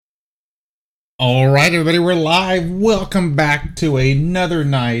All right, everybody, we're live. Welcome back to another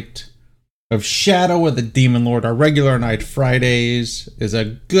night of Shadow of the Demon Lord. Our regular night, Fridays, is a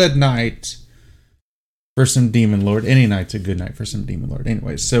good night for some Demon Lord. Any night's a good night for some Demon Lord.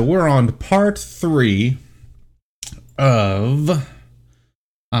 Anyway, so we're on part 3 of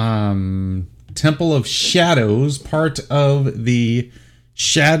Temple of Shadows, part of the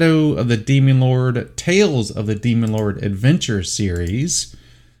Shadow of the Demon Lord, Tales of the Demon Lord adventure series.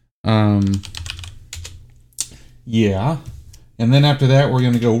 Yeah. And then after that, we're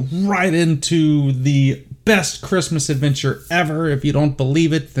going to go right into the best Christmas adventure ever. If you don't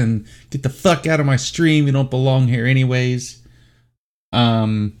believe it, then get the fuck out of my stream. You don't belong here anyways.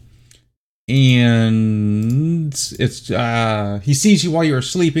 And it's, he sees you while you're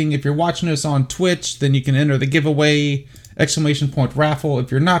sleeping. If you're watching us on Twitch, then you can enter the giveaway / raffle. If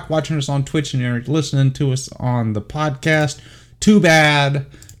you're not watching us on Twitch and you're listening to us on the podcast, too bad.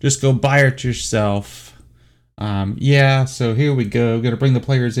 Just go buy it yourself. Yeah, so here we go. Gonna bring the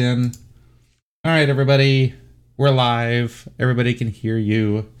players in. All right, everybody. We're live. Everybody can hear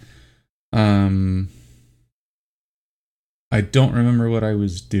you. I don't remember what I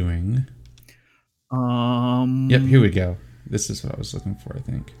was doing. Yep, here we go. This is what I was looking for, I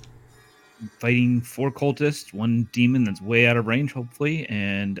think. Fighting 4 cultists, 1 demon that's way out of range, hopefully,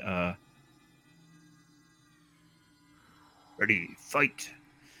 and ready, fight.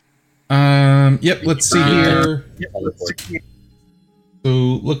 Yep, let's see here. So,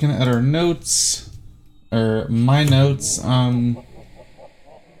 looking at our notes, or my notes, the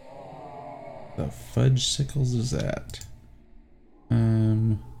fudge sickles is that?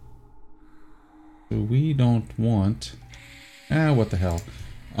 So we don't want, what the hell?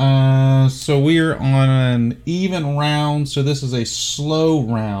 So we're on an even round, so this is a slow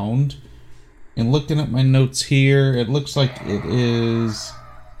round. And looking at my notes here, it looks like it is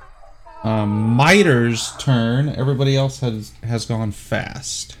Miter's turn. Everybody else has gone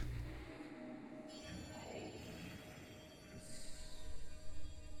fast.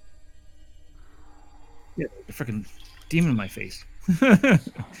 Yeah, the freaking demon in my face. Can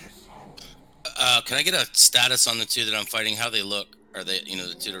I get a status on the 2 that I'm fighting? How they look? Are they,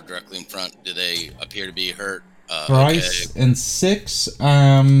 the 2 that are directly in front? Do they appear to be hurt? Thrice and 6.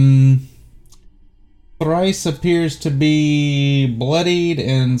 Thrice appears to be bloodied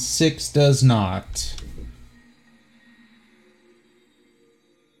and 6 does not.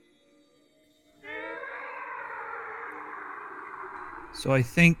 So I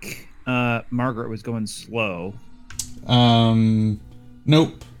think Margaret was going slow.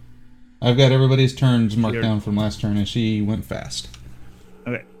 Nope. I've got everybody's turns marked down from last turn and she went fast.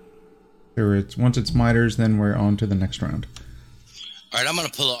 Okay. Once it's Miters, then we're on to the next round. Alright, I'm going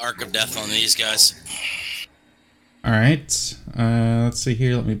to pull an Arc of Death on these guys. Alright. Let's see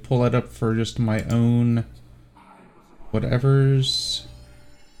here. Let me pull that up for just my own whatevers.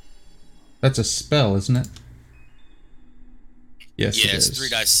 That's a spell, isn't it? Yes, yeah, it it's is.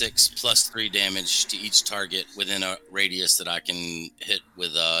 3d6 plus 3 damage to each target within a radius that I can hit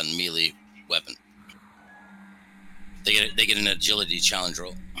with a melee weapon. They get an agility challenge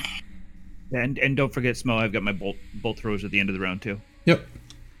roll. And don't forget, Smo, I've got my bolt throws at the end of the round, too. Yep.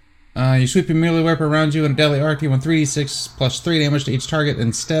 You sweep your melee weapon around you in a deadly arc. You want 3d6 plus 3 damage to each target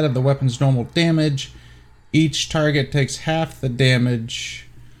instead of the weapon's normal damage. Each target takes half the damage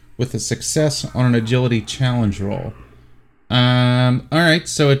with a success on an agility challenge roll. Alright,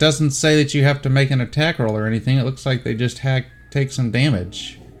 so it doesn't say that you have to make an attack roll or anything. It looks like they just take some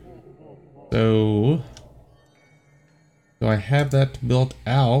damage. So, do I have that built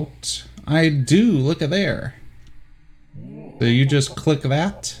out? I do, look at there. So you just click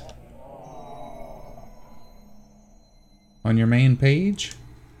that on your main page.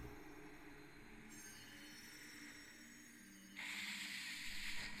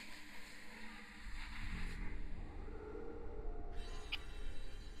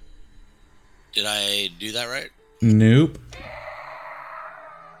 Did I do that right? Nope.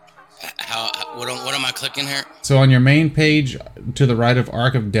 What am I clicking here? So on your main page, to the right of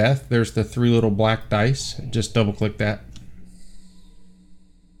Arc of Death, there's the 3 little black dice. Just double click that.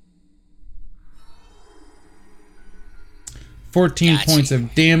 $14 points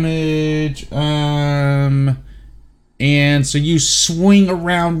of damage. And so you swing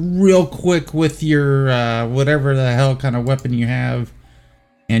around real quick with your whatever the hell kind of weapon you have,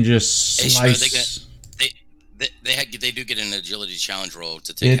 and just slice. They do get an agility challenge roll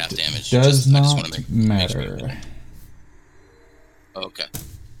to take half damage. It does not matter. Okay.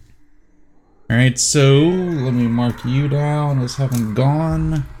 Alright, so let me mark you down as having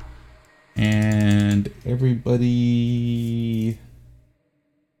gone. And everybody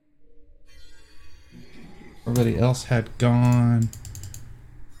Everybody else had gone.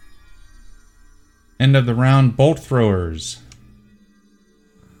 End of the round, bolt throwers.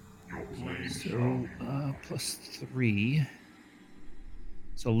 So plus 3.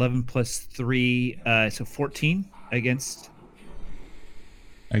 So 11 plus 3, so 14 against.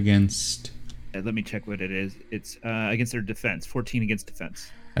 Against. Let me check what it is. It's against their defense. 14 against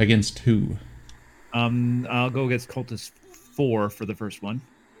defense. Against who? I'll go against Cultist 4 for the first one.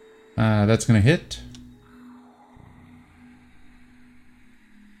 That's gonna hit.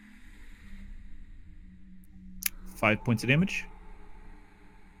 Five points of damage.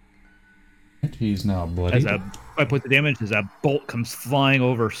 He's now bloody. 5 points of damage as a bolt comes flying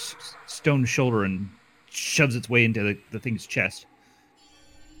over Stone's shoulder and shoves its way into the thing's chest.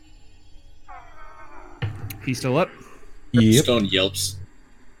 He's still up. Yep. Stone yelps.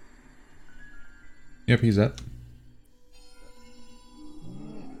 Yep, he's up.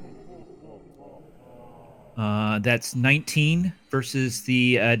 That's 19 versus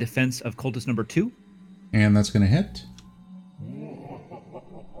the defense of Cultist number 2. And that's gonna hit.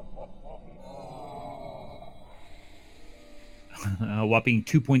 Whopping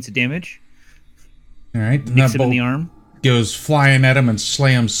 2 points of damage. All right. Nicks him in the arm. Goes flying at him and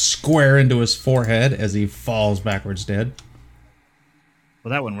slams square into his forehead as he falls backwards dead. Well,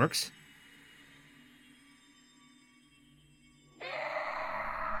 that one works.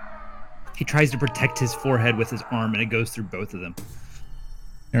 He tries to protect his forehead with his arm, and it goes through both of them.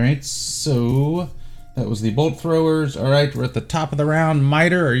 All right, so that was the bolt throwers. All right, we're at the top of the round.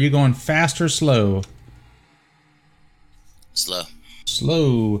 Miter, are you going fast or slow? Slow.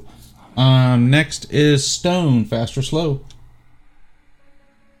 Slow. Next is Stone. Fast or slow?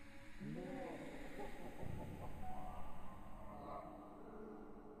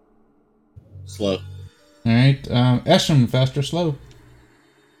 Slow. All right. Esham. Fast or slow?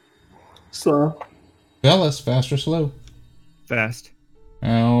 Slow. Velas. Fast or slow? Fast.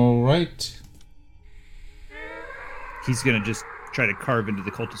 All right. He's going to just try to carve into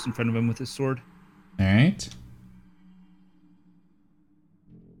the cultist in front of him with his sword. All right.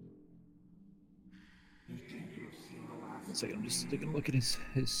 One second, I'm just taking a look at his...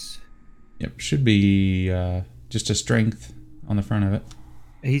 Yep, should be just a strength on the front of it.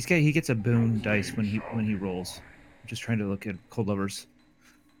 He gets a boon dice when he rolls. I'm just trying to look at Cold Lovers.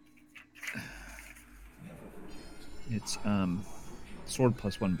 It's sword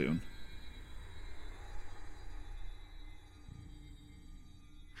plus 1 boon.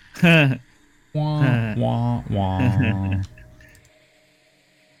 Wah, wah, wah.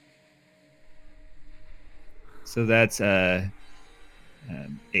 So that's 8.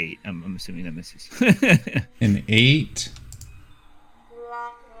 I'm assuming that misses. An 8.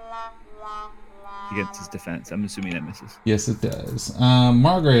 Against his defense. I'm assuming that misses. Yes, it does.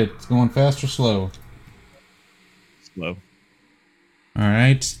 Margaret, going fast or slow? Slow. All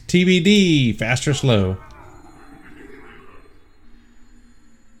right. TBD, fast or slow?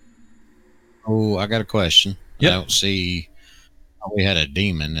 Oh, I got a question. Yep. I don't see. We had a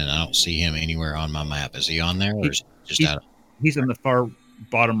demon, and I don't see him anywhere on my map. Is he on there, or is he just out? He's in the far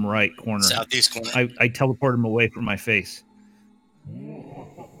bottom right corner. Southeast corner. I teleport him away from my face.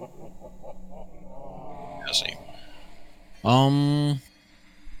 I see.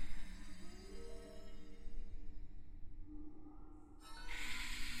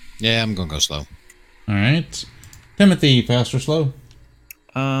 Yeah, I'm gonna go slow. All right. Timothy, fast or slow?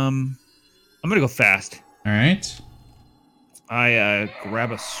 I'm gonna go fast. All right. I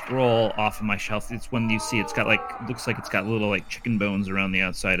grab a scroll off of my shelf. It's one you see. It's got looks like it's got little chicken bones around the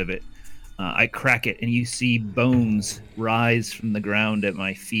outside of it. I crack it, and you see bones rise from the ground at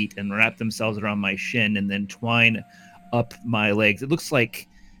my feet and wrap themselves around my shin, and then twine up my legs. It looks like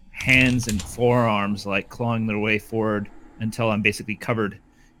hands and forearms, clawing their way forward until I'm basically covered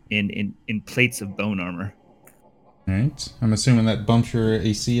in plates of bone armor. All right. I'm assuming that bumps your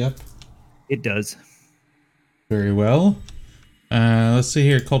AC up. It does. Very well. Let's see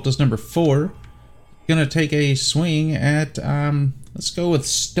here. Cultist number 4. Gonna take a swing at, let's go with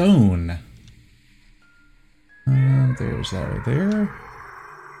Stone. There's that right there.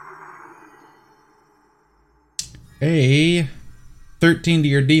 A 13 to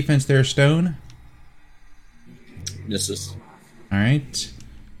your defense there, Stone. Misses. All right.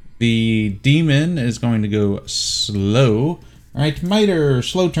 The demon is going to go slow. All right, Miter,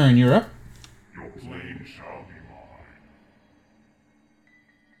 slow turn, you're up.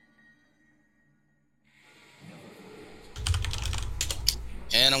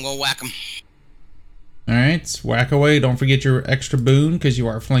 And I'm going to whack him. All right, whack away. Don't forget your extra boon because you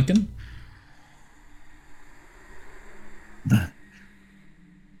are flanking.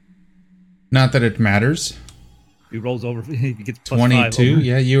 Not that it matters. He rolls over. He gets plus 5 22. over.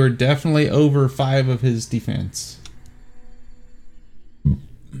 Yeah, you are definitely over 5 of his defense.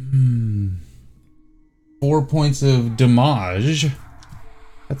 4 points of damage.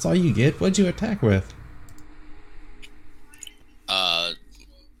 That's all you get. What'd you attack with?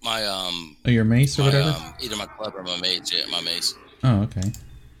 My Oh, your mace or whatever? either my club or my mace. Yeah, my mace. Oh, okay.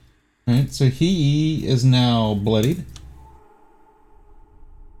 Alright, so he is now bloodied.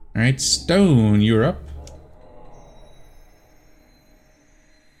 Alright, Stone, you're up.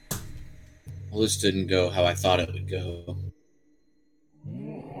 Well, this didn't go how I thought it would go.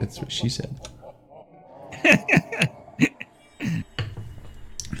 That's what she said.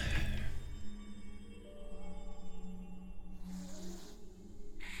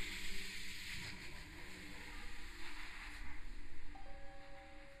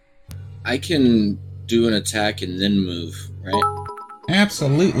 I can do an attack and then move, right?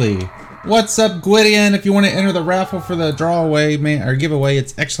 Absolutely. What's up, Gwydion? If you want to enter the raffle for the drawaway or giveaway,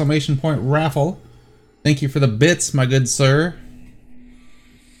 it's ! raffle. Thank you for the bits, my good sir.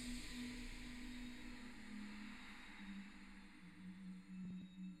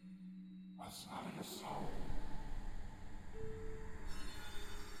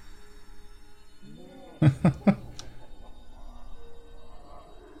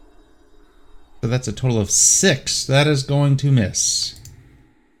 So that's a total of 6. That is going to miss.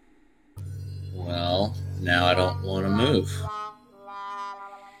 Well, now I don't want to move.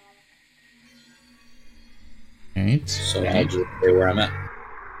 Alright. So I'll just stay where I'm at.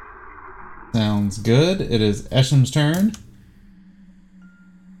 Sounds good. It is Esham's turn.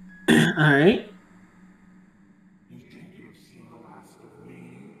 Alright.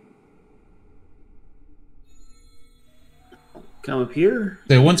 Come up here.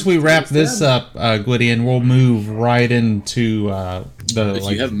 So once we wrap this up, Gwydion, we'll move right into the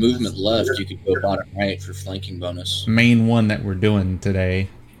If you have movement left, you could go bottom right for flanking bonus. main one that we're doing today.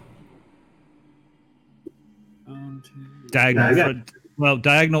 Diagonal. Yeah, I got- Well,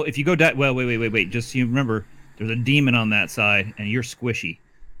 diagonal. If you go well, wait. Just so you remember, there's a demon on that side, and you're squishy.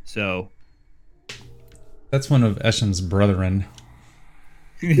 So That's one of Esham's brethren.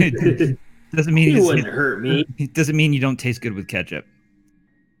 doesn't mean You wouldn't hurt me. It doesn't mean you don't taste good with ketchup.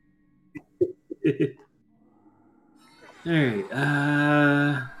 Alright,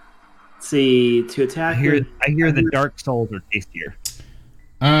 let's see, to attack. I hear the dark souls are tastier.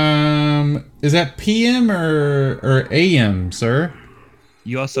 Is that PM or AM, sir?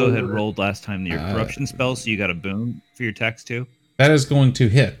 You also had rolled last time your corruption spell, so you got a boon for your attacks too. That is going to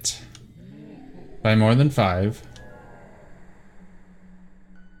hit by more than 5.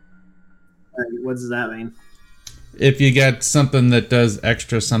 What does that mean? If you get something that does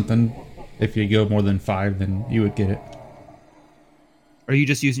extra something, if you go more than 5, then you would get it. Are you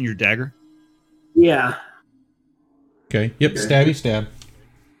just using your dagger? Yeah. Okay. Yep. Okay. Stabby stab.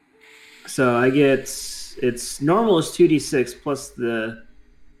 So I get, it's normal is 2d6 plus the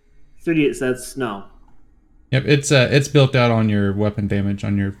 3d. That's no. Yep. It's built out on your weapon damage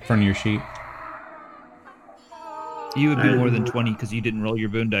on your front of your sheet. You would be more than 20 because you didn't roll your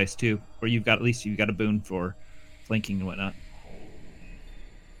boon dice too, or you've got a boon for flanking and whatnot.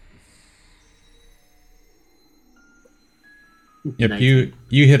 Yep. 19.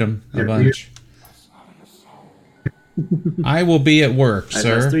 You hit him a bunch. I will be at work, Plus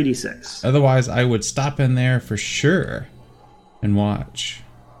sir. 3d6. Otherwise, I would stop in there for sure and watch.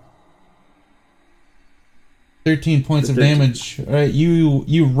 13 points of 13. damage. All right,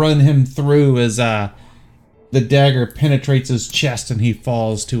 you run him through as the dagger penetrates his chest and he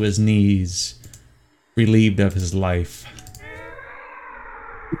falls to his knees, relieved of his life.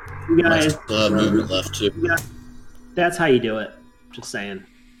 You I guys, still have movement left too. that's how you do it. Just saying.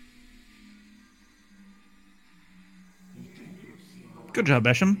 Good job,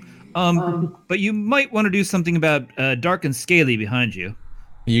 Esham. But you might want to do something about dark and scaly behind you.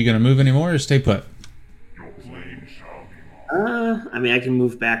 Are you going to move anymore or stay put? I mean, I can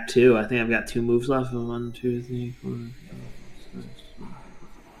move back too. I think I've got 2 moves left. 1, 2, 3, 4. 5, 6.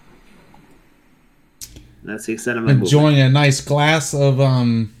 That's the extent of my movement. Enjoying a nice glass of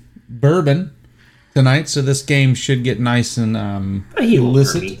bourbon tonight, so this game should get nice and He won't hurt me.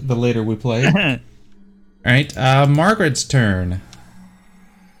 illicit the later we play. All right, Margaret's turn.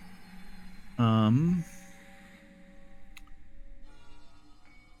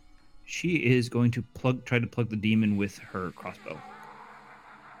 She is going to try to plug the demon with her crossbow.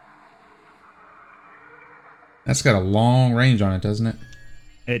 That's got a long range on it, doesn't it?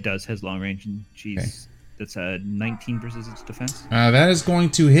 It does, has long range, and that's a 19 versus its defense. That is going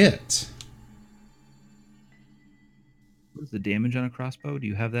to hit. What is the damage on a crossbow? Do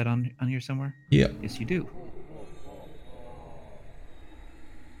you have that on here somewhere? Yep. Yes, you do.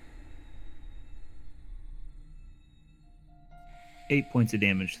 8 points of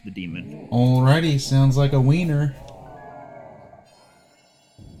damage to the demon. Alrighty, sounds like a wiener.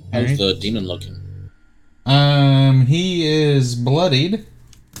 How's Alright. the demon looking? He is bloodied.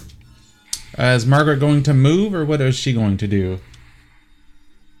 Is Margaret going to move, or what is she going to do?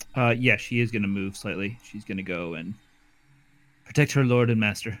 Yeah, she is going to move slightly. She's going to go and protect her lord and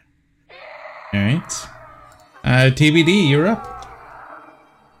master. Alright. TBD, you're up.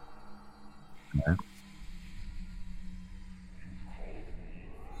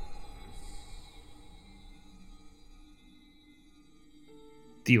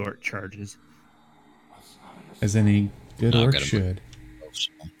 The orc charges. As any good I've orc got him. should.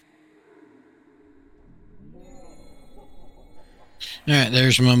 Alright,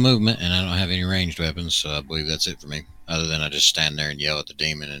 there's my movement, and I don't have any ranged weapons, so I believe that's it for me. Other than I just stand there and yell at the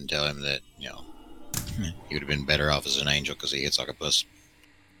demon and tell him that, you know, he would have been better off as an angel because he hits like a puss.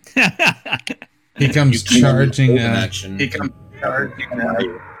 He comes charging, Open action. He comes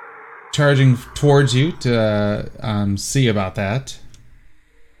charging. charging towards you to see about that.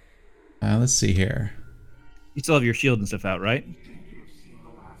 Let's see here. You still have your shield and stuff out, right?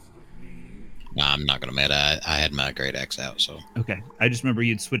 Nah, I'm not going to admit I had my great axe out, so Okay. I just remember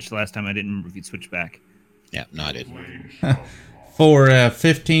you'd switched last time. I didn't remember if you'd switched back. yeah, no, I didn't. For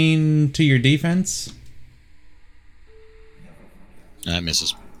 15 to your defense, That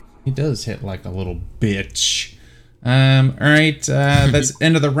misses. he does hit like a little bitch. Alright, that's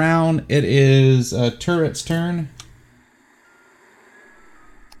end of the round. It is Turret's turn.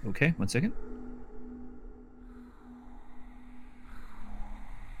 Okay, 1 second.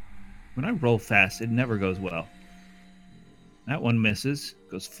 When I roll fast, it never goes well. That one misses.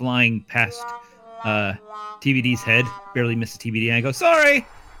 Goes flying past TBD's head. Barely misses TBD. And I go, sorry!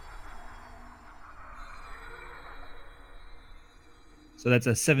 So that's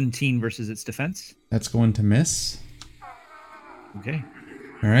a 17 versus its defense. That's going to miss. Okay.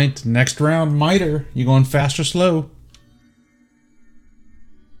 Alright, next round, Miter. You going fast or slow?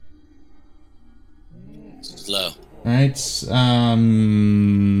 Slow. Alright,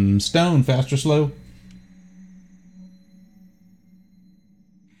 Stone, fast or slow?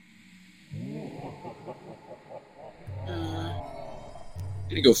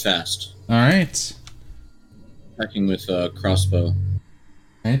 Gonna go fast. Alright. Attacking with crossbow.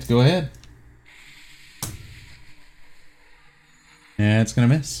 Alright, go ahead. Yeah, it's gonna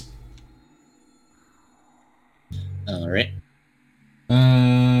miss. Alright.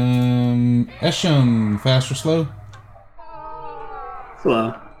 Esham, fast or slow?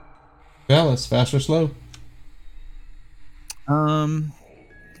 Slow. Velas, fast or slow? I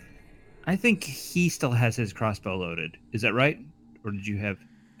think he still has his crossbow loaded. Is that right? Or did you have?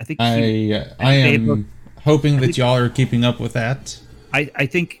 I think I they am hoping that y'all are keeping up with that. I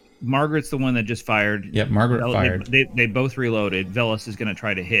think Margaret's the one that just fired. Yep, Margaret fired. They both reloaded. Velas is going to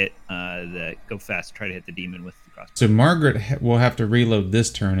try to hit the go fast, try to hit the demon with the crossbow. So Margaret will have to reload this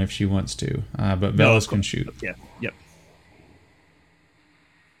turn if she wants to, but No, Velas of can course. shoot. Yeah. Yep.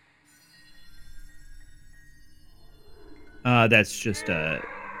 That's just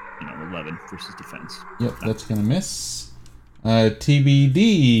 11 versus defense. Yep, that's gonna miss.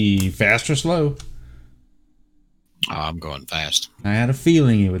 TBD, fast or slow? Oh, I'm going fast. I had a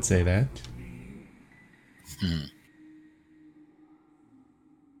feeling you would say that.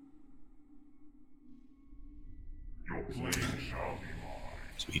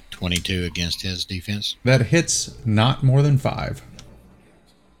 So he 22 against his defense. That hits not more than 5.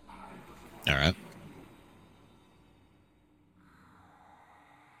 All right.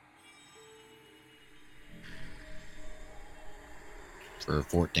 For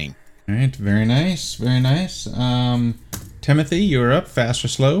 14. All right, very nice, very nice. Timothy, you're up. Fast or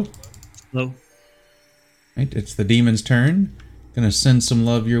slow? Slow. Right, it's the demon's turn. Gonna send some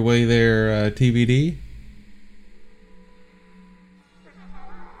love your way there, TBD.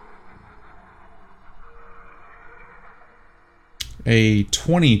 A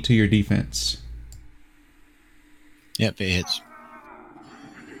 20 to your defense. Yep, it hits.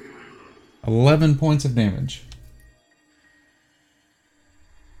 11 points of damage.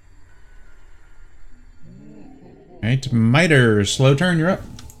 Alright, Miter, slow turn, you're up.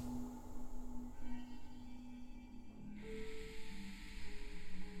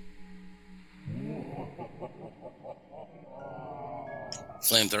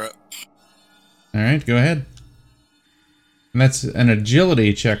 Flamethrower. Alright, go ahead. And that's an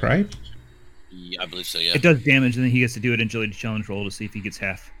agility check, right? Yeah, I believe so, yeah. It does damage, and then he gets to do an agility challenge roll to see if he gets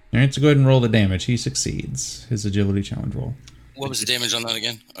half. Alright, so go ahead and roll the damage. He succeeds his agility challenge roll. What was the damage on that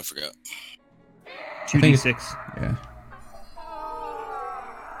again? I forgot. think 2d6. Yeah.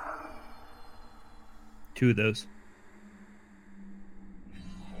 2 of those.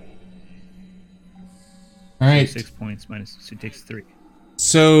 All right. 6 points minus, so it takes 3.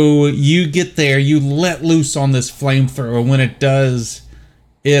 So you get there, you let loose on this flamethrower. When it does,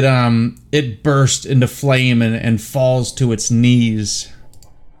 it bursts into flame and falls to its knees.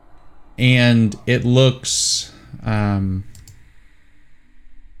 And it looks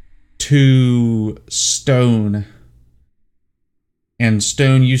to Stone. And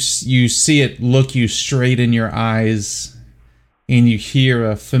Stone, you see it look you straight in your eyes, and you hear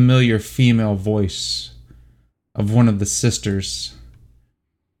a familiar female voice of one of the sisters.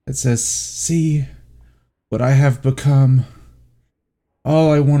 It says, "See what I have become.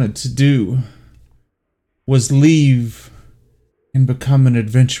 All I wanted to do was leave and become an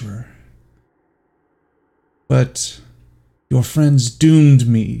adventurer. But your friends doomed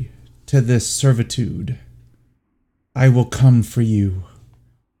me to this servitude. I will come for you."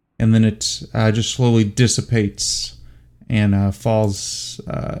 And then it just slowly dissipates and falls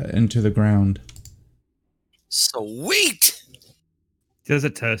into the ground. Sweet. Does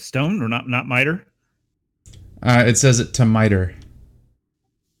it to Stone or not Miter? It says it to Miter.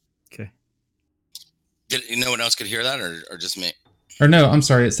 Okay. Did no one else could hear that, or just me? Or no, I'm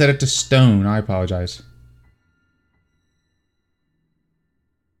sorry. It said it to Stone. I apologize.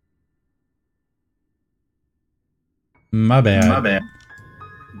 My bad.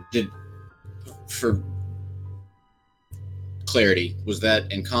 For clarity, was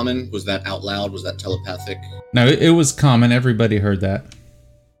that in common? Was that out loud? Was that telepathic? No, it was common. Everybody heard that.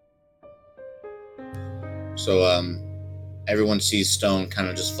 So, everyone sees Stone kind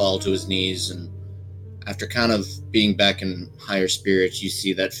of just fall to his knees, and after kind of being back in higher spirits, you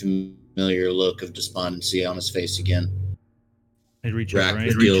see that familiar look of despondency on his face again. I reach Rack up, right?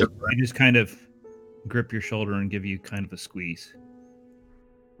 the deal. I just kind of grip your shoulder and give you kind of a squeeze.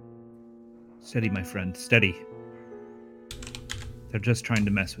 Steady, my friend, steady. They're just trying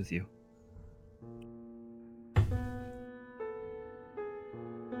to mess with you.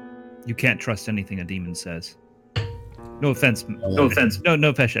 You can't trust anything a demon says. No offense. No offense. No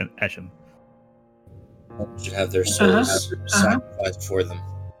offense, Eshem. Should have their souls sacrificed for them,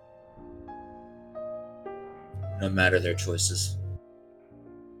 no matter their choices.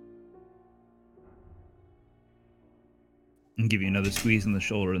 And give you another squeeze in the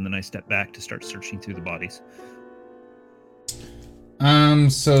shoulder, and then I step back to start searching through the bodies.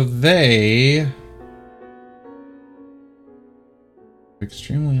 So they...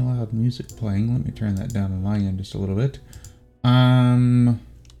 Extremely loud music playing. Let me turn that down on my end just a little bit. Shmo,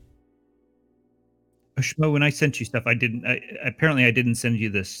 when I sent you stuff, apparently I didn't send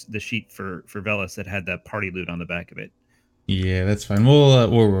you the sheet for Velas that had that party loot on the back of it. Yeah, that's fine. We'll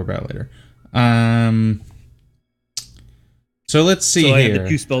worry about it later. So let's see here. I had the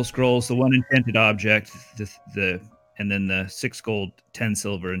 2 spell scrolls, the 1 enchanted object, and then the 6 gold, 10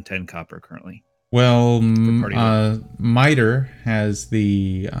 silver, and 10 copper currently. Well, Miter has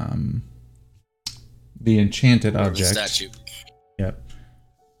the enchanted object. The statue. Yep.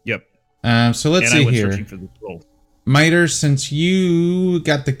 So let's see here. Searching for the scroll. Miter, since you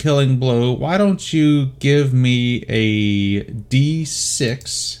got the killing blow, why don't you give me a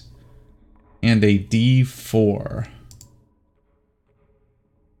D6 and a D4?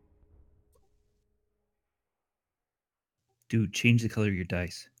 Dude, change the color of your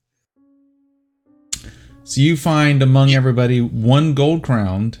dice. So you find among everybody 1 gold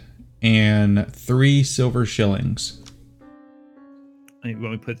crown and 3 silver shillings. You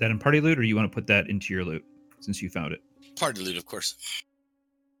want me to put that in party loot, or you want to put that into your loot since you found it? Party loot, of course.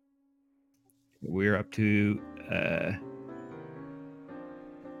 We're up to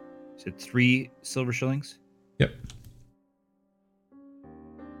is it 3 silver shillings? Yep.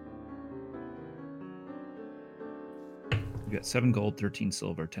 We got 7 gold, 13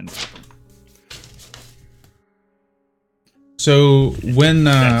 silver, 10 copper. So when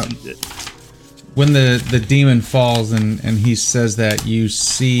the demon falls and he says that, you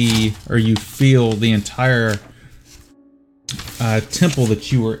see or you feel the entire temple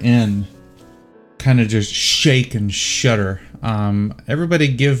that you were in kind of just shake and shudder. Everybody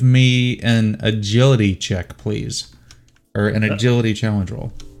give me an agility check, please. Or an agility challenge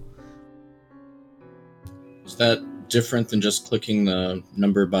roll. Is that different than just clicking the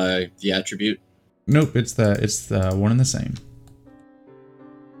number by the attribute? Nope, it's the one and the same.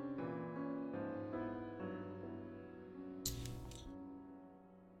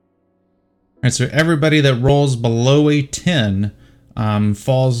 Alright, so everybody that rolls below a 10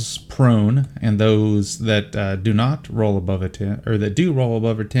 falls prone, and those that do not roll above a 10, or that do roll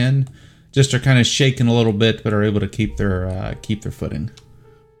above a 10, just are kind of shaking a little bit, but are able to keep their footing.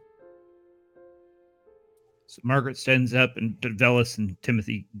 So Margaret stands up, and Velas and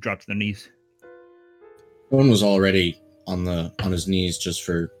Timothy drop to their knees. One was already on his knees just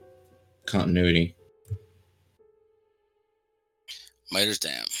for continuity. Miter's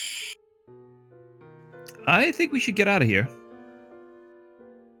Dam. I think we should get out of here.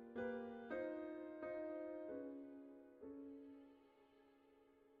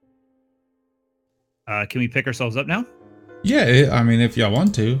 Can we pick ourselves up now? Yeah, I mean, if y'all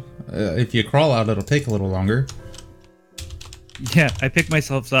want to. If you crawl out, it'll take a little longer. Yeah, I pick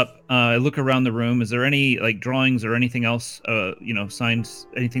myself up. I look around the room. Is there any like drawings or anything else? Signs,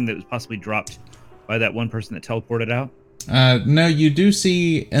 anything that was possibly dropped by that one person that teleported out? No, you do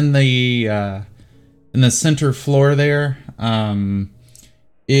see in the center floor there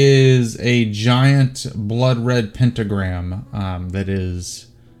is a giant blood red pentagram that is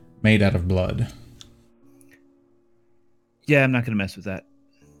made out of blood. Yeah, I'm not going to mess with that.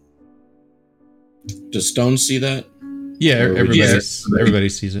 Does Stone see that? Yeah, Or everybody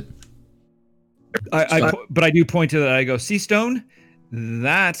sees it. But I do point to that. I go, see, Stone?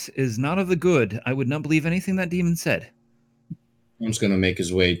 That is not of the good. I would not believe anything that demon said. Stone's going to make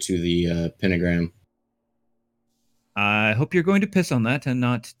his way to the pentagram. I hope you're going to piss on that and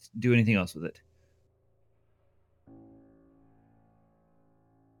not do anything else with it.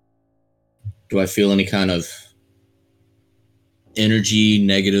 Do I feel any kind of energy,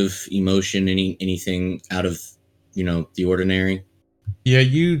 negative emotion, anything out of the ordinary? Yeah,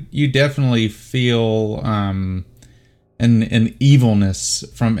 you definitely feel an evilness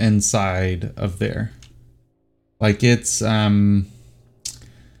from inside of there. Like it's you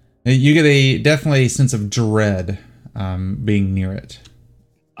get definitely a sense of dread being near it.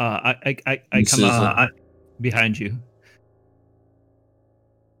 I come up behind you.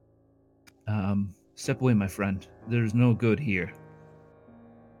 Step away, my friend. There's no good here.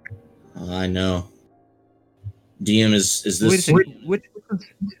 I know. DM is this? Wait a second.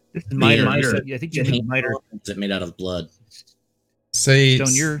 This is Miter. I think you paint mean Miter. Is it made out of blood? Say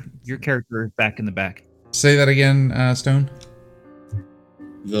Stone, your character is back in the back. Say that again, Stone.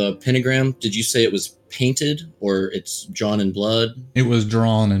 The pentagram. Did you say it was painted or it's drawn in blood? It was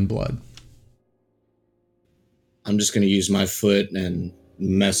drawn in blood. I'm just gonna use my foot and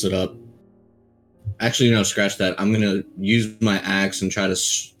mess it up. Actually, no, scratch that. I'm going to use my axe and try to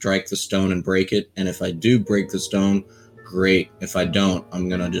strike the stone and break it. And if I do break the stone, great. If I don't, I'm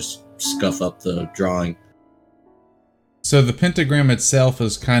going to just scuff up the drawing. So the pentagram itself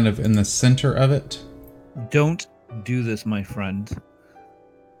is kind of in the center of it. Don't do this, my friend.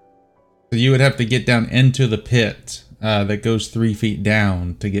 So you would have to get down into the pit that goes 3 feet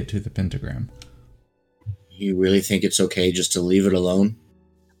down to get to the pentagram. You really think it's okay just to leave it alone?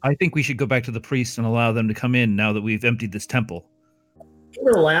 I think we should go back to the priests and allow them to come in now that we've emptied this temple.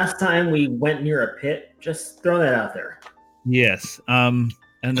 Remember the last time we went near a pit? Just throw that out there. Yes. And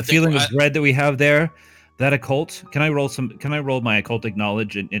the feeling of dread that we have there, that occult. Can I roll my occultic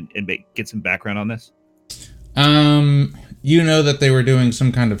knowledge and get some background on this? You know that they were doing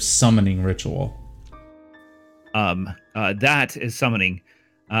some kind of summoning ritual. That is summoning.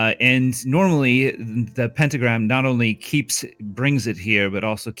 And normally the pentagram not only brings it here, but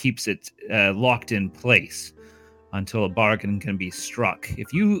also keeps it locked in place until a bargain can be struck.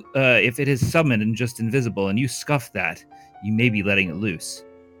 If it is summoned and just invisible and you scuff that, you may be letting it loose.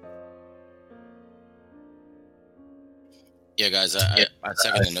 Yeah, guys, I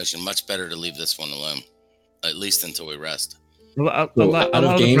second the notion. Much better to leave this one alone, at least until we rest. What?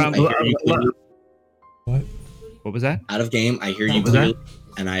 What was that? Out of game, I hear you clearly,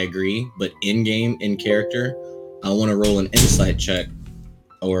 and I agree. But in game, in character, I want to roll an insight check,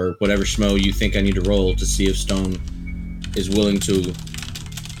 or whatever schmo you think I need to roll to see if Stone is willing to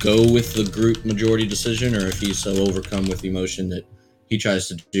go with the group majority decision, or if he's so overcome with emotion that he tries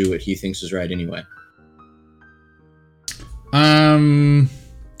to do what he thinks is right anyway. I don't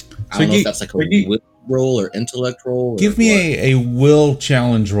know if that's like a will roll or intellect roll. Give me a will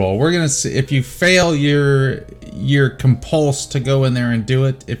challenge roll. We're gonna see if you fail, you're compulsed to go in there and do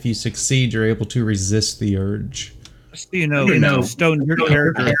it. If you succeed, you're able to resist the urge. So you know, Stone, your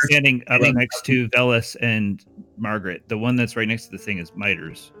character is standing up next to Velis and Margaret. The one that's right next to the thing is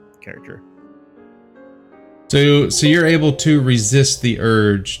Miter's character. So you're able to resist the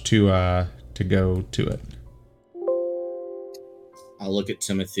urge to go to it. I'll look at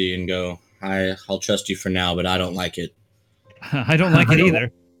Timothy and go, I'll trust you for now, but I don't like it. I don't like it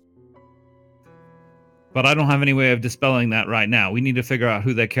either. But I don't have any way of dispelling that right now. We need to figure out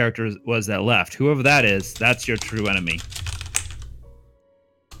who that character was that left. Whoever that is, that's your true enemy.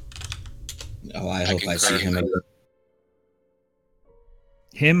 Oh, I hope I see him.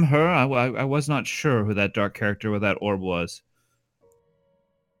 Him, her? I was not sure who that dark character with that orb was.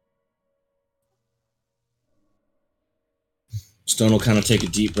 Stone will kind of take a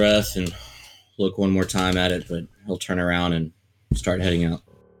deep breath and look one more time at it, but he'll turn around and start heading out.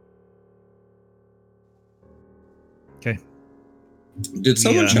 Okay. Did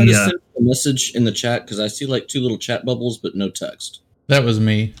someone try to send a message in the chat? Because I see like 2 little chat bubbles, but no text. That was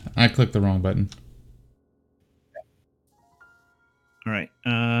me. I clicked the wrong button. All right.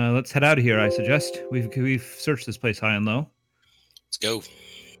 Let's head out of here, I suggest. We've searched this place high and low. Let's go.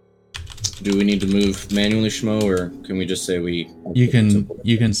 Do we need to move manually, Schmo, or can we just say we... You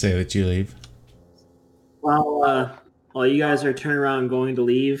can say that you leave. While you guys are turning around and going to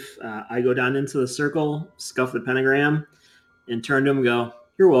leave, I go down into the circle, scuff the pentagram, and turn to him and go,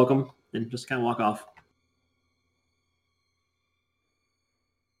 "You're welcome," and just kind of walk off.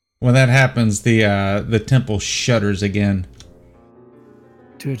 When that happens, the temple shudders again.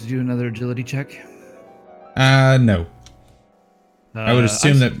 Do we have to do another agility check? No. I would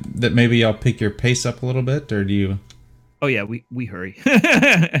assume that maybe I'll pick your pace up a little bit, or do you? Oh yeah, we hurry.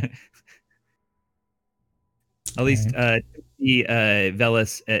 At least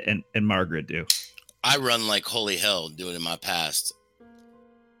Velis and Margaret do. I run like holy hell, do it in my past.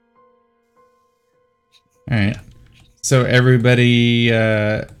 All right. So everybody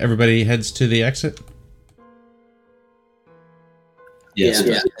heads to the exit. Yes.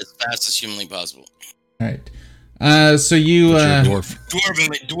 Yeah, as fast as humanly possible. All right. So you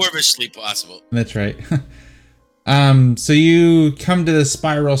dwarvishly possible. That's right. So you come to the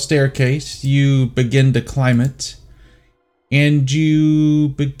spiral staircase, you begin to climb it, and you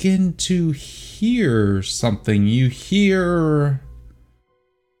begin to hear something. You hear...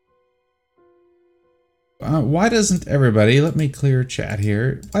 why doesn't everybody, let me clear chat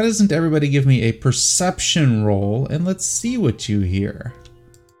here, why doesn't everybody give me a perception roll, and let's see what you hear.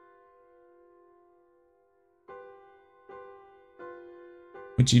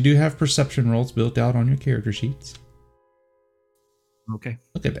 But you do have perception rolls built out on your character sheets. Okay.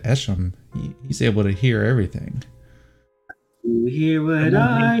 Look at Esham. He's able to hear everything. You hear what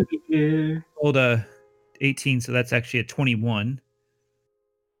I hear. Rolled a 18, so that's actually a 21.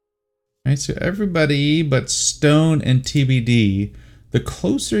 All right, so everybody but Stone and TBD, the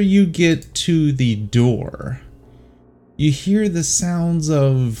closer you get to the door, you hear the sounds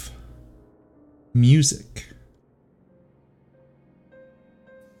of music.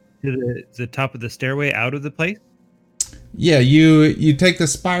 To the top of the stairway out of the place? Yeah, you take the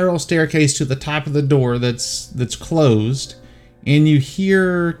spiral staircase to the top of the door that's closed, and you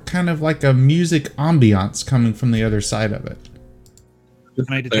hear kind of like a music ambiance coming from the other side of it.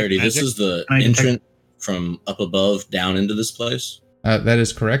 Clarity, this is the entrance from up above down into this place? That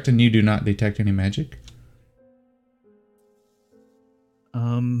is correct, and you do not detect any magic.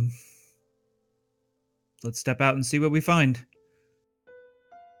 Let's step out and see what we find.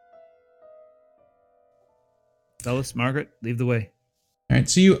 Velis, Margaret, lead the way. All right,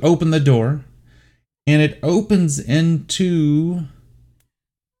 so you open the door, and it opens into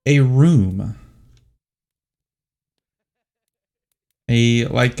a room.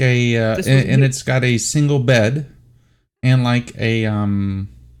 And it's got a single bed and like an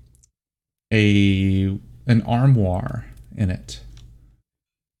armoire in it.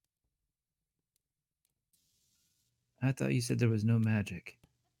 I thought you said there was no magic.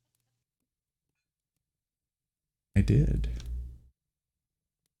 I did.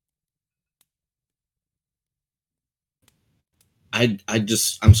 I'm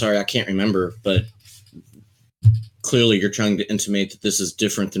sorry, I can't remember, but clearly you're trying to intimate that this is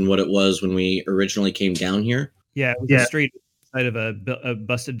different than what it was when we originally came down here. Yeah, it was a straight side of a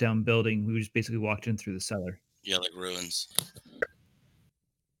busted down building. We just basically walked in through the cellar. Yeah, like ruins.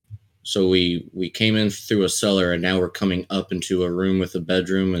 So we came in through a cellar, and now we're coming up into a room with a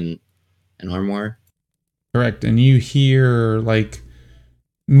bedroom and an armoire. Correct, and you hear like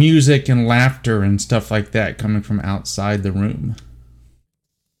music and laughter and stuff like that coming from outside the room.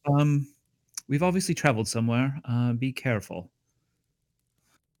 We've obviously traveled somewhere. Be careful.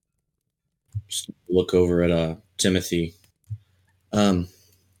 Just look over at Timothy. You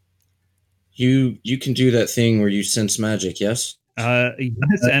can do that thing where you sense magic, yes?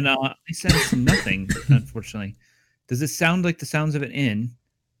 Yes, and I sense nothing, unfortunately. Does this sound like the sounds of an inn?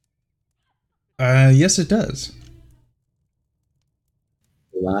 Yes, it does.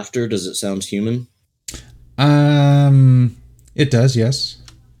 Laughter, does it sound human? It does, yes.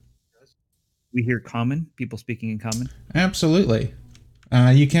 We hear common, people speaking in common. Absolutely.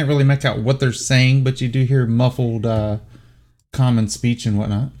 You can't really make out what they're saying, but you do hear muffled common speech and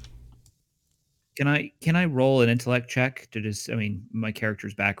whatnot. Can I roll an intellect check to just, my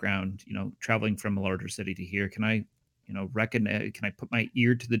character's background, traveling from a larger city to here, can I put my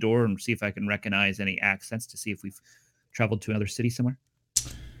ear to the door and see if I can recognize any accents to see if we've traveled to another city somewhere?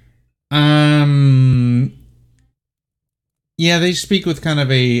 Yeah, they speak with kind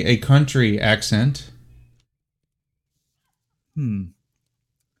of a country accent.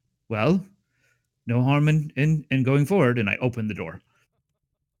 Well, no harm in going forward, and I open the door.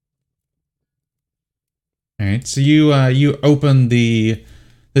 All right, so you open the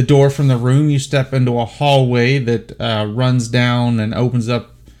door from the room. You step into a hallway that runs down and opens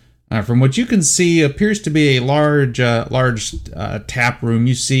up. From what you can see, appears to be a large tap room.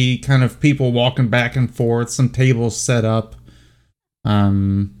 You see kind of people walking back and forth, some tables set up.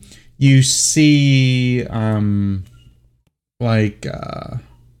 You see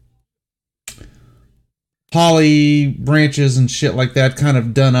holly branches and shit like that kind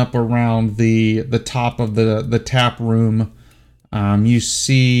of done up around the top of the tap room. You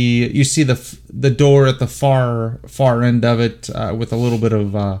see the door at the far end of it with a little bit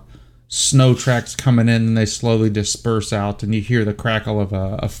of snow tracks coming in, and they slowly disperse out, and you hear the crackle of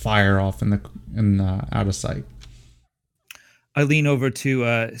a fire off out of sight. I lean over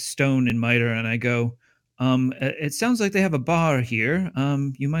to Stone and Miter, and I go, it sounds like they have a bar here.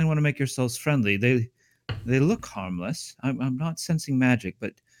 You might want to make yourselves friendly. They look harmless. I'm not sensing magic,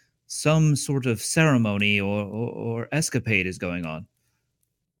 but some sort of ceremony or escapade is going on.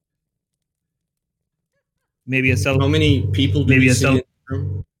 Maybe a How many people do we see in the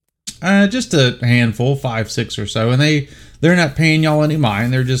room? Just a handful, 5, 6 or so, and they're not paying y'all any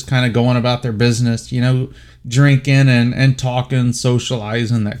mind. They're just kind of going about their business, drinking and talking,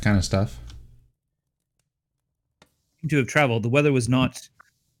 socializing, that kind of stuff. To have traveled, the weather was not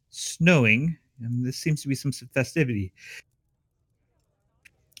snowing, and this seems to be some festivity.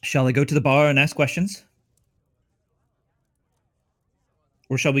 Shall I go to the bar and ask questions?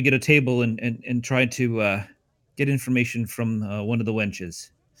 Or shall we get a table and try to get information from one of the wenches?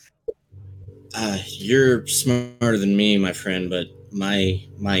 You're smarter than me, my friend, but my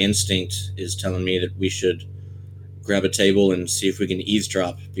instinct is telling me that we should grab a table and see if we can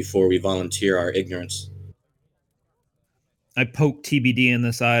eavesdrop before we volunteer our ignorance. I poke TBD in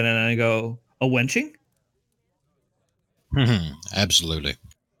the side and I go, a wenching? Absolutely.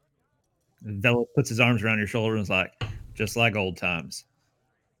 Vela puts his arms around your shoulder and is like, just like old times.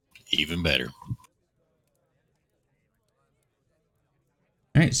 Even better.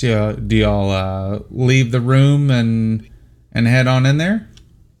 All right, so do y'all leave the room and head on in there?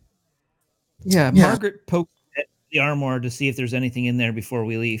 Yeah, Margaret poked at the armoire to see if there's anything in there before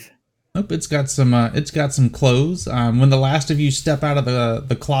we leave. Nope, it's got some clothes. When the last of you step out of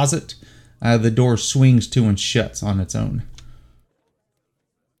the closet, the door swings to and shuts on its own.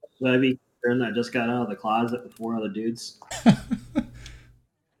 Should I be concerned that I just got out of the closet with 4 other dudes?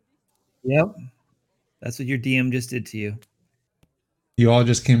 Yep. That's what your DM just did to you. You all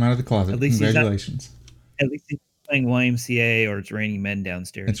just came out of the closet. At least Congratulations. At least he's playing YMCA or it's raining men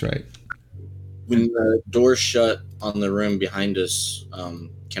downstairs. That's right. When the door's shut on the room behind us,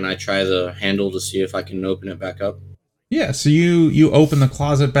 can I try the handle to see if I can open it back up? Yeah, so you open the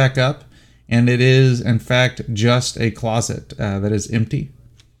closet back up, and it is, in fact, just a closet that is empty.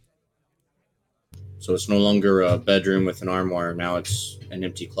 So it's no longer a bedroom with an armoire. Now it's an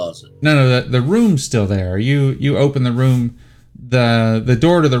empty closet. No, the room's still there. You open the room, the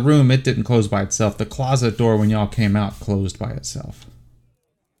door to the room, it didn't close by itself. The closet door, when y'all came out, closed by itself.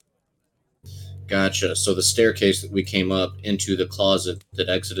 Gotcha. So the staircase that we came up into the closet that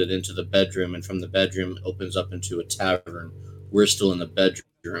exited into the bedroom, and from the bedroom opens up into a tavern. We're still in the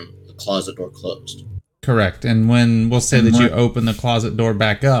bedroom. The closet door closed. Correct. And when we'll say that you open the closet door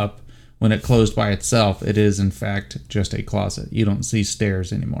back up, when it closed by itself, it is in fact just a closet. You don't see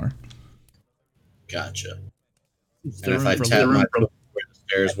stairs anymore. Gotcha. And if I tap my foot where the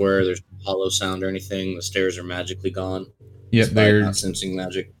stairs were, there's no hollow sound or anything. The stairs are magically gone. Yep, they're not sensing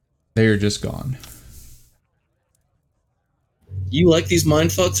magic. They are just gone. You like these mind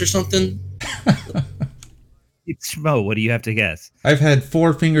fucks or something? It's Schmo. What do you have to guess? I've had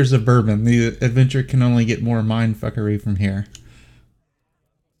 4 fingers of bourbon. The adventure can only get more mindfuckery from here.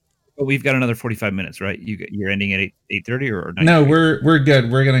 Well, we've got another 45 minutes, right? You're ending at 8:30 or 9:30? No, we're good.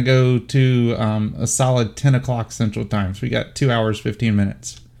 We're gonna go to a solid 10 o'clock Central Time. So we got 2 hours 15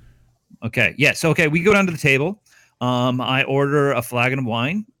 minutes. Okay. Yeah. So we go down to the table. I order a flagon of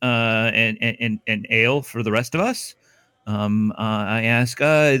wine and ale for the rest of us. I ask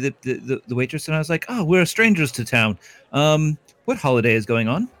the waitress, and I was like, "Oh, we're strangers to town. What holiday is going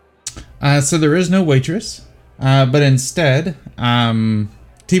on?" So there is no waitress, but instead,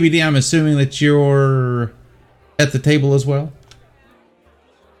 TBD, I'm assuming that you're at the table as well.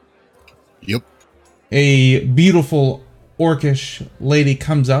 Yep. A beautiful orcish lady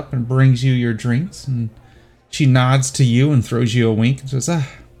comes up and brings you your drinks, and She nods to you and throws you a wink and says,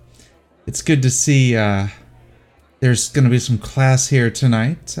 it's good to see there's going to be some class here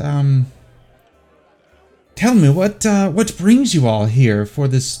tonight. Tell me, what brings you all here for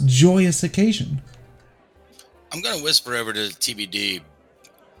this joyous occasion? I'm going to whisper over to TBD.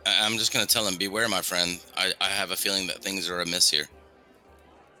 I'm just going to tell him, beware, my friend. I have a feeling that things are amiss here.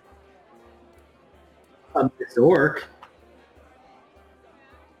 This orc.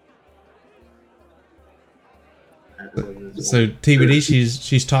 So TBD,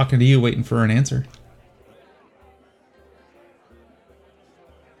 she's talking to you, waiting for an answer.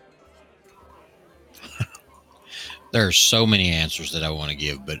 There are so many answers that I want to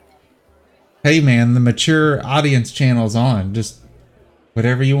give, but Hey man, the mature audience channel's on. Just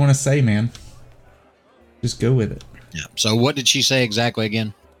whatever you want to say, man. Just go with it. yeah. So what did she say exactly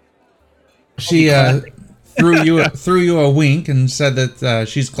again? She threw you a wink and said that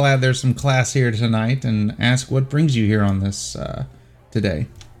she's glad there's some class here tonight, and asked what brings you here on this today.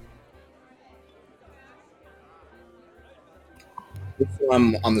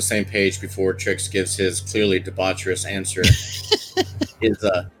 I'm on the same page before Trix gives his clearly debaucherous answer.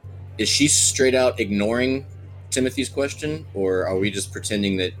 Is she straight out ignoring Timothy's question, or are we just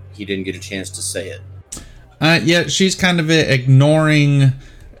pretending that he didn't get a chance to say it? Yeah, she's kind of ignoring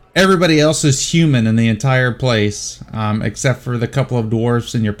everybody else is human in the entire place, except for the couple of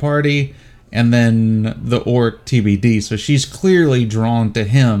dwarves in your party, and then the orc TBD. So she's clearly drawn to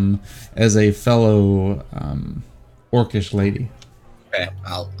him as a fellow orcish lady. Okay,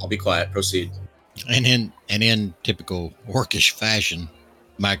 I'll be quiet. Proceed. And in typical orcish fashion,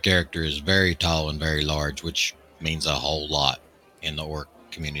 my character is very tall and very large, which means a whole lot in the orc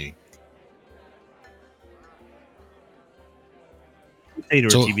community. Say to her,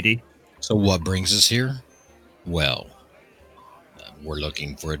 TBD. So what brings us here? Well, we're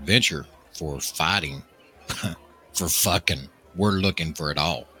looking for adventure, for fighting, for fucking. We're looking for it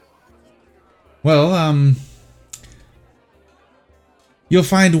all. Well, you'll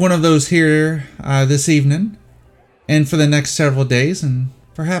find one of those here this evening, and for the next several days, and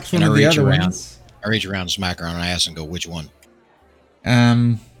perhaps one of the other ones. I reach around, smack her on the ass, and go, "Which one?"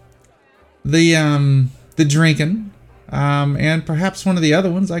 The drinking, and perhaps one of the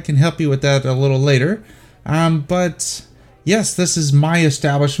other ones. I can help you with that a little later. But yes, this is my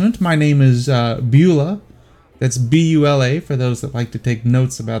establishment. My name is Beulah. That's Bula for those that like to take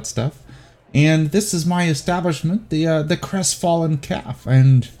notes about stuff. And this is my establishment, the Crestfallen Calf,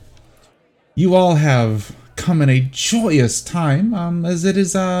 and you all have come in a joyous time, as it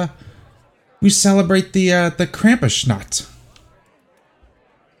is we celebrate the Krampusnacht.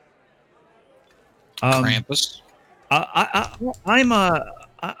 Krampus. I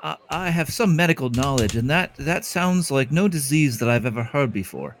have some medical knowledge, and that sounds like no disease that I've ever heard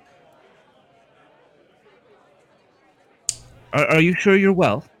before. Are you sure you're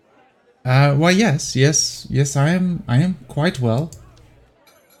well? Why, yes, I am quite well.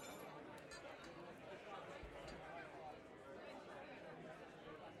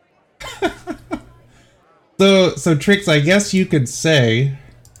 So Trix, I guess you could say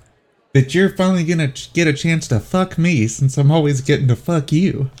that you're finally gonna get a chance to fuck me, since I'm always getting to fuck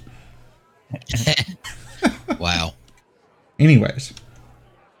you. Wow. Anyways.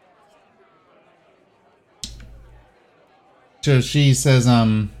 So she says,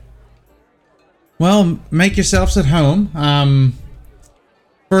 well, make yourselves at home.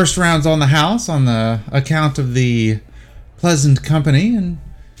 First round's on the house on the account of the pleasant company, and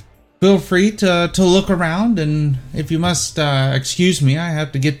feel free to look around, and if you must excuse me, I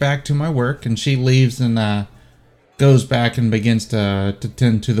have to get back to my work. And she leaves and goes back and begins to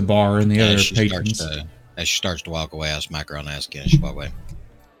tend to the bar and the other patrons. As she starts to walk away, I smack her on the ass again as she walks away.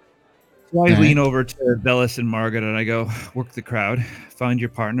 So I lean over to Bellis and Margaret and I go, work the crowd, find your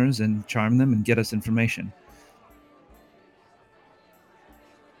partners and charm them and get us information.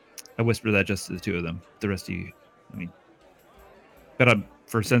 I whisper that just to the two of them. The rest of you, but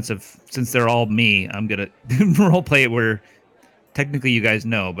since they're all me, I'm going to role play it where technically you guys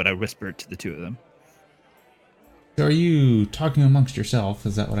know, but I whisper it to the two of them. So are you talking amongst yourself?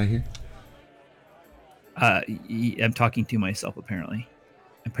 Is that what I hear? I'm talking to myself, apparently.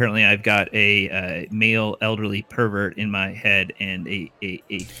 Apparently, I've got a male elderly pervert in my head and a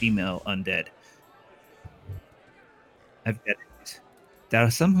female undead. I've got issues. There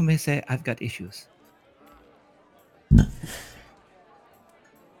are some who may say I've got issues. All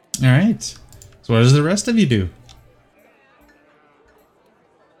right. So what does the rest of you do?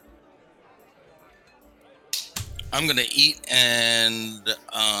 I'm going to eat and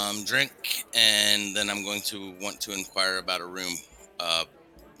drink, and then I'm going to want to inquire about a room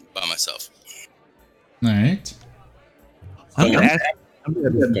by myself. All right. I'm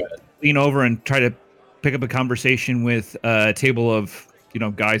gonna lean over and try to pick up a conversation with a table of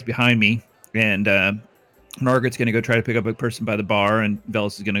guys behind me, and Margaret's gonna go try to pick up a person by the bar, and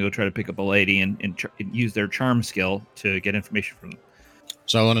Velas is gonna go try to pick up a lady and use their charm skill to get information from them.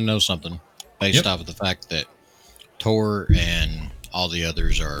 So I want to know something based off of the fact that Tor and all the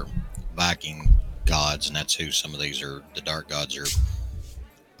others are Viking gods, and that's who some of these are. The dark gods are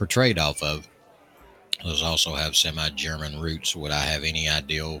portrayed off of. Those also have semi-German roots. Would I have any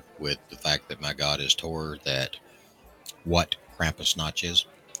idea with the fact that my god is Tor that what Krampusnacht is?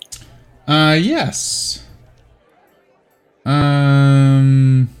 Yes.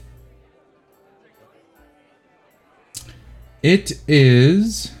 It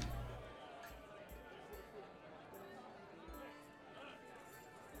is.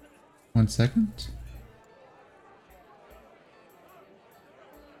 One second.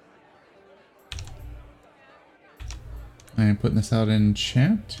 I am putting this out in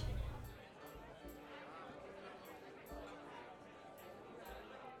chat.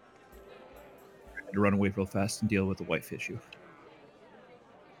 I had to run away real fast and deal with the wife issue.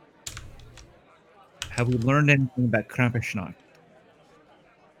 Have we learned anything about Krampusnacht?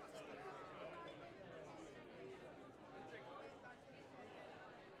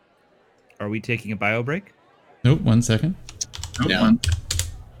 Are we taking a bio break? Nope, 1 second. No.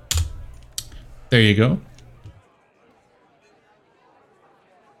 There you go.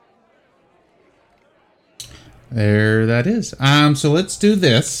 There that is. So let's do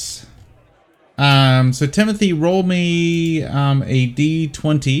this. So Timothy, roll me a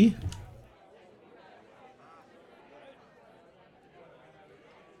D20.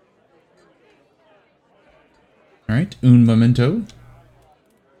 All right, un momento.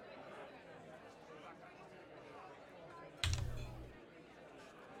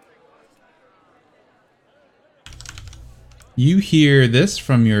 You hear this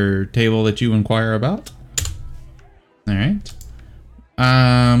from your table that you inquire about. All right.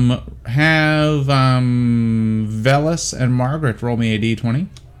 Have Velas and Margaret roll me a D20.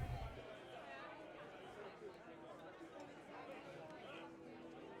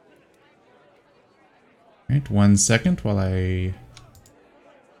 All right, 1 second while I...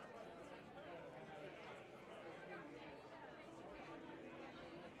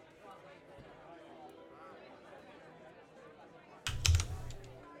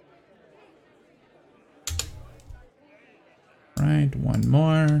 Right, one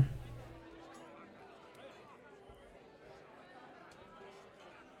more.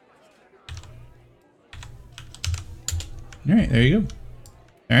 All right, there you go.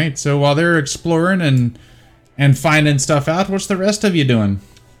 All right, so while they're exploring and finding stuff out, what's the rest of you doing?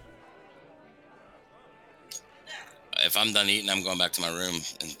 If I'm done eating, I'm going back to my room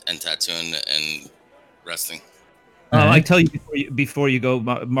and tattooing and resting. I tell you before you go,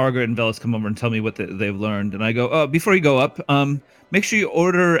 Margaret and Velas come over and tell me what they've learned, and I go, before you go up, make sure you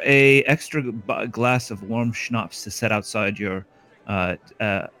order a extra glass of warm schnapps to set outside your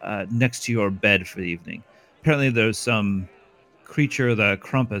next to your bed for the evening. Apparently, there's some creature, the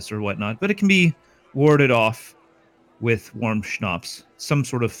Krampus or whatnot, but it can be warded off with warm schnapps. Some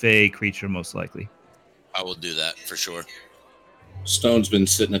sort of fey creature, most likely. I will do that for sure. Stone's been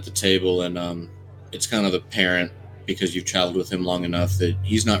sitting at the table, and it's kind of apparent, because you've traveled with him long enough, that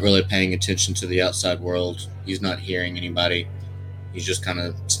he's not really paying attention to the outside world. He's not hearing anybody. He's just kind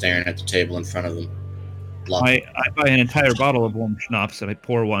of staring at the table in front of him. I buy an entire bottle of warm schnapps, and I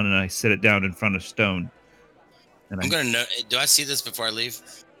pour one, and I sit it down in front of Stone. And I'm going to know. Do I see this before I leave?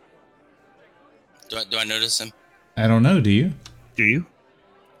 Do I notice him? I don't know, do you? Do you?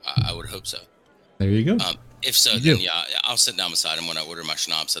 I would hope so. There you go. If so, then yeah, I'll sit down beside him when I order my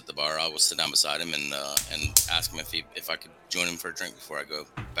schnapps at the bar. I will sit down beside him and ask him if I could join him for a drink before I go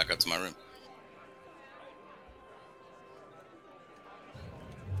back up to my room.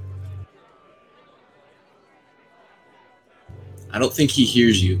 I don't think he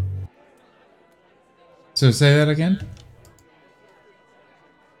hears you. So say that again?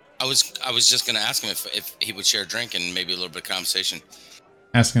 I was just going to ask him if he would share a drink and maybe a little bit of conversation.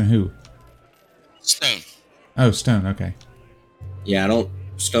 Asking who? Stone. Oh, Stone, okay. Yeah,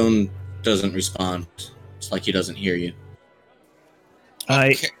 Stone doesn't respond. It's like he doesn't hear you.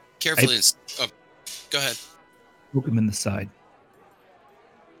 Carefully. Go ahead. Poke him in the side.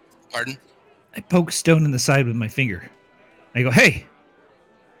 Pardon? I poke Stone in the side with my finger. I go, hey!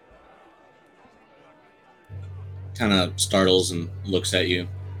 Kind of startles and looks at you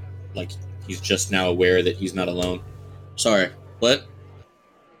like he's just now aware that he's not alone. Sorry, what?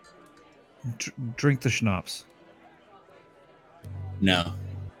 Drink the schnapps. No.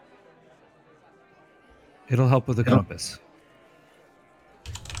 It'll help with the compass.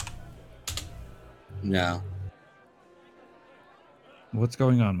 No. What's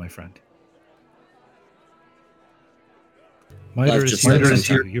going on, my friend? Life Miter is just here. said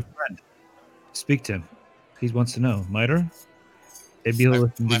something. Your friend. Speak to him. He wants to know. Miter? Maybe he'll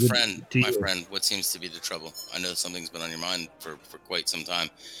listen My to friend, to my you. friend, what seems to be the trouble? I know something's been on your mind for quite some time.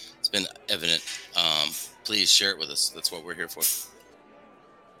 It's been evident. Please share it with us. That's what we're here for.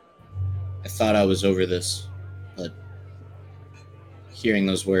 I thought I was over this, but hearing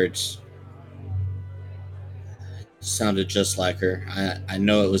those words sounded just like her. I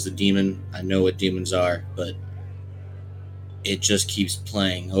know it was a demon. I know what demons are, but it just keeps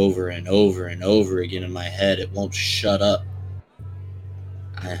playing over and over and over again in my head. It won't shut up.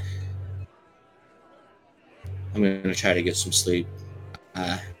 I'm going to try to get some sleep.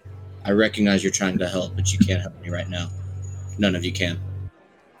 I recognize you're trying to help, but you can't help me right now. None of you can.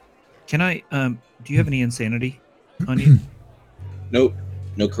 Can I, do you have any insanity on you? Nope.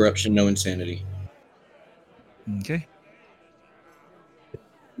 No corruption, no insanity. Okay.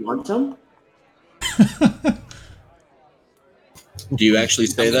 You want some? Do you actually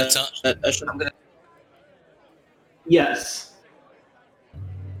say I'm gonna that? I'm gonna Yes.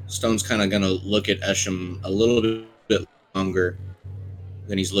 Stone's kind of going to look at Esham a little bit longer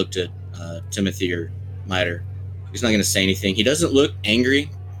than he's looked at Timothy or Miter. He's not going to say anything. He doesn't look angry.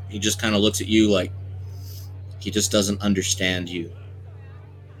 He just kind of looks at you like he just doesn't understand you.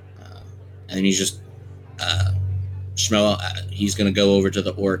 And he's just, Shmuel, he's going to go over to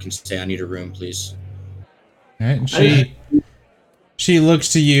the orc and say, I need a room, please. All right, and she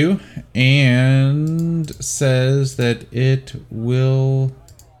looks to you and says that it will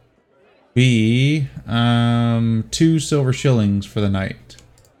be 2 silver shillings for the night.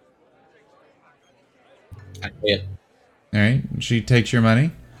 I pay it. All right, she takes your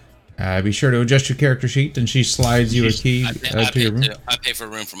money. Be sure to adjust your character sheet, and she slides you a key to your room. I pay for a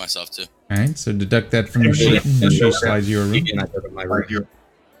room for myself too. All right, so deduct that from your sheet, and she slides you a room. And I go to my room.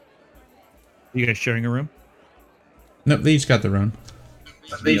 You guys sharing a room? Nope, they each got their own.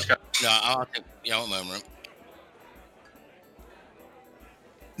 No, I'll take. Yeah, I want my own room.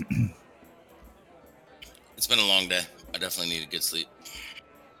 It's been a long day. I definitely need a good sleep.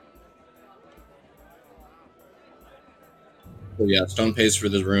 So yeah, Stone pays for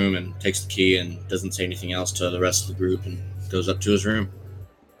the room and takes the key and doesn't say anything else to the rest of the group and goes up to his room.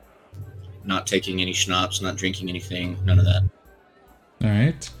 Not taking any schnapps, not drinking anything, none of that. All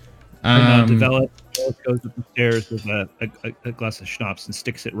right. Develop goes up the stairs with a glass of schnapps and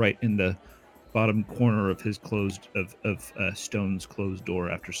sticks it right in the bottom corner of his Stone's closed door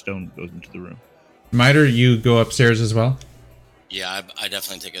after Stone goes into the room. Miter, you go upstairs as well? Yeah, I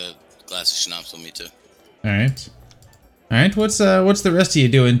definitely take a glass of schnapps with me too. All right. All right, what's the rest of you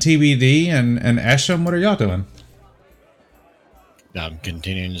doing? TBD and Esham, what are y'all doing? I'm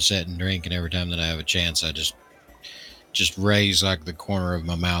continuing to sit and drink, and every time that I have a chance, I just raise like the corner of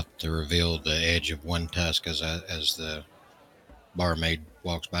my mouth to reveal the edge of one tusk as the barmaid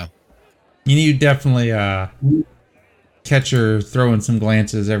walks by. You definitely catch her throwing some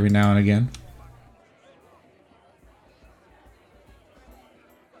glances every now and again.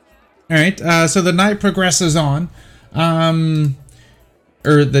 All right, so the night progresses on.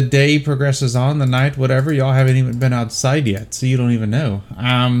 Or the day progresses on, the night, whatever. Y'all haven't even been outside yet, so you don't even know.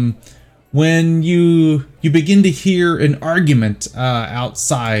 When you begin to hear an argument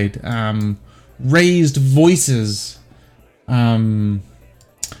outside, raised voices, not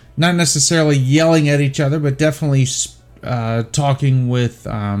necessarily yelling at each other, but definitely talking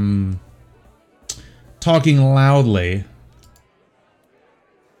loudly.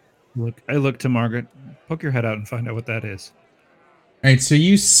 I look to Margaret. Poke your head out and find out what that is. All right, so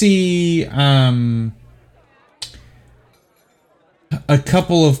you see a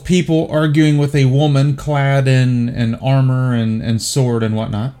couple of people arguing with a woman clad in armor and sword and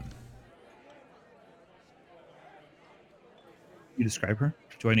whatnot. You describe her?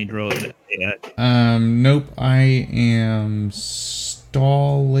 Do I need to roll it? Nope, I am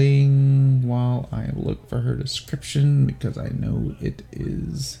stalling while I look for her description because I know it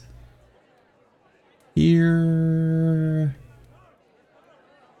is here.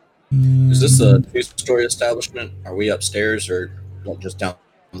 Is this a 2-story establishment? Are we upstairs or just down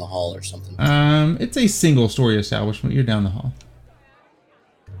the hall or something? It's a single-story establishment. You're down the hall.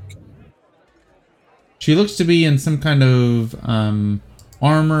 She looks to be in some kind of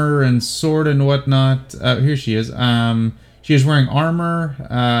armor and sword and whatnot. Here she is. She is wearing armor,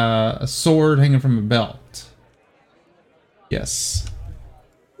 a sword hanging from a belt. Yes.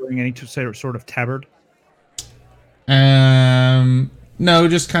 Wearing any sort of tabard? No,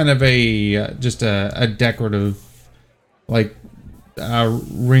 just kind of a decorative, like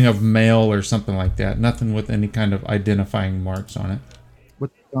ring of mail or something like that. Nothing with any kind of identifying marks on it.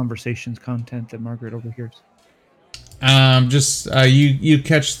 What's the conversation's content that Margaret overhears? Just you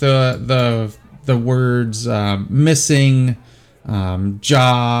catch the words missing,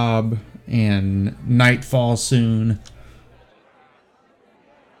 job, and nightfall soon.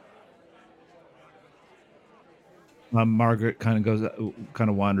 Margaret kind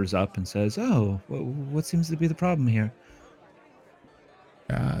of wanders up and says, "Oh, what seems to be the problem here?"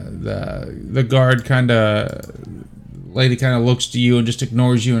 The guard lady kind of looks to you and just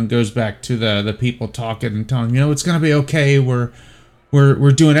ignores you and goes back to the people talking and telling them, it's gonna be okay. We're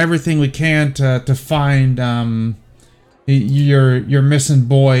doing everything we can to find your missing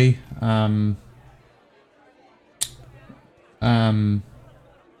boy.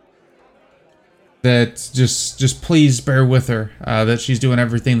 That just please bear with her. That she's doing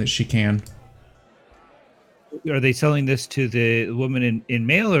everything that she can. Are they telling this to the woman in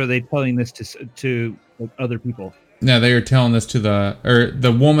mail, or are they telling this to like, other people? No, they are telling this to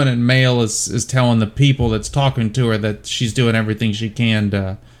the woman in mail is telling the people that's talking to her that she's doing everything she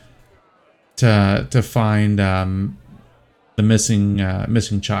can to find the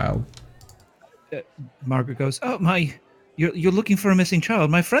missing child. Margaret goes, "Oh my, you're looking for a missing child.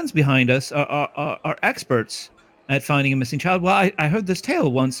 My friends behind us are experts at finding a missing child. Well, I heard this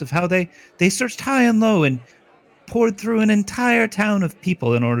tale once of how they searched high and low and poured through an entire town of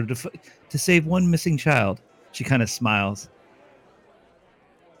people in order to save one missing child." She kind of smiles.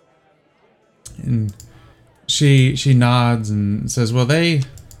 And she nods and says, "Well, they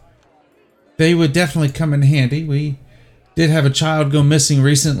would definitely come in handy. We did have a child go missing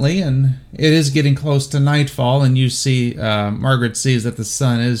recently, and it is getting close to nightfall, and you see Margaret sees that the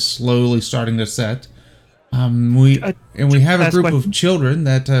sun is slowly starting to set. We have a group of children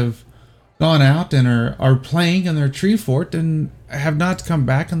that have gone out and are playing in their tree fort and have not come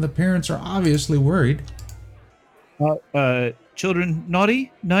back, and the parents are obviously worried." Children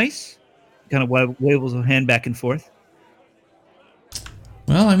naughty, nice? Kind of waves a hand back and forth.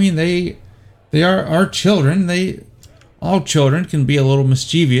 Well, I mean, they are our children. All children can be a little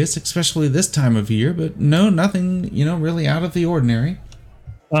mischievous, especially this time of year, but nothing, really out of the ordinary.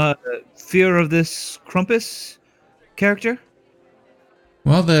 Fear of this Krampus character?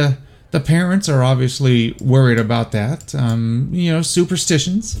 Well, the parents are obviously worried about that.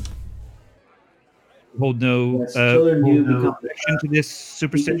 Superstitions. Hold no connection to this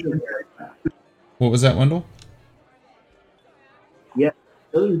superstition. What was that, Wendell? Yeah,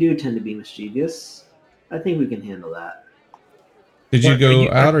 children do tend to be mischievous. I think we can handle that. Did you go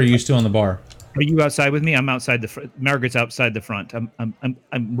out, or are you still in the bar? Are you outside with me? I'm outside the front. Margaret's outside the front.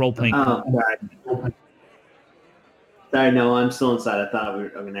 I'm role playing. Oh, sorry. Sorry, no, I'm still inside. I thought we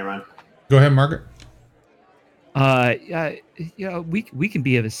were okay. Never mind. Go ahead, Margaret. We can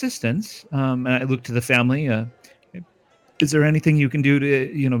be of assistance. And I look to the family. Is there anything you can do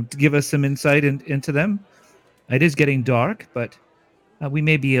to give us some insight into them? It is getting dark, but we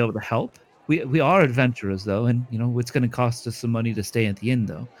may be able to help. We are adventurers, though, and it's going to cost us some money to stay at the inn,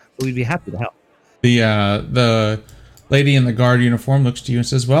 though. But we'd be happy to help. The lady in the guard uniform looks to you and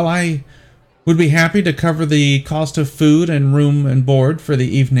says, "Well, I would be happy to cover the cost of food and room and board for the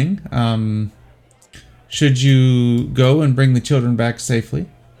evening. Should you go and bring the children back safely?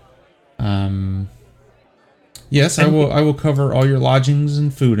 Yes, I will cover all your lodgings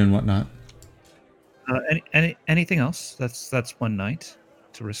and food and whatnot." Anything else? That's one night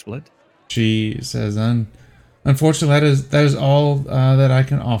to risk-split. She says, "Unfortunately, that is all that I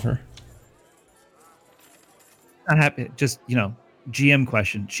can offer." Not happy. Just GM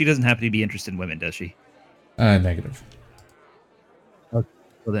question. She doesn't happen to be interested in women, does she? Negative. Okay.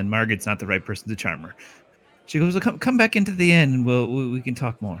 Well, then Margaret's not the right person to charm her. She goes, "Well, come back into the inn, and we can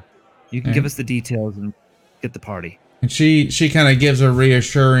talk more. You can give us the details and get the party." And she kind of gives a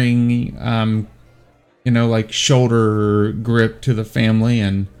reassuring, like shoulder grip to the family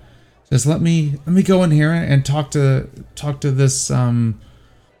and says, "Let me go in here and talk to this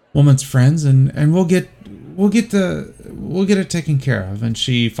woman's friends, and we'll get it taken care of." And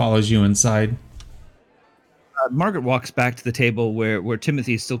she follows you inside. Margaret walks back to the table where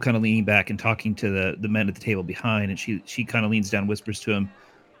Timothy is still kind of leaning back and talking to the men at the table behind, and she kind of leans down, whispers to him,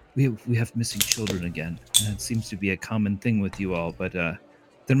 We have missing children again. And it seems to be a common thing with you all, but there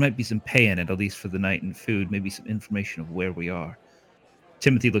might be some pay in it, at least for the night and food, maybe some information of where we are."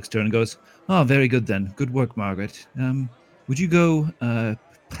 Timothy looks to her and goes, "Oh, very good then. Good work, Margaret. Would you go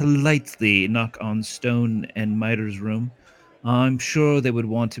politely knock on Stone and Miter's room? I'm sure they would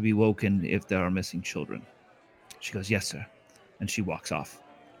want to be woken if there are missing children." She goes, "Yes, sir." And she walks off.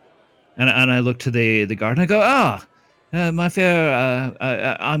 And I look to the guard and I go, My fair,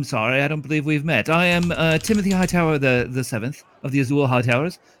 I'm sorry, I don't believe we've met. I am Timothy Hightower the seventh of the Azul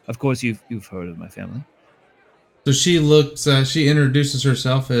Hightowers. Of course, you've heard of my family. So she looks. She introduces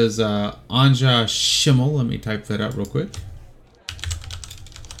herself as Anja Schimmel. Let me type that out real quick.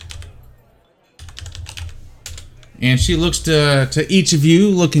 And she looks to each of you,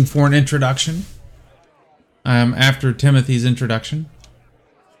 looking for an introduction. After Timothy's introduction.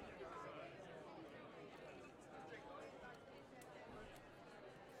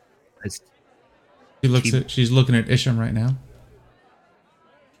 She's looking at Isham right now.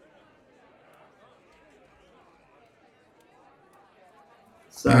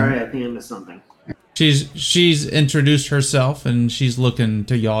 Sorry, I think I missed something. She's introduced herself, and she's looking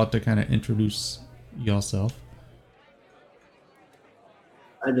to y'all to kind of introduce yourself.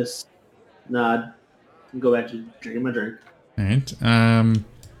 I just nod and go back to drinking my drink. All right. And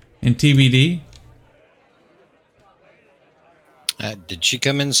TBD. Did she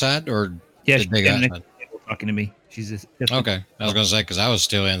come inside, or Yeah, did she's they go standing outside? next to the table talking to me. She's just Okay, I was gonna say because I was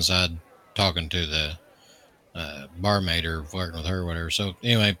still inside talking to the barmaid or flirting with her, or whatever. So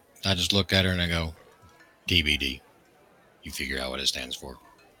anyway, I just look at her and I go, "TBD." You figure out what it stands for.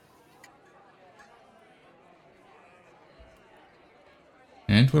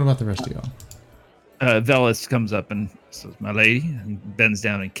 And what about the rest of y'all? Velis comes up and says, "My lady," and bends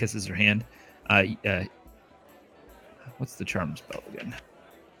down and kisses her hand. What's the charm spell again?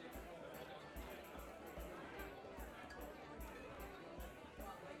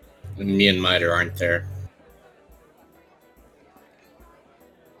 Me and Miter aren't there.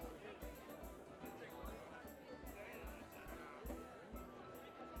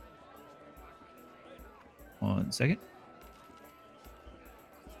 One second.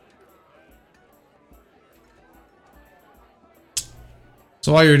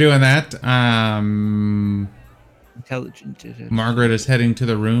 So while you're doing that, Intelligent. Margaret is heading to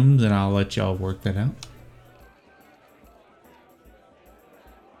the rooms, and I'll let y'all work that out.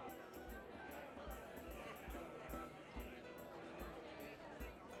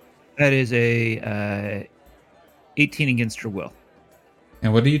 That is a 18 against her will.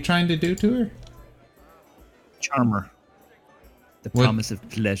 And what are you trying to do to her? Charmer. The What- promise of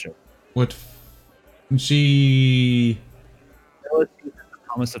pleasure. What? She. The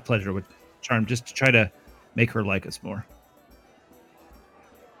promise of pleasure with charm, just to try to make her like us more.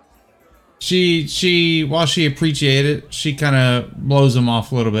 She. While she appreciated it, she kind of blows him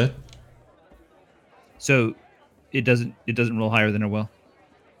off a little bit. So it doesn't roll higher than her will.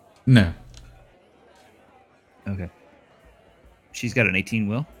 No. Okay. She's got an 18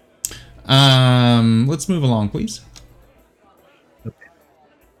 will. Let's move along, please.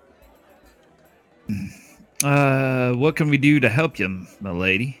 What can we do to help you, my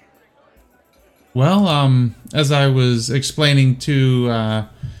lady? Well, as I was explaining to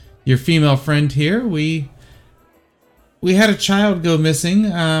your female friend here, we had a child go missing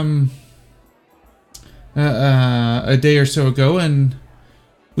a day or so ago, and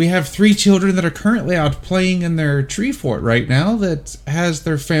we have 3 children that are currently out playing in their tree fort right now that has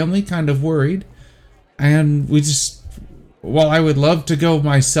their family kind of worried. And we just, while I would love to go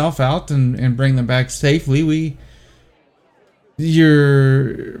myself out and bring them back safely,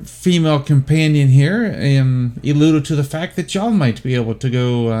 your female companion here alluded to the fact that y'all might be able to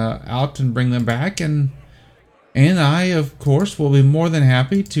go out and bring them back, and I, of course, will be more than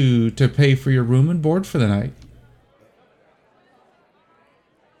happy to pay for your room and board for the night.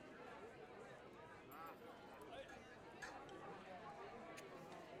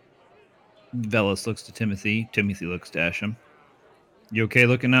 Velis looks to Timothy. Timothy looks to Asham. You okay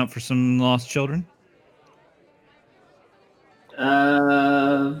looking out for some lost children?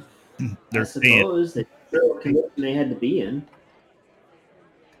 I They're staying. suppose they had to be in.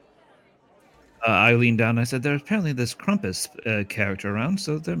 I lean down and I said, there's apparently this Krampus character around,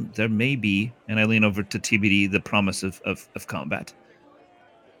 so there may be, and I lean over to TBD, the promise of combat.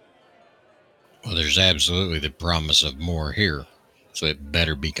 Well, there's absolutely the promise of more here, so it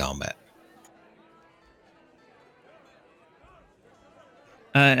better be combat.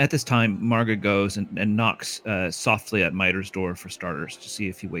 At this time, Margaret goes and knocks softly at Miter's door for starters to see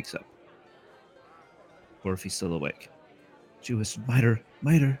if he wakes up. Or if he's still awake. She whispered,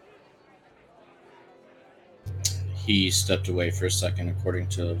 Miter. He stepped away for a second, according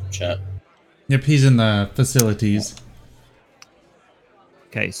to chat. Yep, he's in the facilities.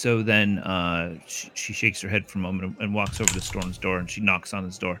 Okay, so then she shakes her head for a moment and walks over to Storm's door, and she knocks on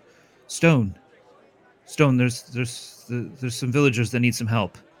his door. Stone, there's some villagers that need some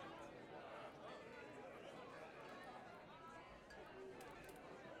help.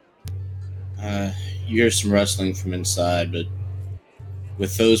 You hear some rustling from inside, but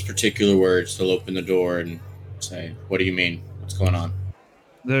with those particular words, they'll open the door and say, "What do you mean? What's going on?"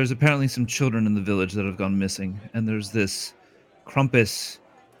 There's apparently some children in the village that have gone missing, and there's this Krampus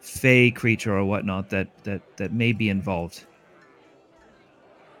fey creature or whatnot that may be involved.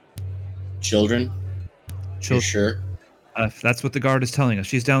 Children? You sure? That's what the guard is telling us.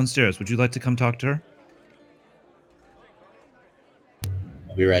 She's downstairs. Would you like to come talk to her?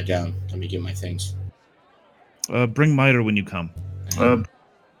 I'll be right down. Let me get my things. Bring Miter when you come.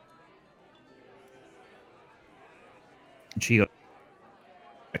 She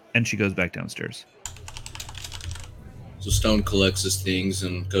goes back downstairs. So Stone collects his things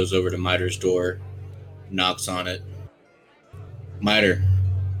and goes over to Miter's door, knocks on it. Miter.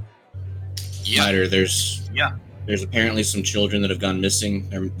 Yeah. Miter, there's apparently some children that have gone missing.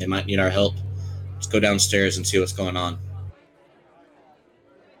 They might need our help. Let's go downstairs and see what's going on.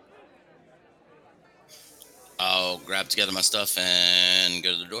 I'll grab together my stuff and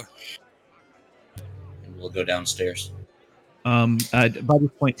go to the door. And we'll go downstairs. By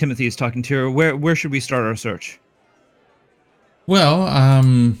this point, Timothy is talking to her. Where should we start our search? Well,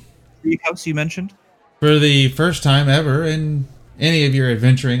 The house you mentioned? for the first time ever in any of your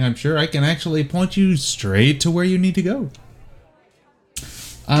adventuring, I'm sure I can actually point you straight to where you need to go.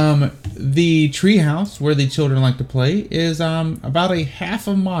 The treehouse where the children like to play is about a half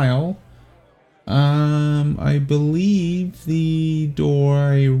a mile. I believe the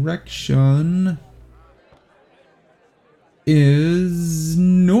direction is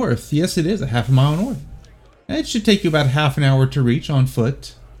north. Yes, it is a half a mile north. It should take you about half an hour to reach on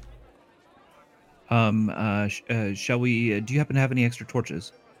foot. Shall we? Do you happen to have any extra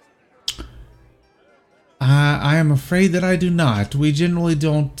torches? I am afraid that I do not. We generally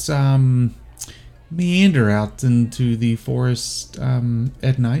don't meander out into the forest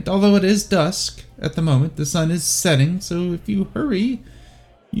at night, although it is dusk at the moment. The sun is setting, so if you hurry,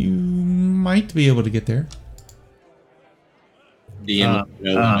 you might be able to get there. DM,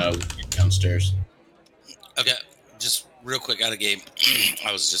 downstairs. Okay, just real quick out of game.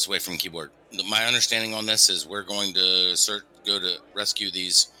 I was just away from keyboard. My understanding on this is we're going to go to rescue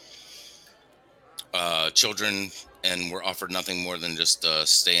these children, and we're offered nothing more than just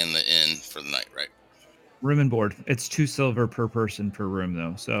stay in the inn for the night, right? Room and board. It's 2 silver per person per room,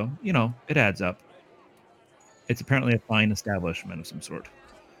 though, so it adds up. It's apparently a fine establishment of some sort.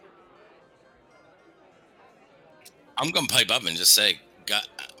 I'm gonna pipe up and just say, guys,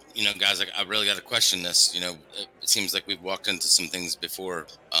 I really got to question this. It seems like we've walked into some things before.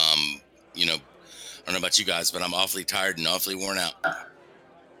 I don't know about you guys, but I'm awfully tired and awfully worn out.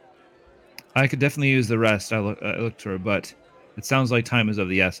 I could definitely use the rest. I looked to her, but it sounds like time is of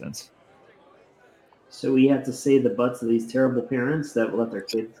the essence. So we have to save the butts of these terrible parents that will let their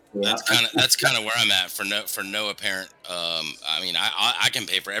kids go out. That's kind of where I'm at for no apparent. I can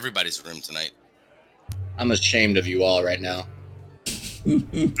pay for everybody's room tonight. I'm ashamed of you all right now.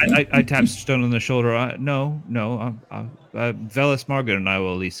 I tapped Stone on the shoulder. No. Velis, Margaret, and I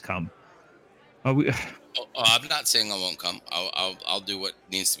will at least come. I'm not saying I won't come. I'll do what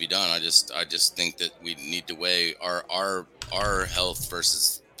needs to be done. I just think that we need to weigh our health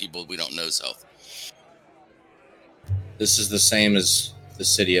versus people we don't know's health. This is the same as the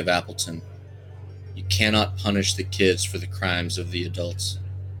city of Appleton. You cannot punish the kids for the crimes of the adults.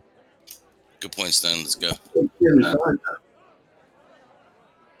 Good point, Stone. Let's go.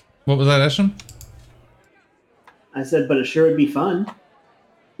 What was that, Esham? I said, but it sure would be fun.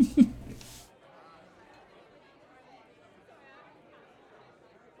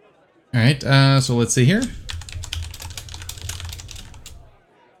 All right, so let's see here.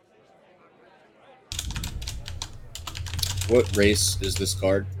 What race is this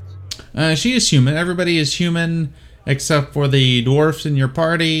guard? She is human. Everybody is human except for the dwarfs in your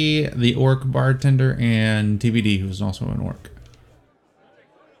party, the orc bartender, and TBD, who's also an orc.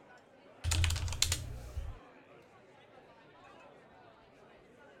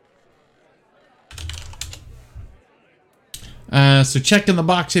 So check in the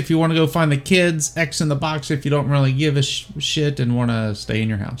box if you want to go find the kids. X in the box if you don't really give a shit and want to stay in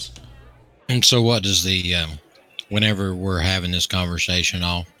your house. And so what does the, whenever we're having this conversation,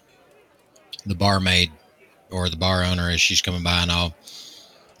 the barmaid or the bar owner as she's coming by and all,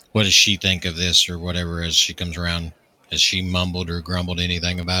 what does she think of this or whatever as she comes around? Has she mumbled or grumbled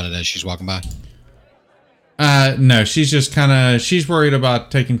anything about it as she's walking by? No, she's just she's worried about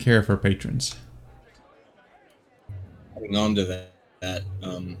taking care of her patrons. Adding on to that,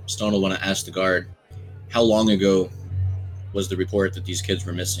 Stone will want to ask the guard, how long ago was the report that these kids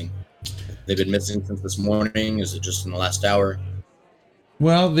were missing? They've been missing since this morning? Is it just in the last hour?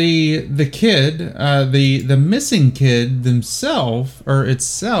 Well, the kid, the missing kid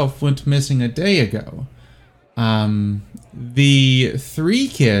itself went missing a day ago. The 3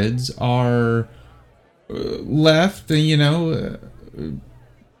 kids are left,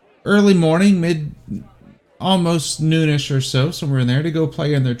 early morning, almost noonish or so, somewhere in there, to go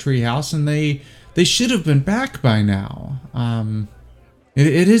play in their treehouse, and they should have been back by now.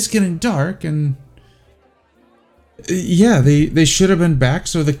 It is getting dark, and yeah, they should have been back.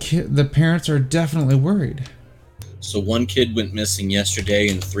 So the parents are definitely worried. So 1 kid went missing yesterday,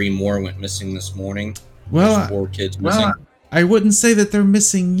 and 3 more went missing this morning. Well, There's 4 kids missing. Well, I wouldn't say that they're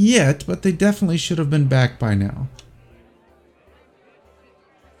missing yet, but they definitely should have been back by now.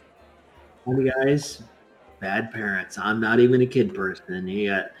 Hey guys, bad parents. I'm not even a kid person. They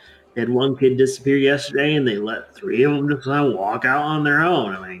had 1 kid disappear yesterday, and they let 3 of them just kind of walk out on their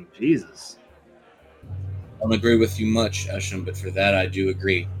own. I mean, Jesus. I don't agree with you much, Esham, but for that I do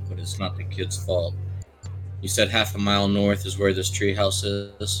agree. But it's not the kid's fault. You said half a mile north is where this treehouse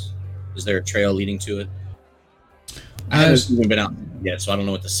is. Is there a trail leading to it? I haven't even been out yet, so I don't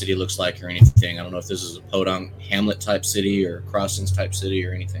know what the city looks like or anything. I don't know if this is a Podunk Hamlet type city or Crossings type city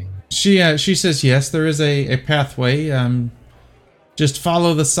or anything. She says yes, there is a pathway. Just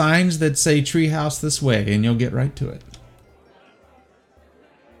follow the signs that say treehouse this way, and you'll get right to it.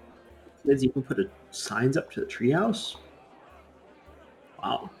 Says you can put signs up to the treehouse?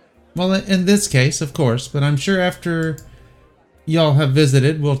 Wow. Well, in this case, of course, but I'm sure after y'all have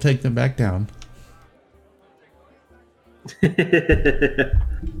visited, we'll take them back down. 1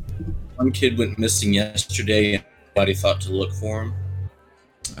 kid went missing yesterday, and nobody thought to look for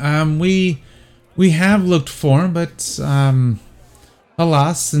him. We have looked for him, but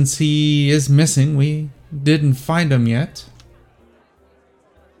alas, since he is missing, we didn't find him yet.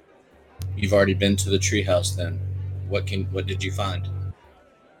 You've already been to the treehouse then. What did you find?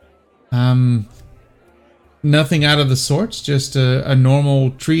 Nothing out of the sorts, just a normal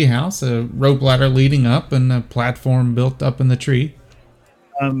treehouse, a rope ladder leading up, and a platform built up in the tree.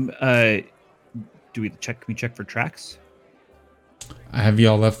 Can we check for tracks? Have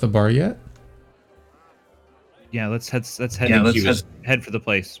y'all left the bar yet? Yeah, let's head head for the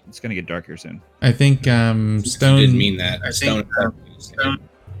place. It's gonna get dark here soon. I think Stone You didn't mean that. Stone.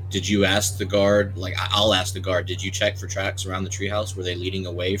 Did you ask the guard? Like, I'll ask the guard. Did you check for tracks around the treehouse? Were they leading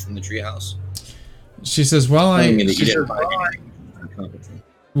away from the treehouse? She says, "Well, I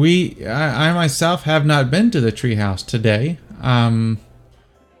myself have not been to the treehouse today.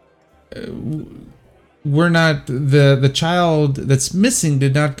 We're not the child that's missing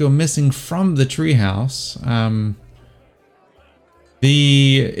did not go missing from the treehouse.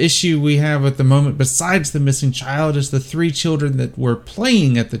 The issue we have at the moment, besides the missing child, is the 3 children that were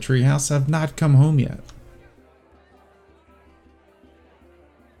playing at the treehouse have not come home yet."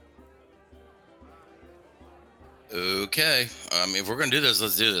 Okay. If we're gonna do this,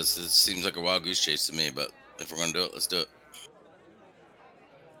 let's do this. It seems like a wild goose chase to me, but if we're gonna do it, let's do it.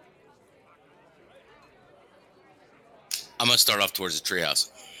 I'm gonna start off towards the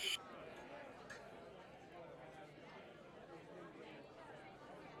treehouse.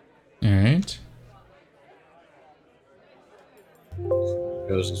 All right.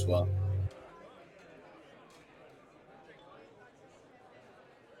 Goes as well.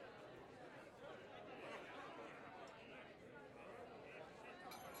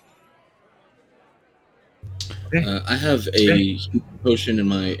 I have a potion in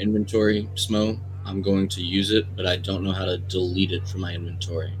my inventory, Smo. I'm going to use it, but I don't know how to delete it from my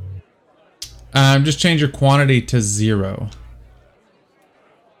inventory. Just change your quantity to 0.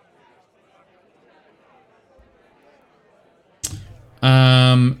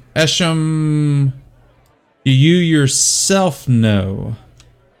 Esham, do you yourself know?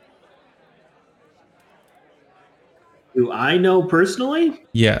 Do I know personally?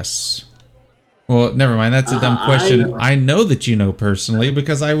 Yes. Well, never mind. That's a dumb question. I know that you know personally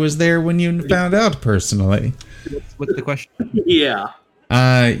because I was there when you found out personally. What's the question? Yeah.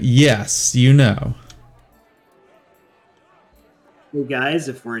 Yes, you know. Hey guys,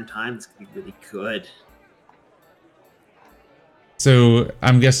 if we're in time, it's gonna be really good. So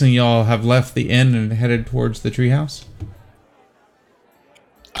I'm guessing y'all have left the inn and headed towards the treehouse?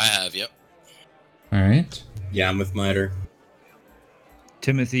 I have, yep. All right. Yeah, I'm with Miter.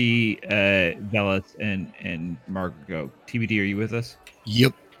 Timothy, Bellis, and Margot. TBD, are you with us?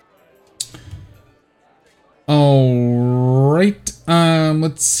 Yep. All right.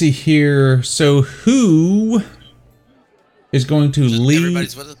 Let's see here. So who is going to lead?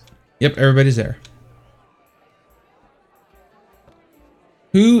 Everybody's with us? Yep, everybody's there.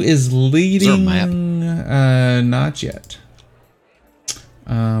 Who is leading? Is there a map? Not yet.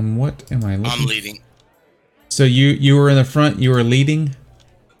 What am I looking? I'm leading. So you were in the front. You were leading.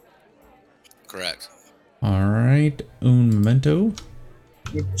 Correct. All right. Un momento.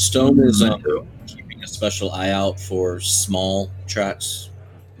 Stone is keeping a special eye out for small tracks,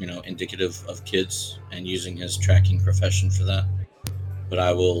 indicative of kids, and using his tracking profession for that. But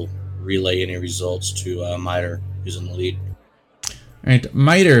I will relay any results to Miter, who's in the lead. All right,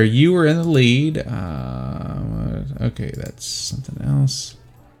 Miter, you were in the lead. Okay, that's something else.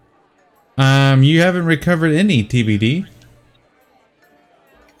 You haven't recovered any TBD.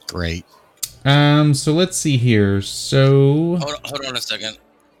 Great. So let's see here. So hold on a second.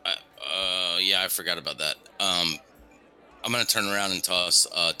 Yeah, I forgot about that. I'm gonna turn around and toss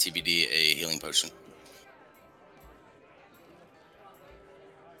TBD a healing potion.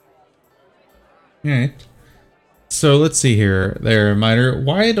 all right. So let's see here. There, Miter.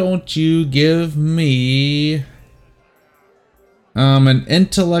 Why don't you give me an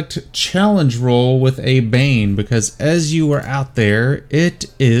intellect challenge roll with a Bane? Because as you were out there,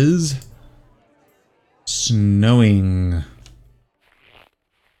 it is snowing.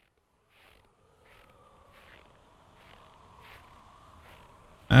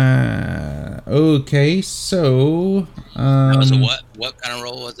 Okay, so That was a what? What kind of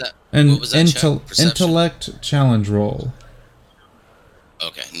roll was that? an What was that check? Perception? intellect challenge roll.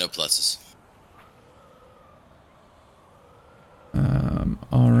 Okay, no pluses.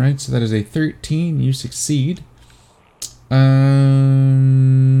 All right, so that is a 13. You succeed.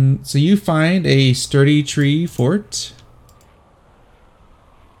 So you find a sturdy tree fort.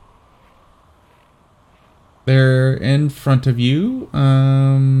 They're in front of you.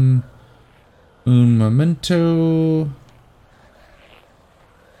 Un momento.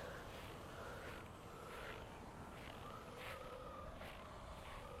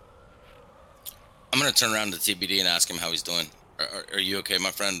 I'm gonna turn around to TBD and ask him how he's doing. Are you okay,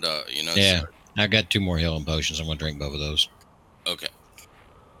 my friend? Yeah, I got 2 more healing potions. I'm gonna drink both of those. Okay.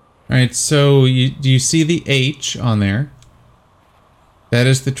 All right, so do you see the H on there? That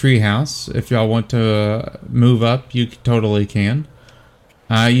is the treehouse. If y'all want to move up, you totally can.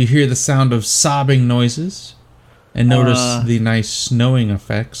 You hear the sound of sobbing noises, and notice the nice snowing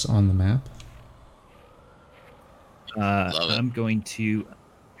effects on the map. Love it. I'm going to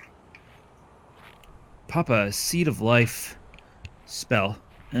pop a Seed of Life spell.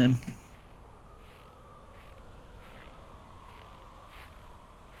 Do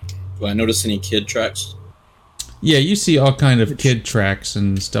I notice any kid tracks? Yeah, you see all kind of kid tracks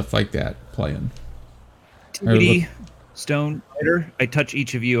and stuff like that playing. TBD, Stone, Miter, I touch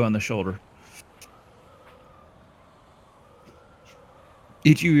each of you on the shoulder.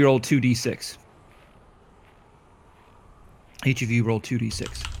 Each of you roll 2d6. Each of you roll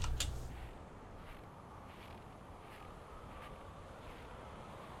 2d6.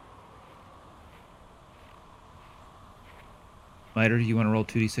 Miter, do you want to roll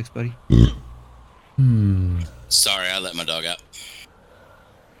 2d6, buddy? Sorry, I let my dog out.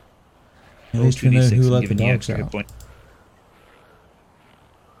 At Roll least we know 2d6 who and let the giving you dogs extra hit out. point.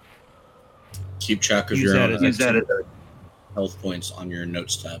 Keep track of Use your that as health points on your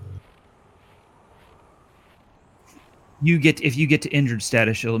notes tab. if you get to injured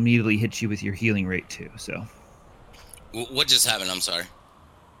status, it'll immediately hit you with your healing rate too. So, What just happened? I'm sorry.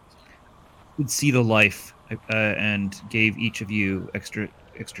 with Seed of Life, and gave each of you extra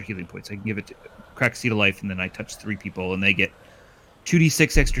healing points. I can give it to crack Seed of Life, and then I touch 3 people, and they get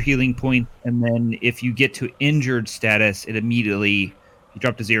 2d6 extra healing points. And then if you get to injured status, it immediately you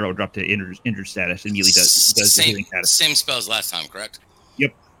drop to 0, drop to injured status, immediately does the healing status. Same spells last time, correct?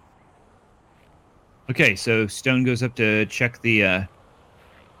 Yep. Okay, so Stone goes up to check the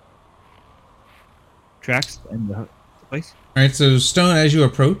tracks and the place. All right, so Stone, as you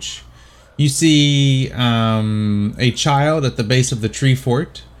approach, you see a child at the base of the tree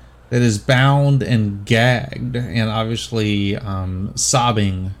fort that is bound and gagged and obviously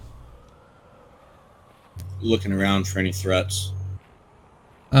sobbing. Looking around for any threats.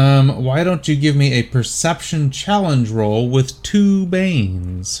 Why don't you give me a perception challenge roll with 2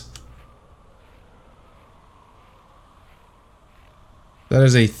 Banes? That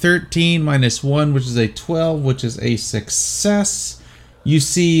is a 13 minus 1, which is a 12, which is a success. You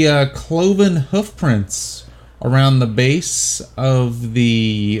see cloven hoof prints around the base of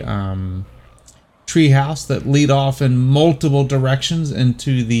the treehouse that lead off in multiple directions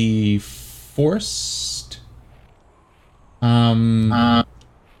into the forest. And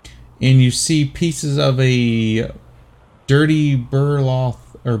you see pieces of a dirty burlap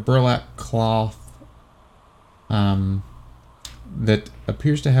cloth that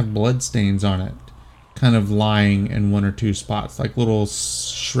appears to have blood stains on it, kind of lying in one or two spots, like little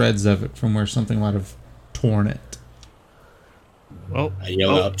shreds of it from where something might have torn it. Well, I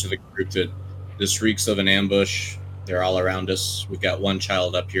yell out to the group that this reeks of an ambush. They're all around us. We've got one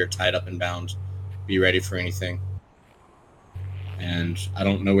child up here tied up and bound. Be ready for anything. And I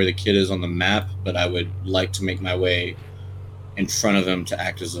don't know where the kid is on the map, but I would like to make my way in front of him to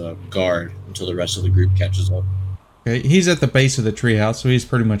act as a guard until the rest of the group catches up. Okay, he's at the base of the treehouse, so he's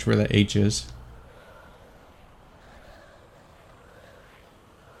pretty much where the H is.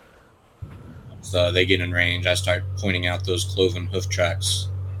 So they get in range. I start pointing out those cloven hoof tracks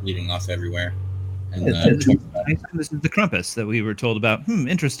leading off everywhere. And this is the Krampus that we were told about.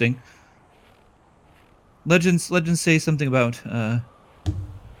 Interesting. Legends say something about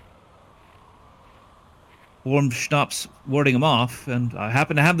warm schnapps warding him off, and I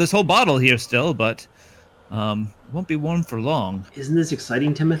happen to have this whole bottle here still, but won't be warm for long. Isn't this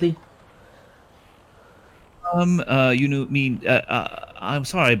exciting, Timothy? I'm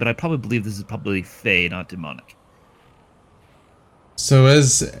sorry, but I probably believe this is probably Fey, not demonic. So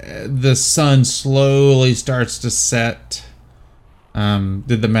as the sun slowly starts to set,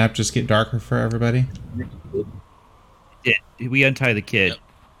 did the map just get darker for everybody? We untie the kid,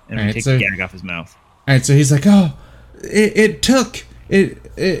 and we take the gag off his mouth. All right, so he's like, "Oh, it took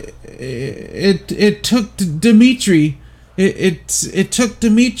Dimitri. It took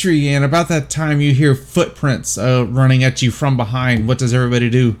Dimitri." And about that time, you hear footprints running at you from behind. What does everybody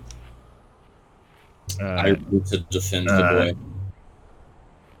do? I move to defend the boy.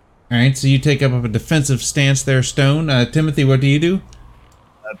 All right, so you take up a defensive stance there, Stone. Timothy, what do you do?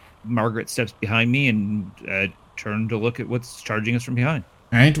 Margaret steps behind me and turn to look at what's charging us from behind.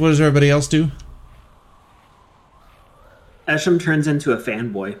 All right, what does everybody else do? Esham turns into a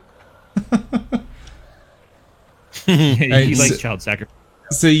fanboy. He likes child sacrifice.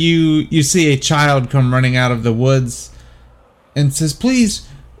 So you see a child come running out of the woods and says, "Please,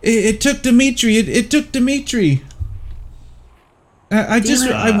 it took Dimitri. It took Dimitri.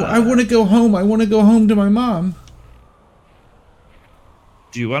 I want to go home. I want to go home to my mom."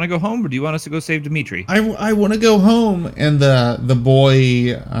 Do you want to go home, or do you want us to go save Dimitri? I want to go home. And the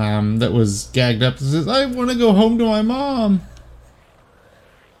boy that was gagged up says, "I want to go home to my mom."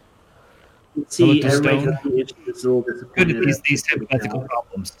 See, everybody is a little disappointed. Good at these type of ethical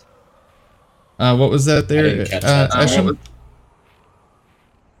problems. What was that there? Esham?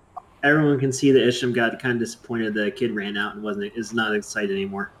 Everyone can see that Isham got kind of disappointed the kid ran out and is not excited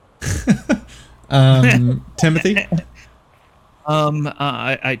anymore. Timothy?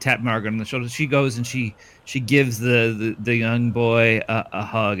 I tap Margaret on the shoulder. She goes and she gives the young boy a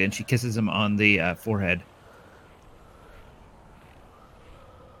hug, and she kisses him on the forehead.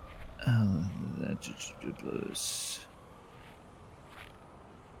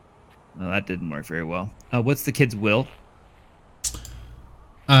 That didn't work very well. What's the kid's will?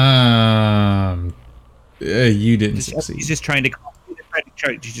 You didn't succeed. She's just trying to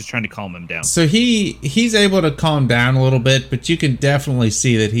calm him down. So he's able to calm down a little bit, but you can definitely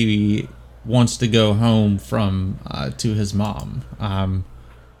see that he wants to go home to his mom.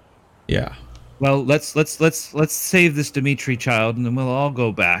 Yeah. Well, let's save this Dimitri child, and then we'll all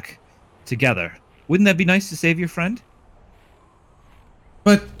go back together. Wouldn't that be nice to save your friend?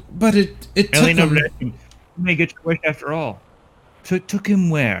 But it took him. You may get your wish after all. Took him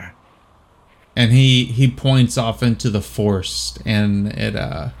where? And he points off into the forest, and it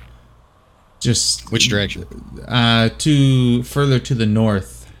just which direction? To further to the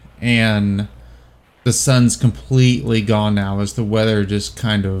north, and the sun's completely gone now as the weather just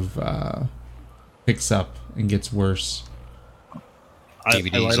kind of picks up and gets worse. I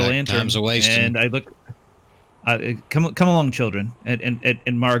light a lantern and I look. Come along, children,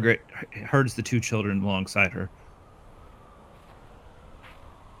 and Margaret herds the two children alongside her.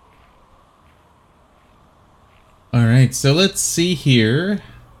 All right, so let's see here.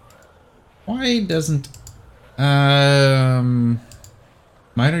 Why doesn't Miner,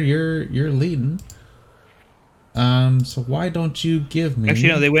 you're leading. So why don't you give me? Actually,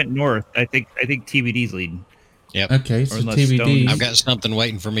 no, they went north. I think TBD's leading. Yep. Okay, so TBD. I've got something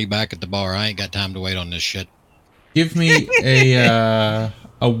waiting for me back at the bar. I ain't got time to wait on this shit. Give me a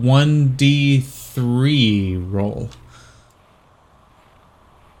 1d3 roll.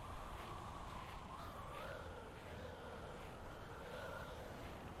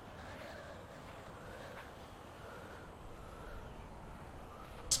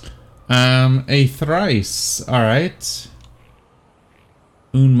 A thrice. All right.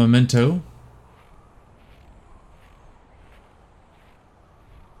 Un momento.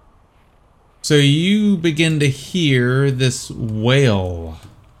 So you begin to hear this wail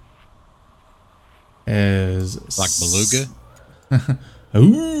as Like beluga?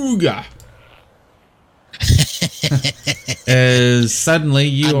 Ooga. As suddenly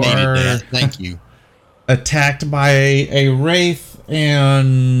you I needed are that. Thank you. attacked by a wraith,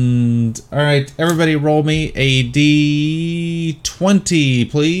 and all right, everybody, roll me a d20,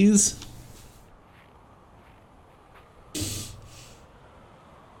 please.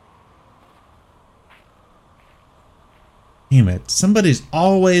 Damn it! Somebody's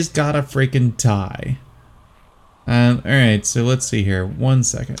always got a freaking tie. All right, so let's see here. 1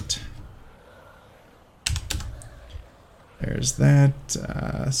 second. There's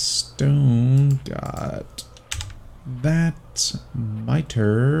that. Stone got that.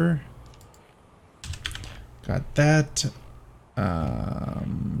 Miter got that.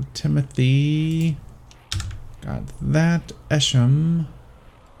 Timothy got that. Esham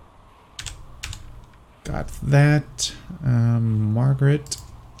got that. Margaret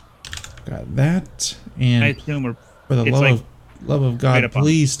got that. I And assume we're for the it's love like of right God, up on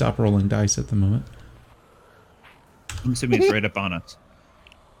please stop rolling dice at the moment. I'm assuming it's right up on us.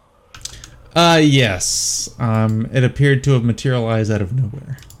 Yes. It appeared to have materialized out of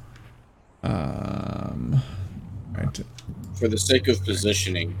nowhere. Right. For the sake of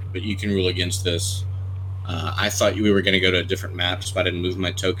positioning, but you can rule against this. I thought we were going to go to a different map, so I didn't move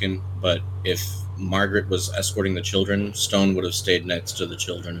my token. But if Margaret was escorting the children, Stone would have stayed next to the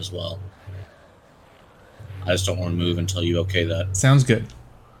children as well. I just don't want to move until you okay that. Sounds good.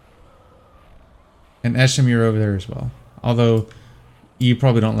 And Esham, you're over there as well. Although you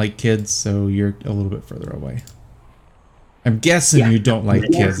probably don't like kids, so you're a little bit further away. I'm guessing you don't like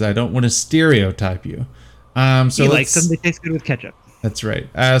kids. I don't want to stereotype you. So He let's, likes them. They taste good with ketchup. That's right.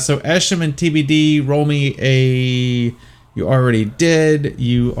 So Esham and TBD, roll me a... You already did.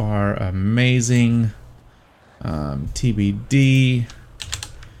 You are amazing. TBD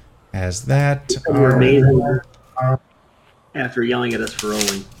as that. We're amazing after yelling at us for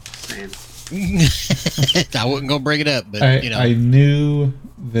rolling. Man. I wasn't gonna bring it up, but I knew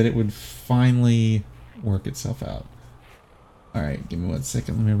that it would finally work itself out. All right, give me 1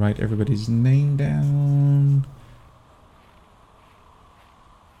 second. Let me write everybody's name down.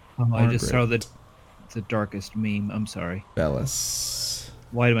 Oh, I just saw Margaret. the darkest meme. I'm sorry. Bellis,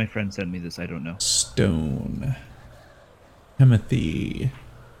 Why did my friend send me this? I don't know. Stone, Timothy,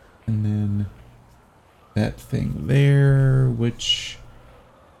 and then that thing there, which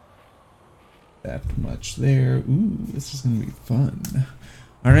that much there. Ooh, this is gonna be fun.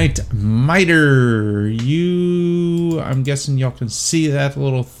 All right, Miter, you. I'm guessing y'all can see that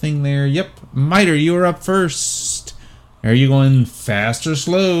little thing there. Yep, Miter, you are up first. Are you going fast or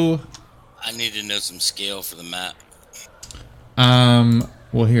slow? I need to know some scale for the map.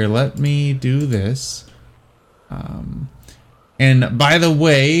 Well, here, let me do this. And by the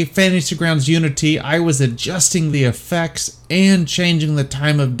way, Fantasy Grounds Unity, I was adjusting the effects and changing the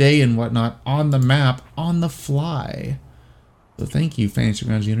time of day and whatnot on the map on the fly. So thank you, Fantasy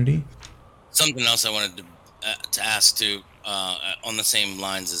Grounds Unity. Something else I wanted to ask too, on the same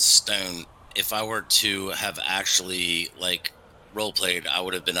lines as Stone. If I were to have actually like role played, I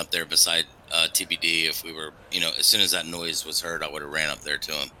would have been up there beside TBD. If we were, as soon as that noise was heard, I would have ran up there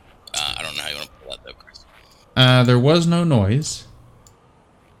to him. I don't know how you want to pull that though, Chris. There was no noise.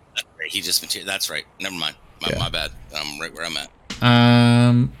 That's right. He just That's right. Never mind. My bad. I'm right where I'm at.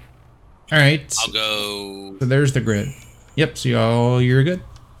 All right. I'll go. So there's the grid. Yep. So you're good.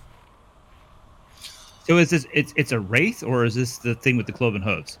 So is this it's a wraith, or is this the thing with the cloven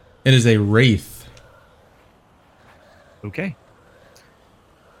hooves? It is a wraith. Okay.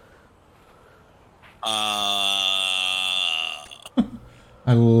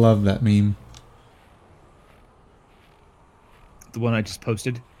 I love that meme. The one I just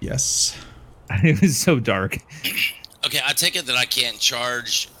posted. Yes. It was so dark. Okay, I take it that I can't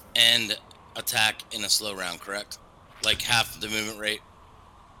charge and attack in a slow round, correct? Like half the movement rate.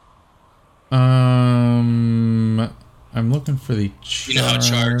 I'm looking for the charge. You know how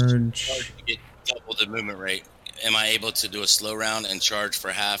charge you get double the movement rate. Am I able to do a slow round and charge for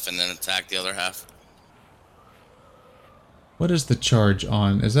half and then attack the other half? What is the charge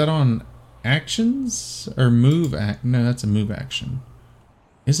on? Is that on actions or move? No, that's a move action.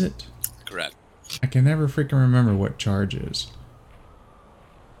 Is it? Correct. I can never freaking remember what charge is.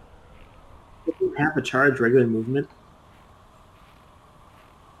 Doesn't half a charge regular movement?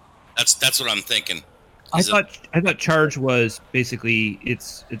 That's what I'm thinking. I thought charge was basically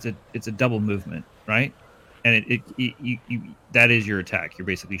it's a double movement, right? And you that is your attack. You're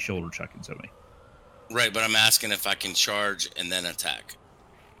basically shoulder chucking somebody. Right, but I'm asking if I can charge and then attack.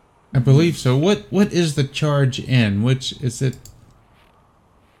 I believe so. What is the charge in? Which is it?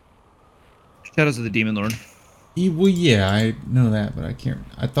 Shadows of the Demon Lord. Well, yeah, I know that, but I can't.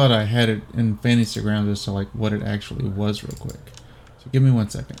 I thought I had it in Fantasy Grounds as to like what it actually was, real quick. So give me 1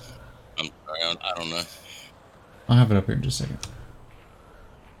 second. I'm sorry, I don't know. I'll have it up here in just a second.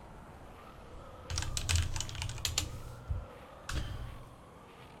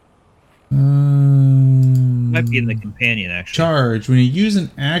 Might be in the companion, actually. Charge. When you use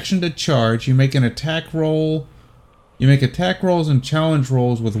an action to charge, you make an attack roll. You make attack rolls and challenge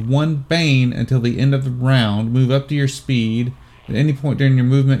rolls with 1 Bane until the end of the round. Move up to your speed. At any point during your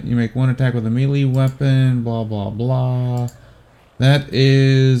movement, you make 1 attack with a melee weapon. Blah, blah, blah. That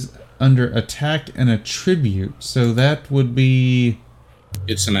is under attack and attribute. So that would be...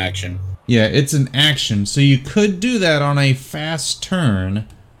 It's an action. Yeah, it's an action. So you could do that on a fast turn.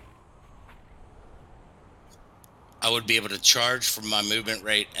 I would be able to charge for my movement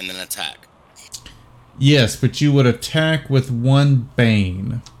rate and then attack. Yes, but you would attack with 1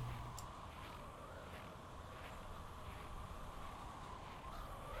 Bane.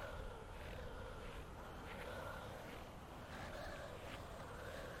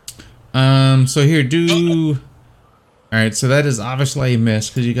 So here, do... Alright, so that is obviously a miss,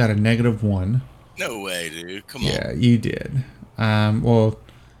 because you got a -1. No way, dude. Come on. Yeah, you did. Well,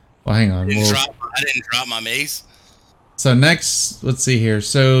 hang on. I didn't drop my mace. So next, let's see here.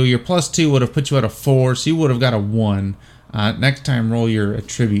 So your +2 would have put you at a 4, so you would have got a 1. Next time, roll your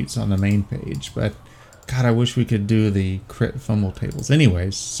attributes on the main page. But, God, I wish we could do the crit fumble tables.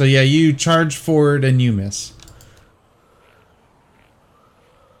 Anyways, so yeah, you charge forward and you miss.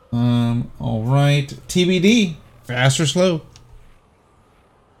 Alright. TBD. Fast or slow?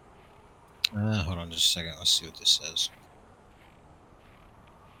 Hold on just a second. Let's see what this says.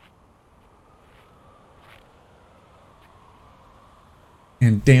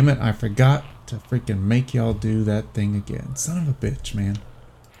 And damn it, I forgot to freaking make y'all do that thing again. Son of a bitch, man.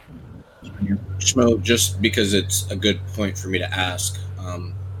 Schmo, just because it's a good point for me to ask.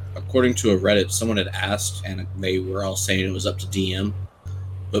 According to a Reddit, someone had asked, and they were all saying it was up to DM,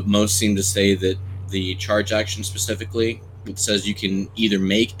 but most seem to say that the charge action specifically, it says you can either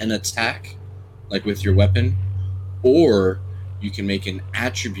make an attack, like with your weapon, or you can make an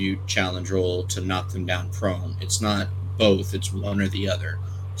attribute challenge roll to knock them down prone. It's not both, it's one or the other.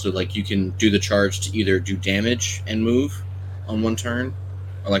 So like you can do the charge to either do damage and move on 1 turn,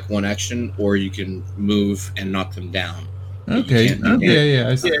 or like 1 action, or you can move and knock them down. Okay. Yeah,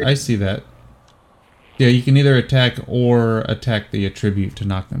 I see that. Yeah, you can either attack or attack the attribute to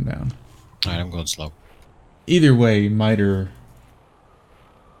knock them down. Alright, I'm going slow. Either way, Miter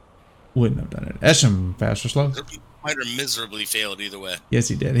wouldn't have done it. Esham, fast or slow? Miter miserably failed either way. Yes,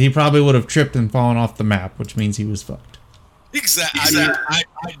 he did. He probably would have tripped and fallen off the map, which means he was fucked. Exactly.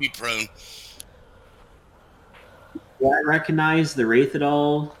 I'd be prone. Do I recognize the Wraith at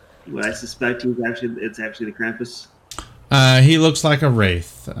all? What I suspect it's actually the Krampus. He looks like a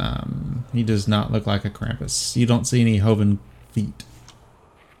Wraith. He does not look like a Krampus. You don't see any Hoven feet.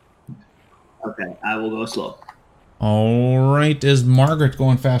 Okay, I will go slow. Alright, is Margaret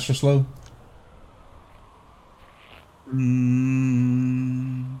going fast or slow?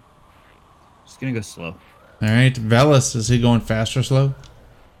 Just gonna go slow. Alright, Velas, is he going fast or slow?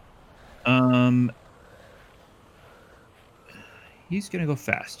 He's gonna go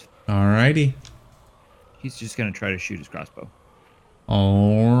fast. Alrighty. He's just gonna try to shoot his crossbow.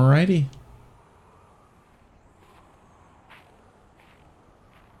 Alrighty.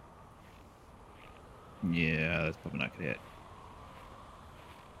 Yeah, that's probably not gonna hit.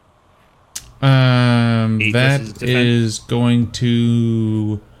 That versus defense. is going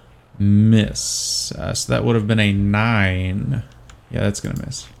to miss. So that would have been a 9. Yeah, that's gonna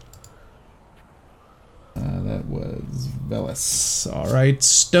miss. That was Velas. Alright,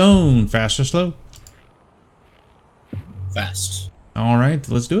 Stone, fast or slow? Fast. Alright,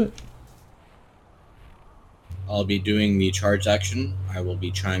 let's do it. I'll be doing the charge action. I will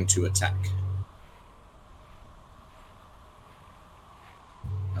be trying to attack.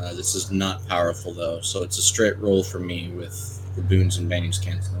 This is not powerful though, so it's a straight roll for me with the boons and banings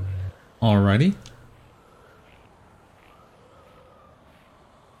canceling. Alrighty.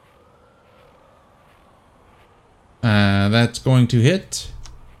 That's going to hit.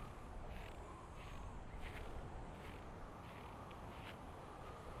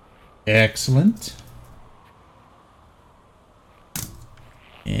 Excellent.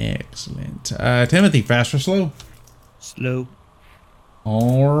 Excellent. Timothy, fast or slow? Slow.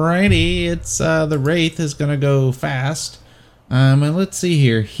 Alrighty, it's the Wraith is gonna go fast. And let's see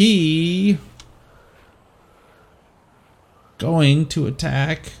here. He going to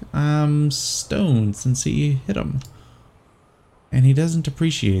attack Stone since he hit him. And he doesn't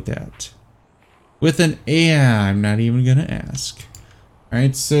appreciate that. With an yeah, I'm not even gonna ask. All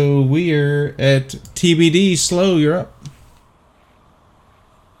right, so we are at TBD. Slow, you're up.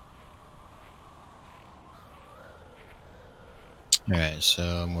 Alright, so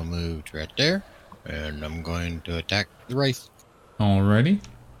I'm going to move to right there. And I'm going to attack the Wraith. Alrighty.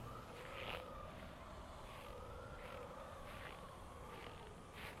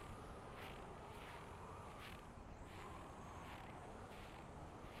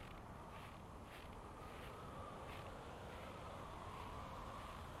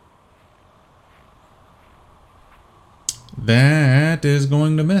 That is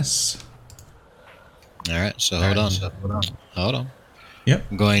going to miss. Alright, so hold on. Hold on. Yep.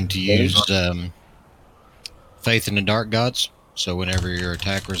 I'm going to use Faith in the Dark Gods. So whenever your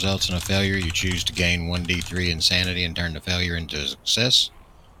attack results in a failure, you choose to gain 1d3 insanity and turn the failure into a success.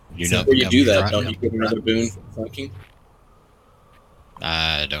 You So don't before you become do that, frightened. don't you get another boon for flanking?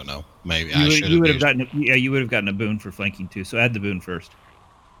 I don't know. Maybe I You should would have have used. gotten you would have gotten a boon for flanking too. So add the boon first.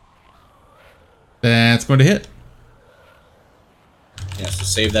 That's going to hit. Yeah, so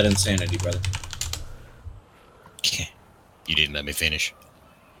save that insanity, brother. You didn't let me finish.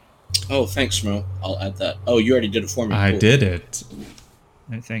 Oh, thanks, Schmo. I'll add that. Oh, you already did it for me. I Cool. did it. All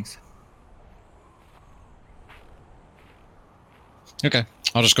right, thanks. Okay,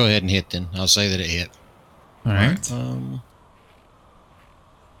 I'll just go ahead and hit then. I'll say that it hit. All right.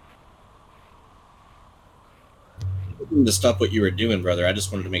 To stop what you were doing, brother. I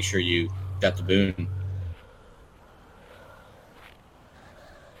just wanted to make sure you got the boon.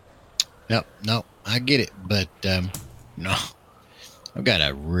 Yep, no, I get it, but no, I've got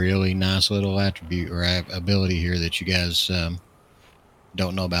a really nice little attribute or ability here that you guys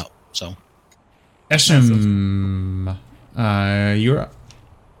don't know about. So, Esham, you're up.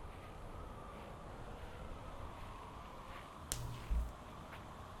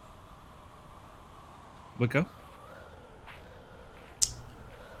 Wicco?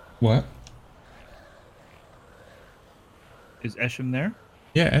 What? Is Esham there?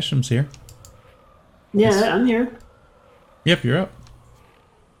 Yeah, Esham's here. Yeah, I'm here. Yep, you're up.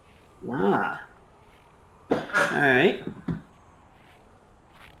 Ah. All right.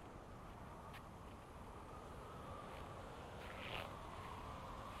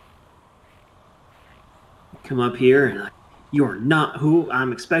 Come up here and you're not who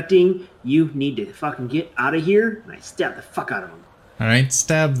I'm expecting. You need to fucking get out of here. And I stab the fuck out of him. All right,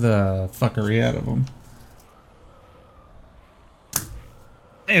 stab the fuckery out of him.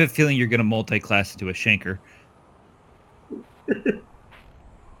 I have a feeling you're going to multi-class into a shanker.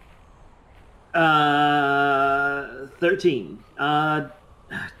 13. I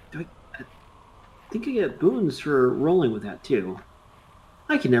think I get boons for rolling with that too.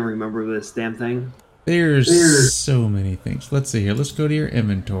 I can never remember this damn thing. There's so many things. Let's see here. Let's go to your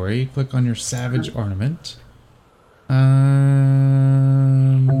inventory. Click on your Savage Ornament. 2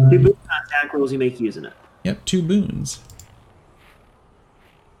 boons on attack rolls you make using it. Yep, 2 boons.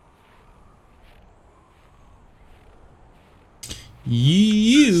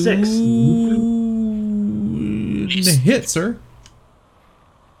 You 6. hit, sir.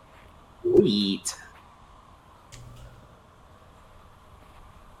 Sweet.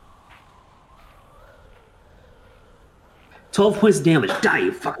 "12 points of damage. Die,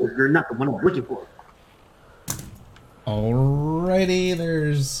 you fucker. You're not the one I'm looking for." Alrighty,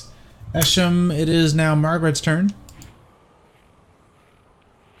 there's Esham. It is now Margaret's turn.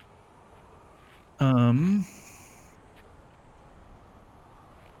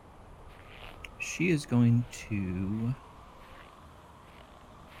 She is going to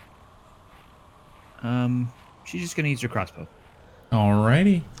she's just going to use her crossbow.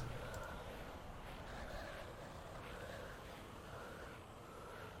 Alrighty.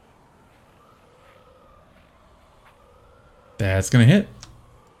 That's gonna hit.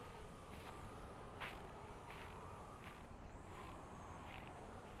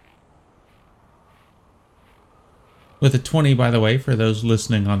 With a 20, by the way, for those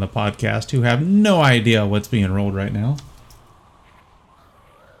listening on the podcast who have no idea what's being rolled right now.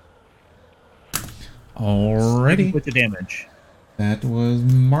 Alrighty. With the damage. That was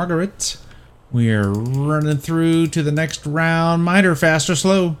Margaret. We're running through to the next round. Mine are fast or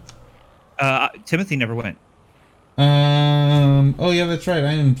slow? Timothy never went. Oh yeah, that's right.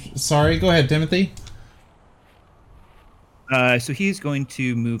 I am sorry. Go ahead, Timothy. So he's going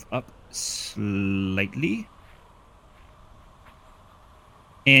to move up slightly.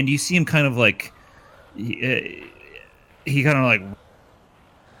 And you see him kind of like he kind of like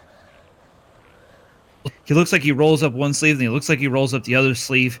he looks like he rolls up one sleeve, and he looks like he rolls up the other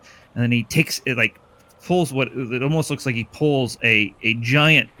sleeve, and then he takes it, like pulls what it almost looks like he pulls a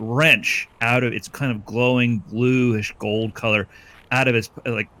giant wrench out of its kind of glowing bluish gold color out of his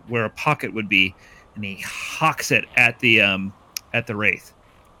like where a pocket would be, and he hawks it at the wraith.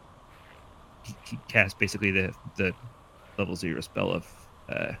 He casts basically the level 0 spell of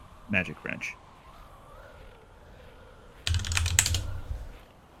magic wrench.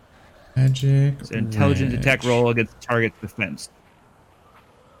 Magic. It's an intelligence wrench. attack roll against the target's defense.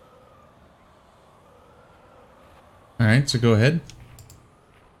 All right, so go ahead.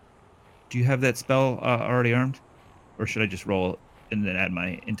 Do you have that spell already armed, or should I just roll and then add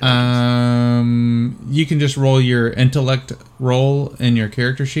my intelligence? You can just roll your intellect roll in your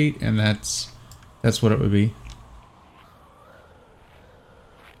character sheet, and that's what it would be.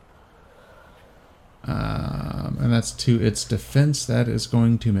 And that's to its defense. That is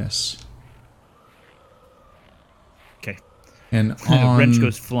going to miss. Okay. And The wrench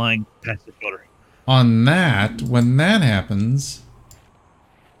goes flying past the shoulder. on that, when that happens,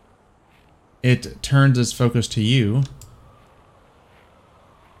 it turns its focus to you.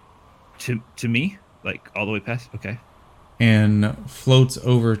 To me, like all the way past. Okay. And floats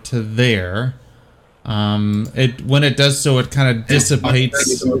over to there. When it does so, it kind of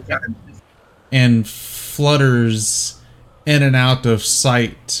dissipates and flutters in and out of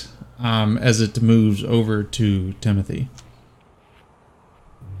sight as it moves over to Timothy.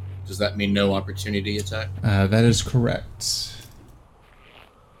 Does that mean no opportunity attack? That is correct.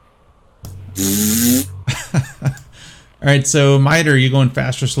 All right, so Miter, are you going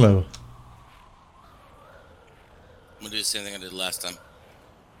fast or slow? I'm gonna do the same thing I did last time.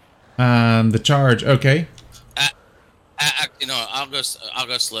 The charge. Okay. I'll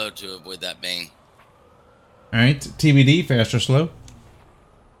go slow to avoid that bane. All right. TBD. Fast or slow?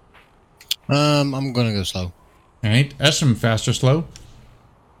 I'm gonna go slow. All right. Esham. Fast or slow?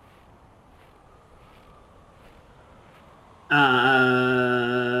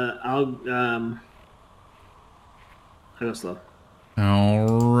 I'll go slow.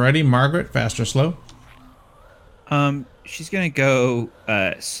 Alrighty. Margaret. Fast or slow? She's gonna go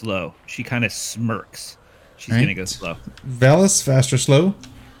slow. She kind of smirks. She's Right. gonna go slow. Velis. Fast or slow?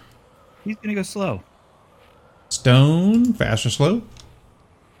 He's gonna go slow. Stone. Fast or slow?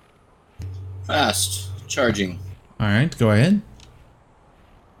 Fast. Charging. All right. Go ahead.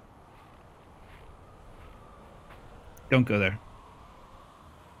 Don't go there.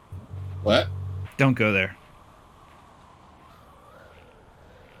 What? Don't go there.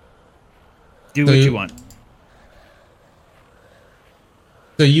 Do So what you- you want.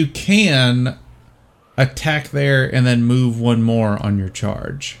 So you can attack there and then move one more on your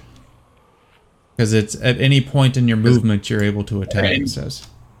charge. Because it's at any point in your movement you're able to attack, it says.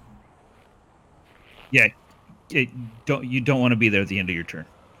 Yeah. You don't want to be there at the end of your turn.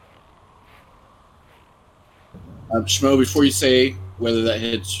 Shmo, before you say whether that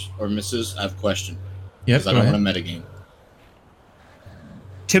hits or misses, I have a question. Yep, Because I go don't ahead. want to metagame.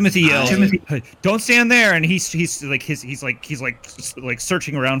 Timothy yells, "Hey, don't stand there!" And he's like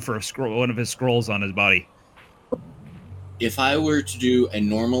searching around for a scroll, one of his scrolls on his body. If I were to do a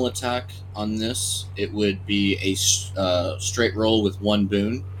normal attack on this, it would be a straight roll with one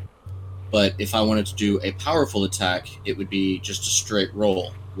boon. But if I wanted to do a powerful attack, it would be just a straight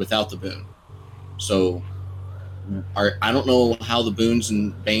roll without the boon. So, I don't know how the boons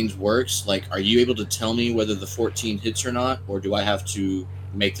and banes works. Like, are you able to tell me whether the 14 hits or not, or do I have to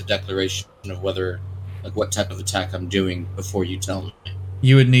make the declaration of whether, like, what type of attack I'm doing before you tell me?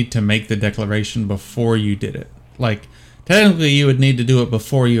 You would need to make the declaration before you did it. Like, technically you would need to do it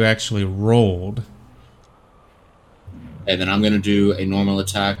before you actually rolled. And then I'm going to do a normal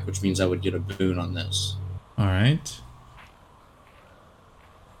attack, which means I would get a boon on this. Alright.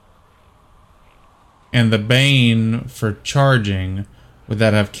 And the Bane for charging, would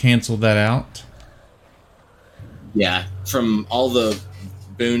that have canceled that out? Yeah, from all the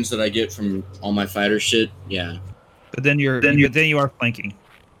boons that I get from all my fighter shit, yeah. But then you are flanking.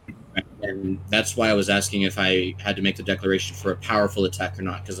 And that's why I was asking if I had to make the declaration for a powerful attack or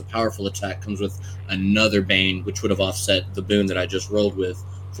not, because a powerful attack comes with another bane, which would have offset the boon that I just rolled with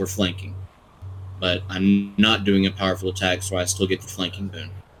for flanking. But I'm not doing a powerful attack, so I still get the flanking boon.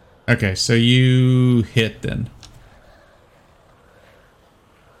 Okay, so you hit then.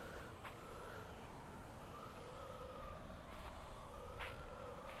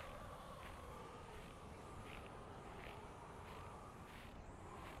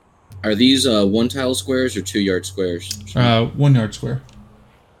 Are these 1 tile squares or 2 yard squares? 1 yard square.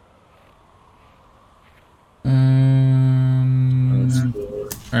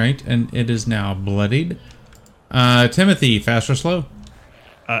 Alright, and it is now bloodied. Timothy, fast or slow?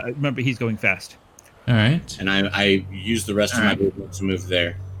 Remember, he's going fast. All right. And I use the rest of my movement to move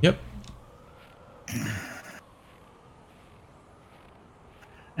there. Yep.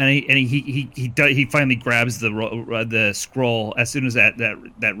 And he finally grabs the scroll as soon as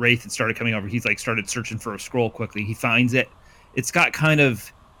that wraith had started coming over. He's like started searching for a scroll quickly. He finds it. It's got kind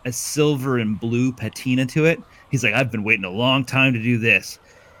of a silver and blue patina to it. He's like, I've been waiting a long time to do this.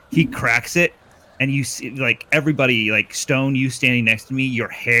 He cracks it, and you see like everybody, like Stone, you standing next to me, your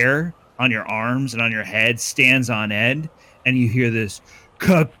hair on your arms and on your head stands on end, and you hear this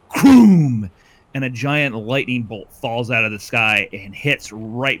ka-kroom, and a giant lightning bolt falls out of the sky and hits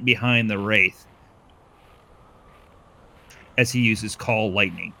right behind the wraith as he uses Call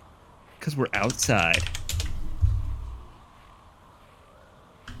Lightning, because we're outside.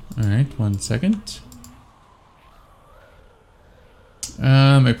 All right, 1 second.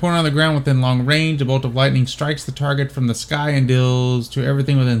 A point on the ground within long range. A bolt of lightning strikes the target from the sky and deals to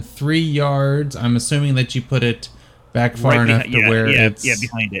everything within 3 yards. I'm assuming that you put it back far Right enough behind- to where it's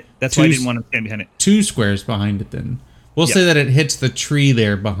behind it. That's why I didn't want to stand behind it. 2 squares behind it. Then we'll Yeah. say that it hits the tree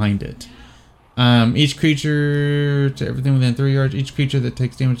there behind it. Each creature to everything within 3 yards. Each creature that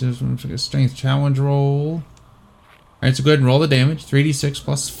takes damage is a strength challenge roll. All right, so go ahead and roll the damage. 3d6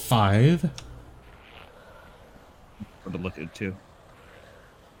 plus 5. For to look at it too.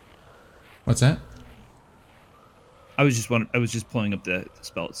 What's that? I was just pulling up the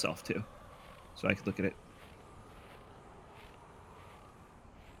spell itself too, so I could look at it.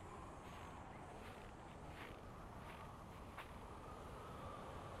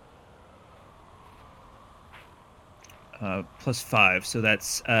 Plus 5, so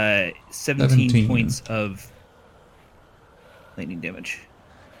that's 17 points of lightning damage.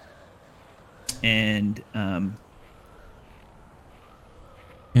 And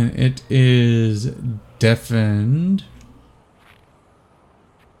And it is deafened.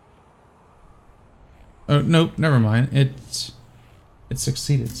 Oh, nope, never mind. It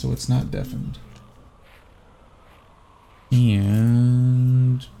succeeded, so it's not deafened.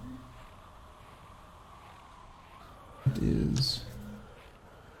 And it is...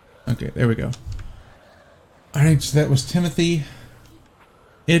 Okay, there we go. Alright, so that was Timothy.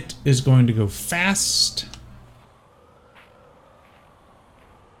 It is going to go fast.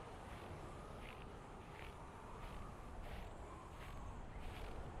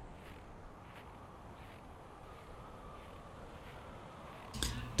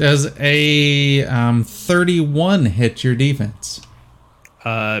 Does a 31 hit your defense?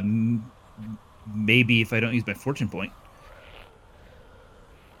 Maybe if I don't use my fortune point.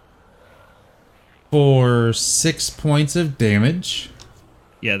 For 6 points of damage.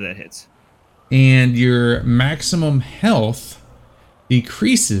 Yeah, that hits. And your maximum health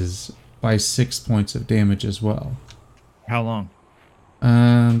decreases by 6 points of damage as well. How long?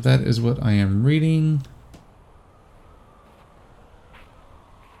 That is what I am reading.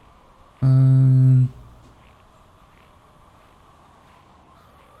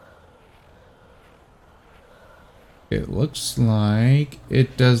 It looks like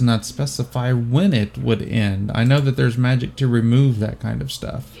it does not specify when it would end. I know that there's magic to remove that kind of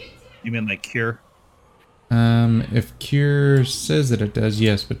stuff. You mean like cure? If cure says that it does,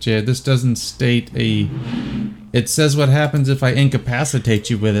 yes, but yeah, this doesn't state a... It says what happens if I incapacitate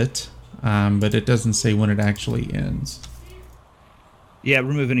you with it, but it doesn't say when it actually ends. Yeah,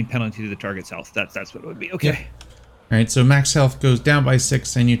 remove any penalty to the target's health. That's what it would be. Okay. Yep. All right, so max health goes down by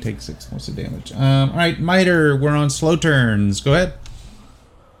 6, and you take 6 points of damage. All right, Miter, we're on slow turns. Go ahead.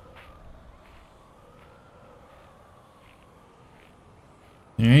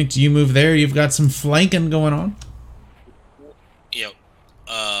 All right, you move there. You've got some flanking going on. Yep.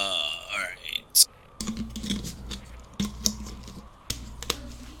 All right.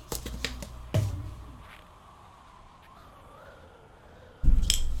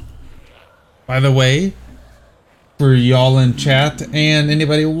 By the way, for y'all in chat and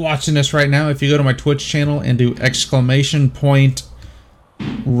anybody watching this right now, if you go to my Twitch channel and do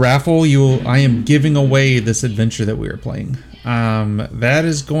 !raffle, I am giving away this adventure that we are playing. That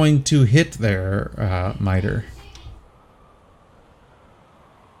is going to hit there, Miter.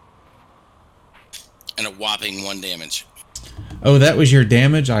 And a whopping 1 damage. Oh, that was your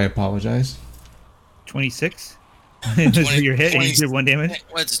damage? I apologize. 26? Those were your hit, and you did 1 damage?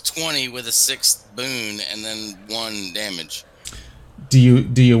 Well, it's 20 with a 6th boon and then 1 damage. Do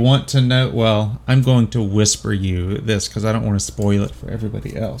you want to know? Well, I'm going to whisper you this because I don't want to spoil it for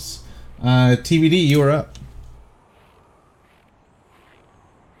everybody else. TBD, you are up.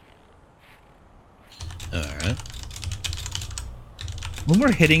 Alright. When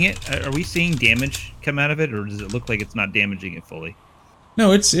we're hitting it, are we seeing damage come out of it, or does it look like it's not damaging it fully?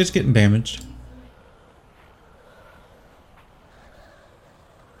 No, it's getting damaged.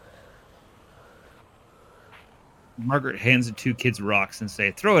 Margaret hands the two kids rocks and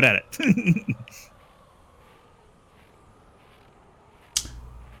say, "Throw it at it."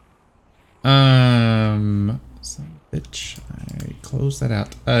 Son of a bitch. I close that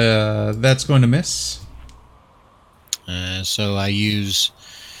out. That's going to miss. So I use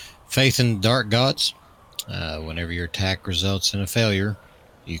Faith in the Dark Gods. Whenever your attack results in a failure,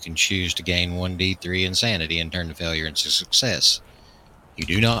 you can choose to gain 1d3 insanity and turn the failure into success. You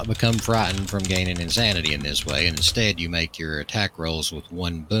do not become frightened from gaining insanity in this way, and instead you make your attack rolls with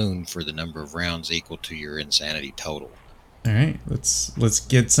 1 boon for the number of rounds equal to your insanity total. All right, let's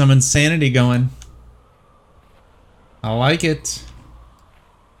get some insanity going. I like it.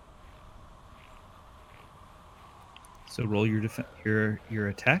 So roll your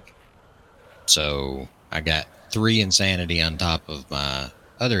attack. So I got 3 insanity on top of my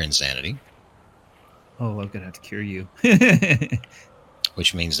other insanity. Oh, I'm gonna have to cure you.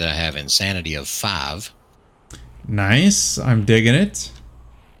 Which means that I have insanity of 5. Nice. I'm digging it.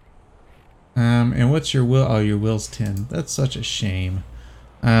 And what's your will? Oh, your will's 10. That's such a shame.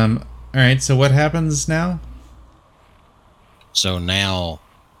 All right. So what happens now? So now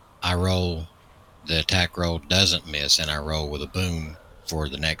I roll, the attack roll doesn't miss, and I roll with a boon for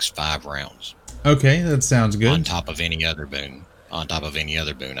the next 5 rounds. Okay, that sounds good. On top of any other boon. On top of any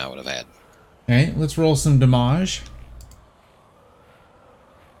other boon I would have had. All right, let's roll some damage.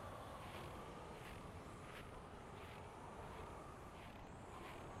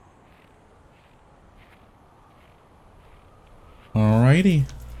 Alrighty.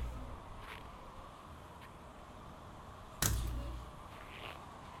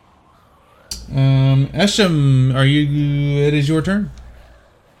 Esham, it is your turn.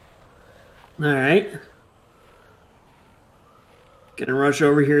 All right. Gonna rush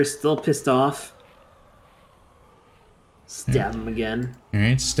over here, still pissed off. Stab him again. All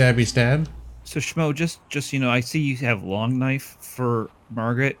right, stabby stab. So Schmo, just I see you have long knife for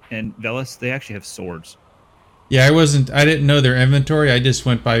Margaret and Velis. They actually have swords. Yeah, I didn't know their inventory. I just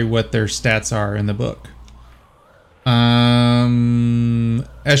went by what their stats are in the book.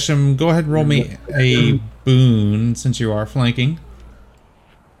 Esham, go ahead and roll me a boon since you are flanking.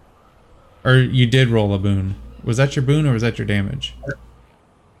 Or you did roll a boon. Was that your boon or was that your damage?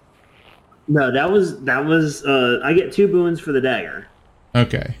 No, that was I get 2 boons for the dagger.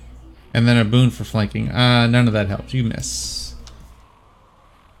 Okay. And then a boon for flanking. None of that helps. You miss.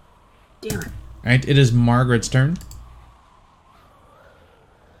 Damn it. Alright, it is Margaret's turn.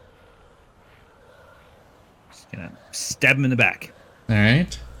 Just gonna stab him in the back.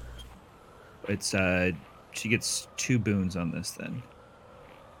 Alright. It's she gets 2 boons on this then.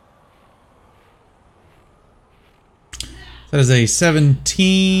 That is a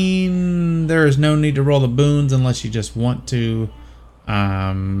 17. There is no need to roll the boons unless you just want to.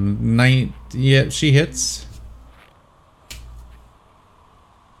 Yeah, she hits.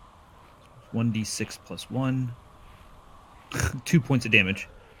 1d6 plus 1. 2 points of damage.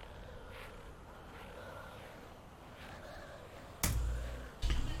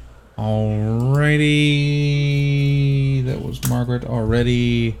 Alrighty. That was Margaret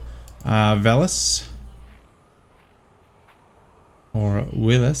already. Velis. Or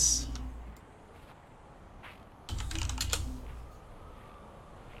Willis.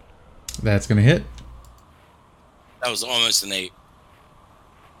 That's going to hit. That was almost an 8.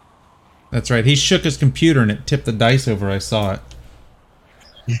 That's right. He shook his computer and it tipped the dice over. I saw it.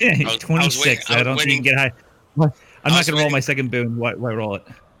 Yeah, 26. I don't think you can get high. I'm not going to roll my second boon. Why roll it?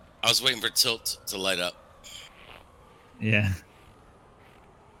 I was waiting for tilt to light up. Yeah.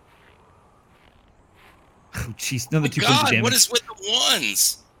 Oh, jeez. Another 2 points of God, damage. what is with the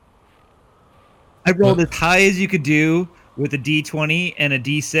ones? I rolled as high as you could do with a D20 and a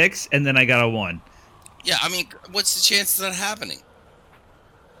D6, and then I got a 1. Yeah, I mean, what's the chance of that happening?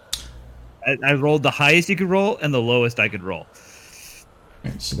 I rolled the highest you could roll and the lowest I could roll.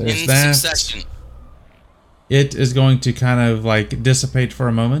 Right, so there's In that. succession. It is going to kind of like dissipate for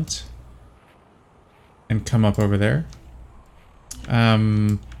a moment and come up over there.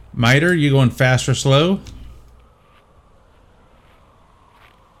 Miter, you going fast or slow?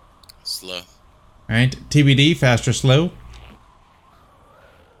 Slow. All right, TBD, fast or slow?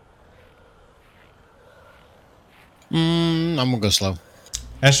 I'm gonna go slow.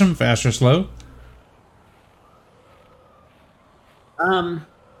 Esham, fast or slow?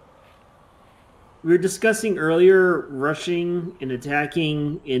 We were discussing earlier rushing and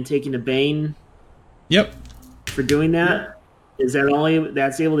attacking and taking a bane. Yep, For doing that, is that all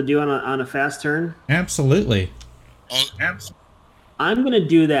that's able to do on a fast turn? absolutely. I'm gonna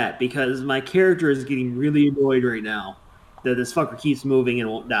do that because my character is getting really annoyed right now that this fucker keeps moving and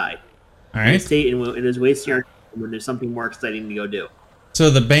won't die. All And right, stay and is wasting our when there's something more exciting to go do. So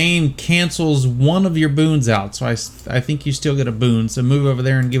the Bane cancels one of your boons out. So I think you still get a boon. So move over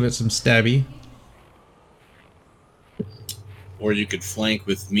there and give it some stabby. Or you could flank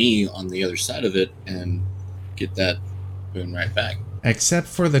with me on the other side of it and get that boon right back. Except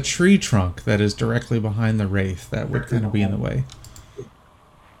for the tree trunk that is directly behind the Wraith. That would kind of be in the way.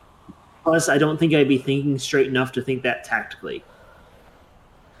 Plus, I don't think I'd be thinking straight enough to think that tactically.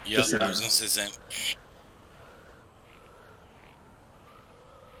 Yep, I was going to say the same.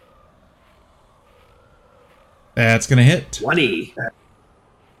 That's going to hit. 20.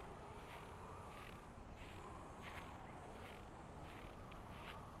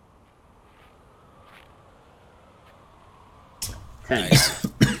 Nice.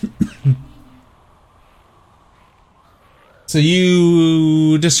 So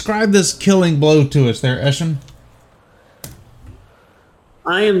you describe this killing blow to us there, Eshem.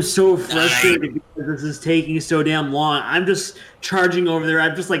 I am so frustrated because this is taking so damn long. I'm just charging over there.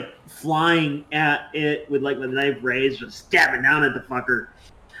 I'm just like flying at it with like the knife raised, just stabbing down at the fucker.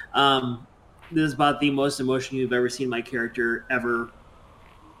 This is about the most emotion you've ever seen my character ever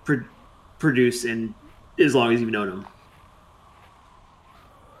produce in as long as you've known him.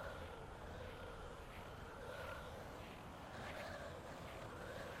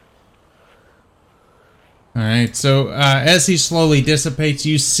 All right, so as he slowly dissipates,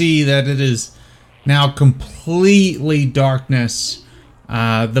 you see that it is now completely darkness.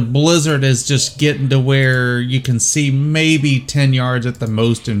 The blizzard is just getting to where you can see maybe 10 yards at the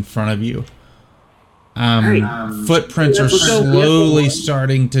most in front of you. Footprints are slowly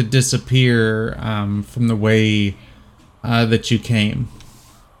starting to disappear from the way that you came.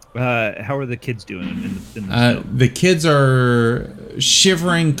 How are the kids doing in the snow? The kids are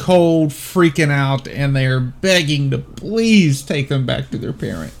shivering, cold, freaking out, and they're begging to please take them back to their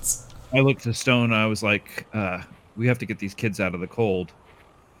parents. I looked to Stone. I was like, we have to get these kids out of the cold.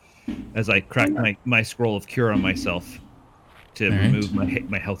 As I cracked my scroll of cure on myself to remove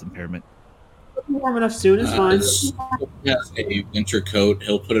my health impairment. Warm enough soon, it's fine. He has a winter coat.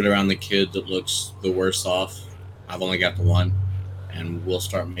 He'll put it around the kid that looks the worst off. I've only got the one. And we'll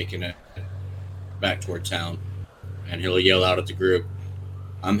start making it back toward town. And he'll yell out at the group,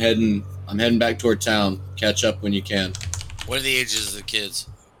 I'm heading back toward town. Catch up when you can. What are the ages of the kids?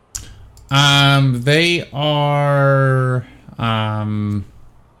 They are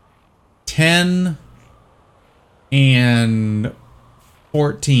 10 and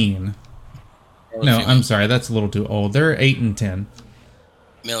 14. No, I'm sorry, that's a little too old. They're 8 and 10.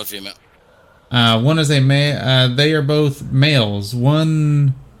 Male or female? One is a male. They are both males.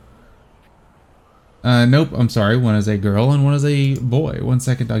 One. Nope. I'm sorry. One is a girl and one is a boy. 1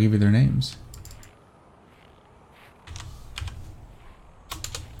 second. I'll give you their names.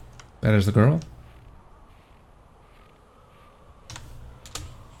 That is the girl.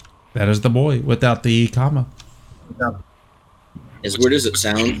 That is the boy without the comma. As weird as it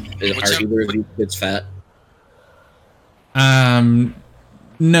sounds, are either of these kids fat?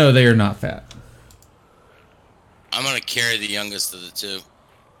 No, they are not fat. I'm going to carry the youngest of the two.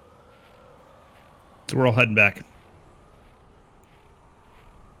 So we're all heading back.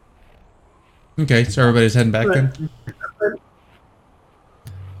 Okay, so everybody's heading back then?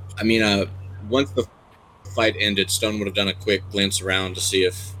 I mean, once the fight ended, Stone would have done a quick glance around to see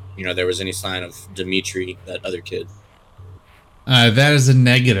if, there was any sign of Dimitri, that other kid. That is a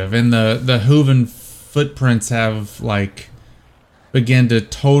negative, and the Hooven footprints have, begin to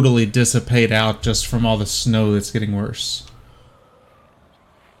totally dissipate out just from all the snow that's getting worse.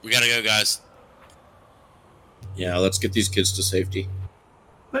 We gotta go, guys. Yeah, let's get these kids to safety.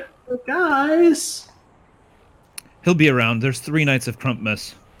 But guys, He'll be around. There's 3 nights of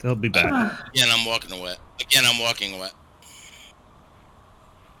Crumpmas. They'll be back. Again, I'm walking away.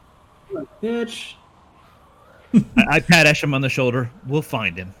 Bitch. I pat Eshem on the shoulder. We'll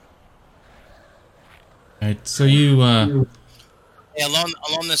find him. All right, so you... Hey,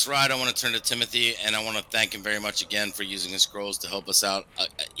 along this ride, I want to turn to Timothy, and I want to thank him very much again for using his scrolls to help us out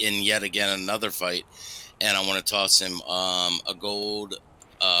in yet again another fight. And I want to toss him a gold.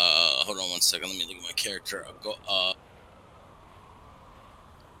 Hold on 1 second. Let me look at my character.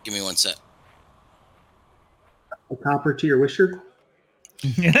 Give me 1 sec. A copper to your wisher.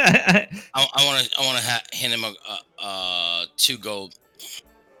 I want to hand him a 2 gold.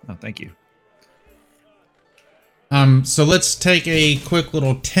 Oh, thank you. So let's take a quick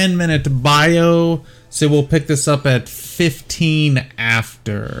little 10-minute bio. So we'll pick this up at 15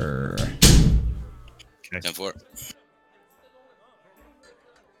 after. Okay. 10 for it.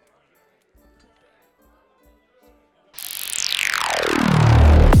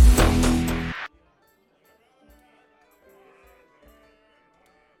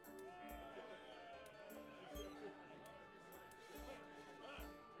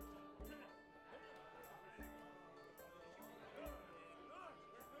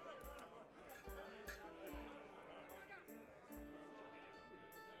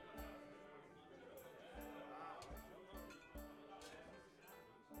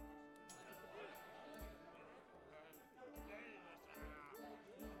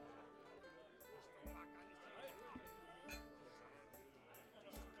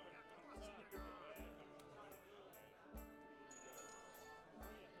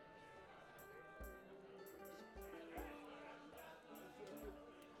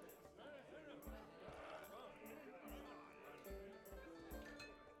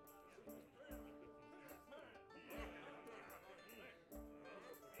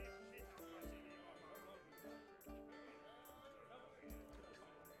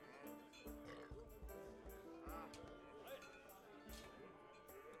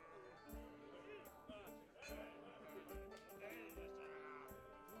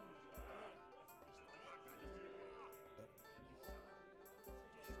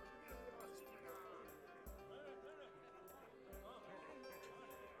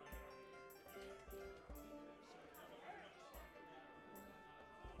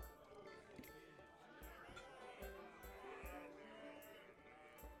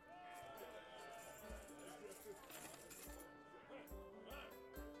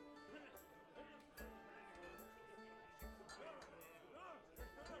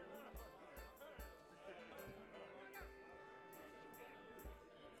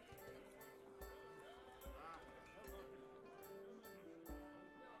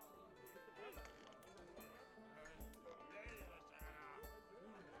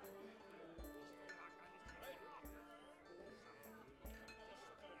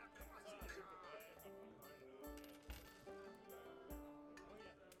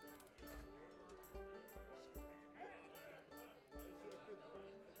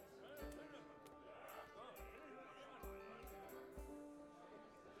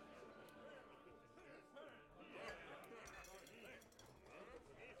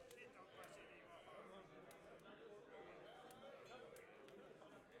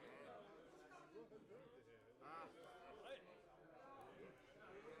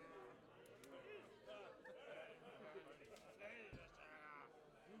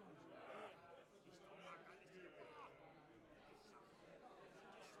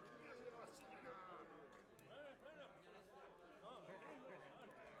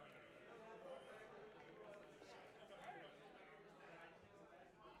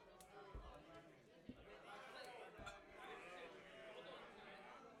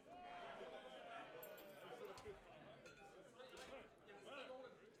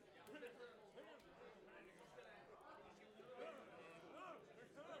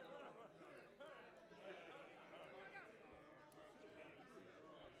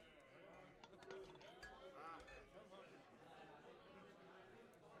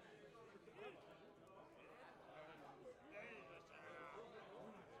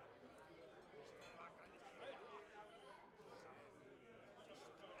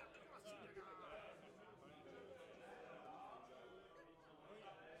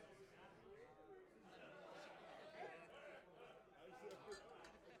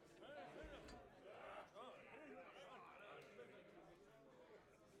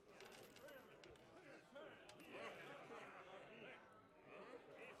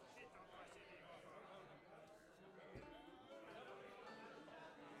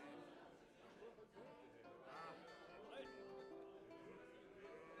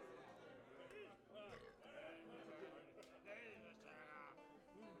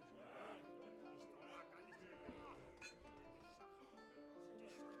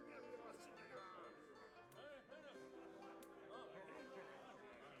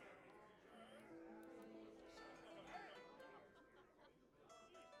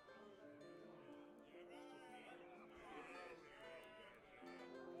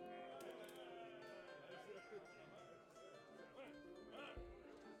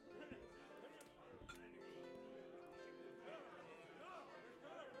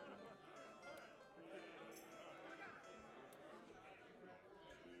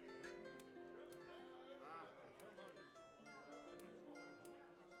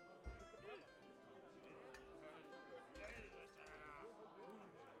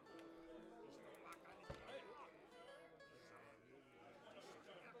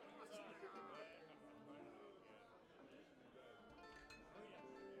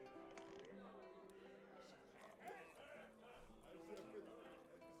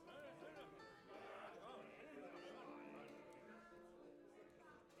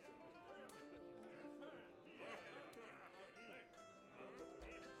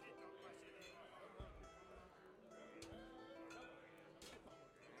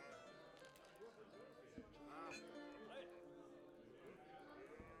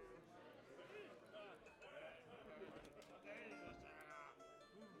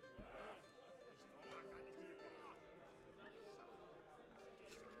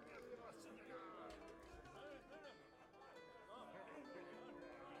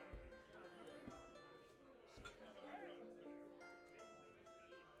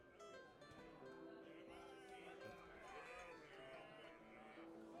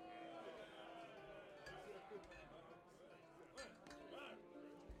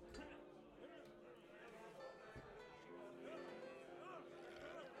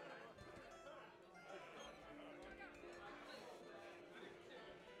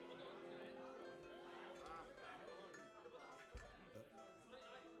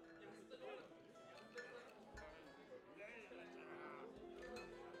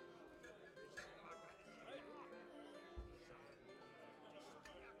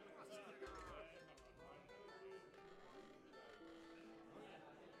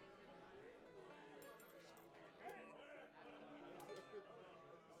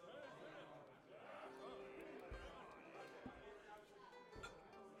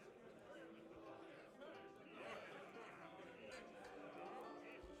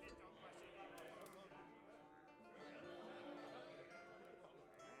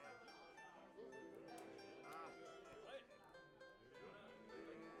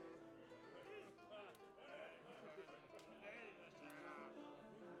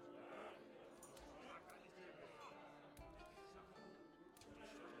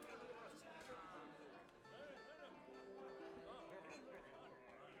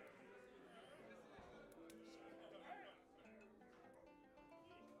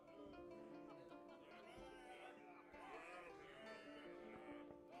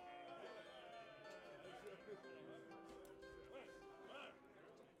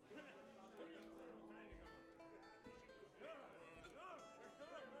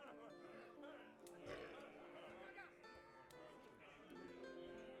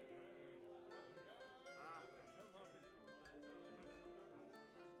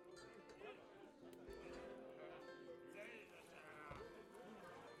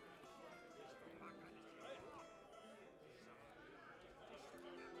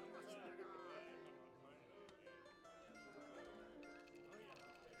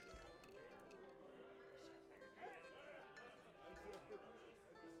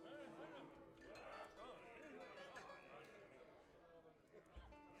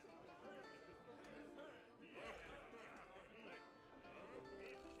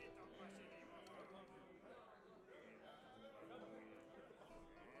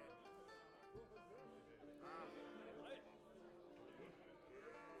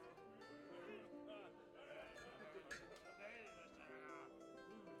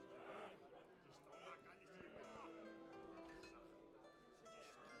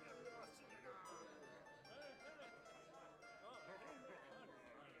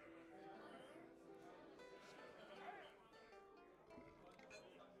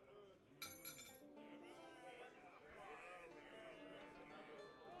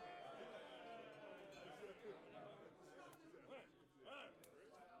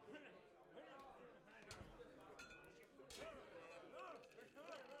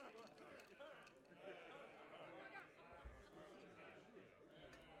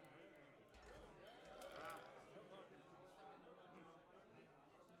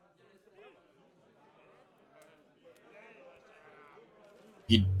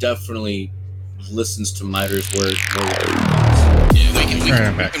 he definitely listens to Miter's words more. Yeah,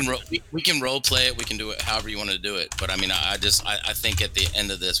 we can role play it. We can do it however you want to do it. But I mean, I think at the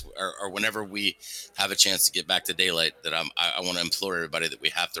end of this, or whenever we have a chance to get back to daylight, that I want to implore everybody that we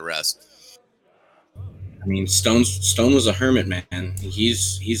have to rest. I mean, Stone was a hermit, man.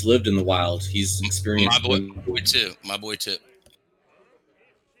 He's lived in the wild. He's experienced. My boy too.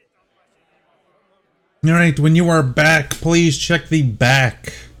 All right, when you are back, please check the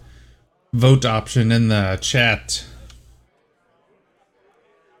back vote option in the chat.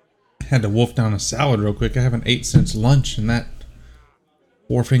 Had to wolf down a salad real quick. I haven't ate since lunch, and that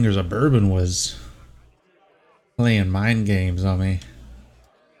 4 fingers of bourbon was playing mind games on me.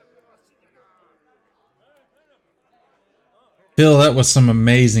 Phil, that was some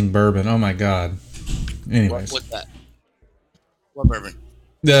amazing bourbon. Oh my god. Anyways. What's that? What bourbon?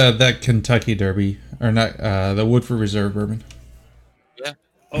 That Kentucky Derby, or not, the Woodford Reserve bourbon. Yeah.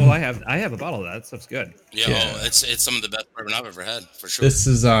 Oh, I have a bottle of that. That stuff's good. Yeah. Yeah. Oh, it's some of the best bourbon I've ever had, for sure. This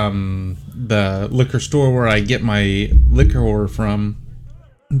is the liquor store where I get my liquor from.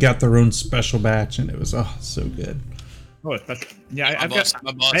 Got their own special batch, and it was so good. Oh, it's special. Yeah,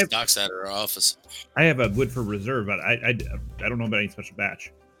 my boss stocks that at our office. I have a Woodford Reserve, but I don't know about any special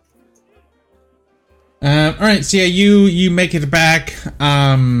batch. All right, so yeah, you make it back.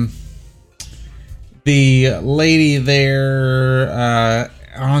 The lady there,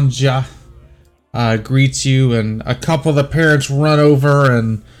 Anja, greets you, and a couple of the parents run over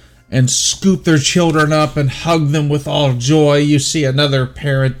and scoop their children up and hug them with all joy. You see another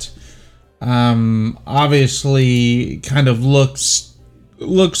parent, obviously, kind of looks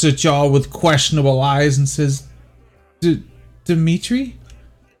at y'all with questionable eyes and says, "Dimitri?"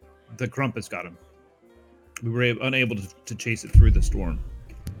 The Crumpus got him. We were unable to chase it through the storm.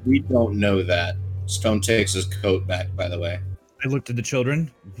 We don't know that. Stone takes his coat back, by the way. I looked at the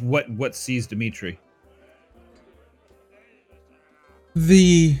children. What sees Dimitri?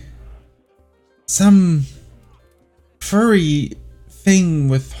 Some furry thing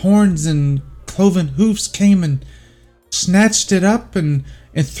with horns and cloven hoofs came and snatched it up and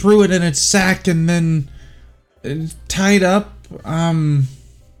threw it in its sack and then tied up.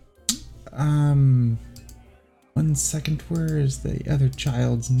 1 second, where is the other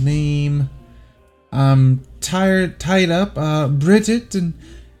child's name? Tied up Bridget, and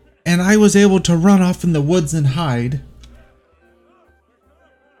I was able to run off in the woods and hide.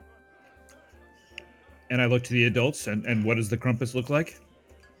 And I looked to the adults, and what does the Crumpus look like?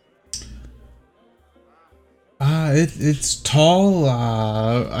 It's tall.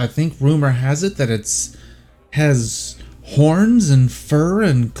 I think rumor has it that has horns and fur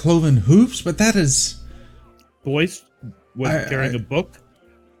and cloven hoofs, but that is... Boys was carrying a book.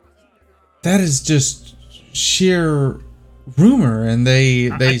 That is just sheer rumor, and they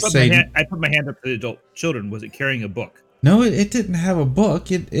say... I put my hand up to the adult children. Was it carrying a book? No, it didn't have a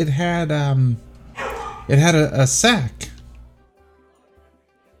book. It had a sack.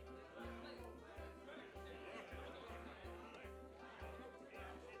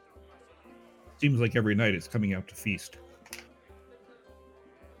 Seems like every night it's coming out to feast.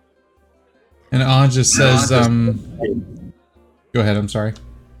 And Anja says, go ahead, I'm sorry.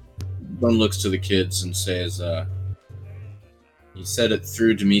 One looks to the kids and says, he said it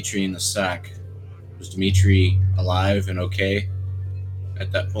threw Dimitri in the sack. Was Dimitri alive and okay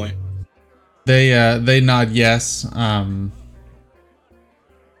at that point? They nod yes.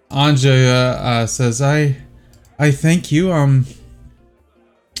 Anja says, I thank you,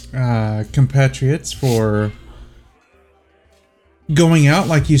 compatriots, for going out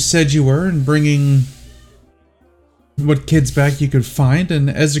like you said you were and bringing what kids back you could find, and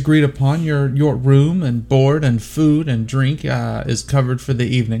as agreed upon, your room and board and food and drink is covered for the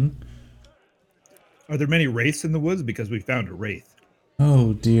evening. Are there many wraiths in the woods? Because we found a wraith.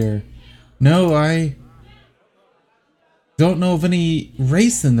 Oh dear. No, I don't know of any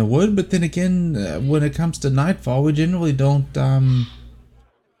wraiths in the wood, but then again, when it comes to nightfall, we generally don't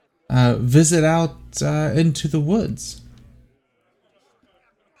visit out into the woods.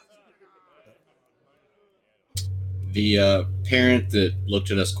 The parent that looked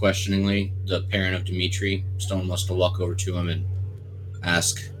at us questioningly, the parent of Dimitri, Stone wants to walk over to him and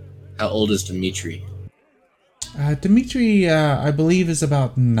ask, how old is Dimitri? Dimitri, I believe, is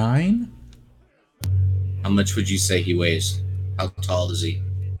about 9. How much would you say he weighs? How tall is he?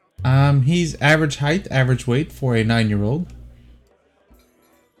 He's average height, average weight for a 9-year-old.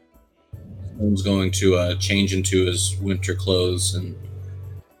 Stone's going to change into his winter clothes and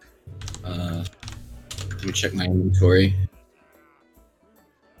let me check my inventory.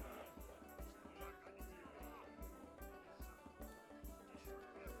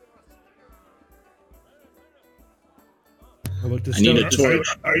 I look to I need Stone. a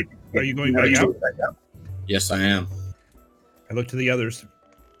torch. Are you going back out? Yes, I am. I look to the others.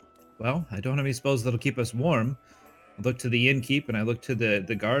 Well, I don't have any spells that'll keep us warm. I look to the innkeep and I look to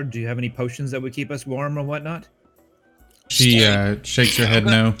the guard. Do you have any potions that would keep us warm or whatnot? She shakes her head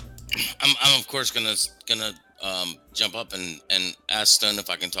no. I'm of course gonna jump up and ask Stone if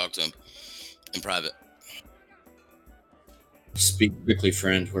I can talk to him in private. Speak quickly,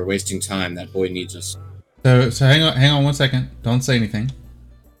 friend. We're wasting time. That boy needs us. So hang on 1 second. Don't say anything.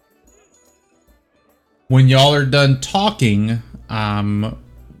 When y'all are done talking,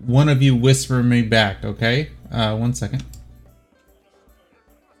 one of you whisper me back, okay? 1 second.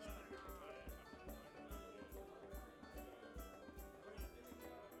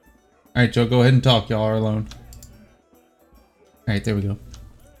 Alright, Joe, go ahead and talk. Y'all are alone. Alright, there we go.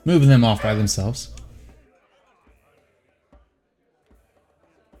 Moving them off by themselves.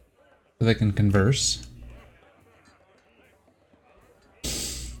 So they can converse.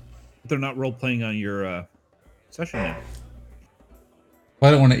 They're not role playing on your session now. Well,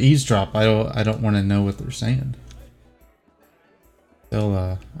 I don't want to eavesdrop. I don't want to know what they're saying.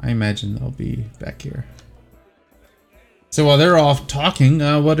 They'll I imagine they'll be back here. So while they're off talking,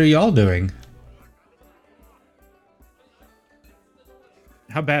 what are y'all doing?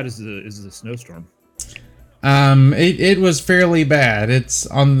 How bad is the snowstorm? It was fairly bad. It's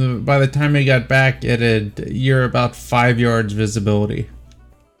on the by the time we got back, you're about 5 yards visibility.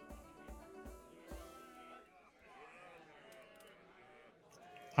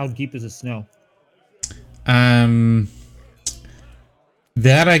 How deep is the snow?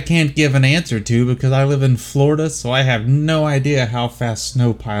 That I can't give an answer to because I live in Florida, so I have no idea how fast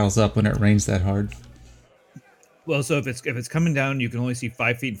snow piles up when it rains that hard. Well, so if it's coming down, you can only see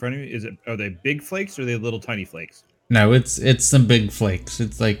 5 feet in front of you. Are they big flakes or are they little tiny flakes? No, it's some big flakes.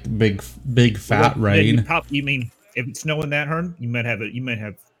 It's like big fat rain. You mean if it's snowing that hard, you might have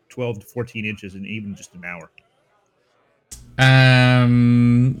 12 to 14 inches in even just an hour.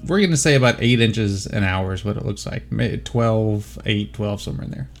 We're gonna say about 8 inches an hour is what it looks like. 12, 8, 12, somewhere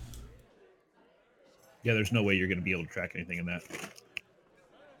in there. Yeah, there's no way you're gonna be able to track anything in that.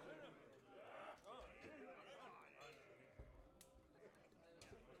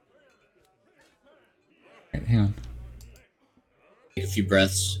 Right, hang on. Take a few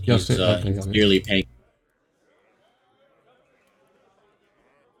breaths. Yes, He's okay. clearly paying.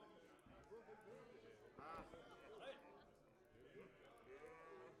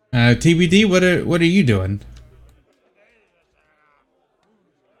 TBD, what are you doing?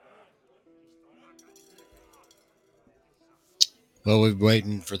 Well, we're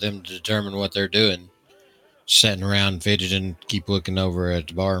waiting for them to determine what they're doing. Sitting around fidgeting, keep looking over at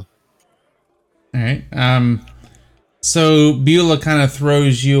the bar. All right. So Beulah kind of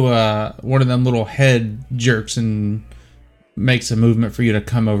throws you one of them little head jerks and makes a movement for you to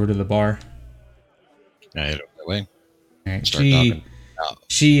come over to the bar. I head over that way. All right. Start talking.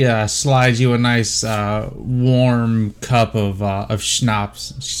 She slides you a nice warm cup of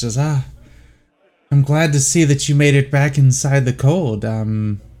schnapps. She says, I'm glad to see that you made it back inside the cold. I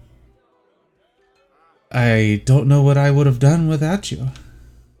don't know what I would have done without you.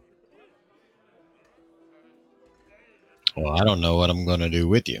 Well, I don't know what I'm going to do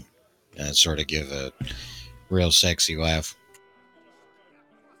with you. And I sort of give a real sexy laugh.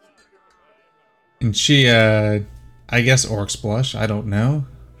 And she, I guess Orc's blush, I don't know.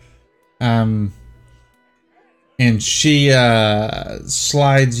 And she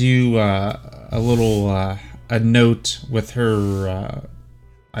slides you a little a note with her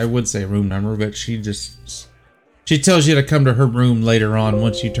I would say room number, but she tells you to come to her room later on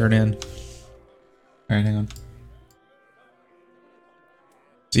once you turn in. Alright, hang on.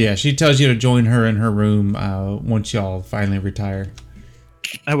 So yeah, she tells you to join her in her room once y'all finally retire.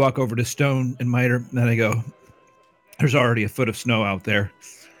 I walk over to Stone and Miter, and then I go, there's already a foot of snow out there.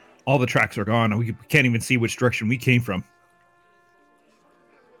 All the tracks are gone. We can't even see which direction we came from.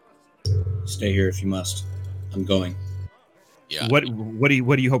 Stay here if you must. I'm going. Yeah. What do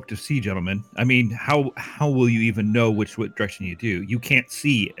you hope to see, gentlemen? I mean, how will you even know which direction you do? You can't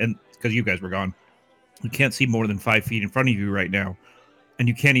see, and because you guys were gone, you can't see more than 5 feet in front of you right now, and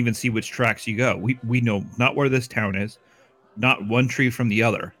you can't even see which tracks you go. We know not where this town is, not one tree from the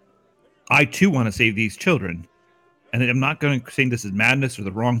other. I too want to save these children, and I'm not going to say this is madness or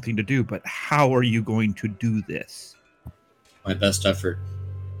the wrong thing to do, but how are you going to do this? My best effort.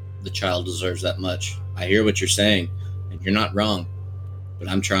 The child deserves that much. I hear what you're saying, and you're not wrong, but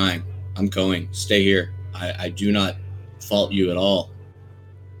I'm trying. I'm going. Stay here. I do not fault you at all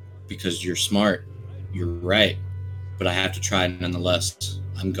because you're smart. You're right, but I have to try nonetheless.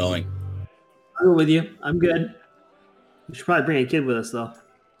 I'm going. I'll go with you. I'm good. We should probably bring a kid with us, though.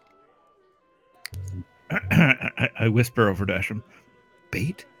 I whisper over to Esham.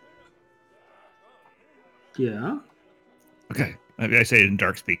 Bait? Yeah. Okay. I say it in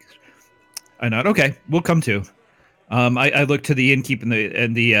dark speak. I nod. Okay, we'll come too. I look to the innkeep and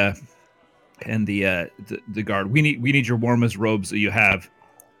the guard. We need your warmest robes that you have,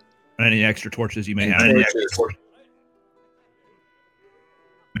 and any extra torches you may have.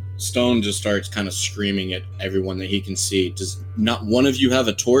 Stone just starts kind of screaming at everyone that he can see. Does not one of you have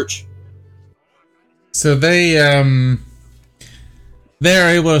a torch? So they're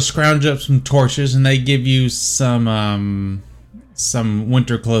able to scrounge up some torches, and they give you some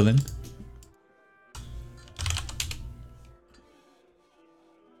winter clothing.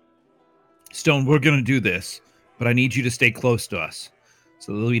 Stone, we're gonna do this, but I need you to stay close to us,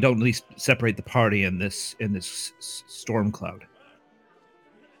 so that we don't at least separate the party in this storm cloud.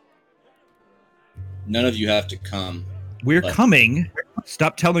 None of you have to come. We're coming.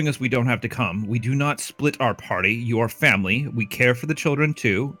 Stop telling us we don't have to come. We do not split our party. You are family. We care for the children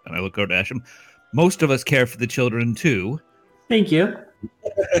too. And I look over to Esham. Most of us care for the children too. Thank you.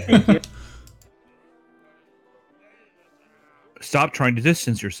 Thank you. Stop trying to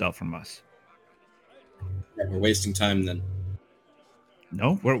distance yourself from us. We're wasting time then.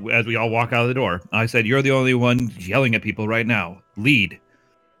 No, as we all walk out of the door. I said, you're the only one yelling at people right now. Lead.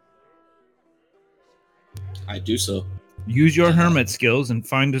 I do so. Use your hermit skills and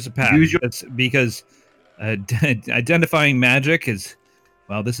find us a path. Because identifying magic is,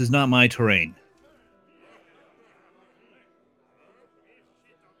 well, this is not my terrain.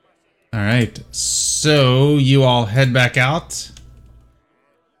 All right, so you all head back out.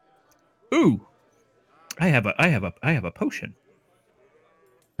 Ooh, I have a potion.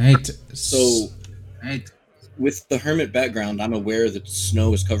 Right. So, with the hermit background, I'm aware that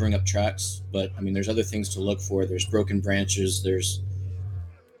snow is covering up tracks, but I mean, there's other things to look for. There's broken branches. There's,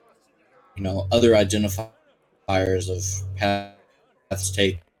 other identifiers of paths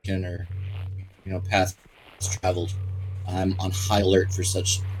taken or, paths traveled. I'm on high alert for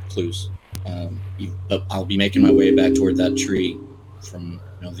such clues. But I'll be making my way back toward that tree from,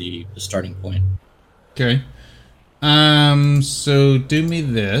 the starting point. Okay. So do me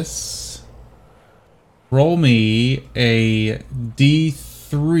this. Roll me a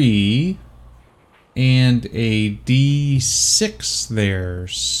D3 and a D6 there,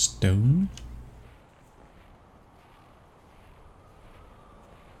 Stone.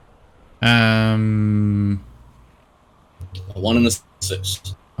 A 1 and a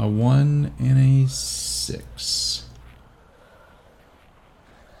 6. A 1 and a 6.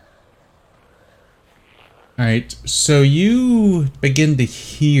 Alright, so you begin to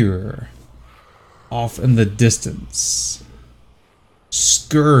hear off in the distance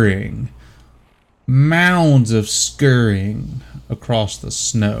scurrying, mounds of scurrying across the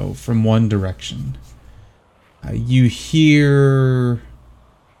snow from one direction. You hear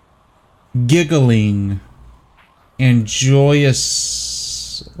giggling and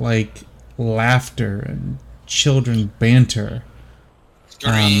joyous, laughter and children banter.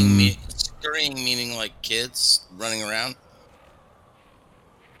 Scurrying meaning like kids running around?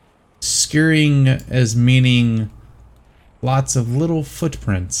 Scurrying as meaning lots of little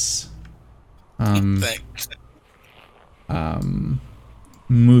footprints.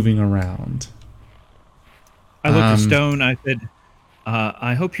 Moving around. I looked at Stone. I said,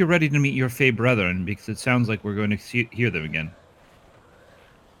 I hope you're ready to meet your Fey brethren, because it sounds like we're going to hear them again.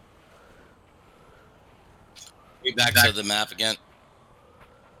 We back to the map again?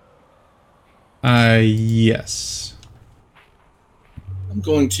 Yes. I'm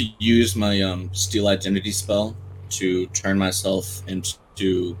going to use my steal identity spell to turn myself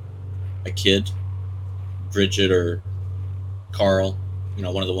into a kid, Bridget or Carl,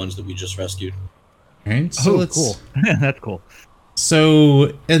 one of the ones that we just rescued. All right, so cool. That's cool.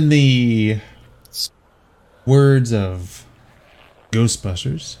 So, in the words of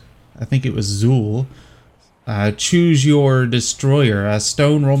Ghostbusters, I think it was Zool, choose your destroyer.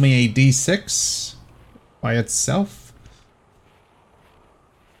 Stone, roll me a D6 by itself.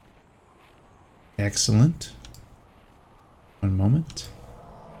 Excellent. One moment.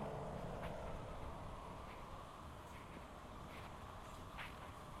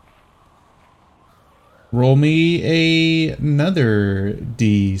 Roll me another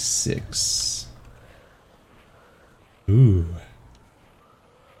D6. Ooh.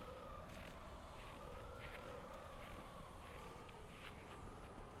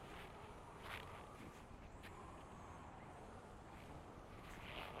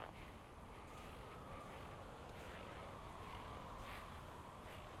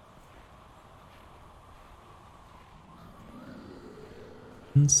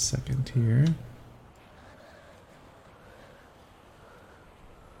 1 second here.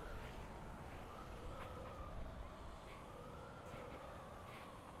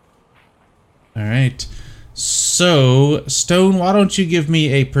 All right. So, Stone, why don't you give me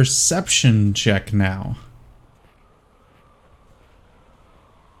a perception check now?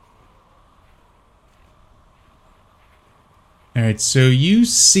 All right, so you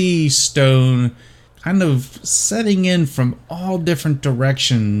see Stone kind of setting in from all different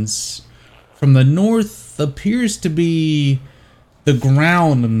directions. From the north appears to be the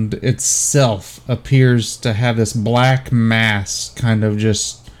ground itself appears to have this black mass kind of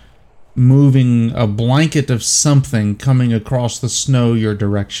just moving, a blanket of something coming across the snow your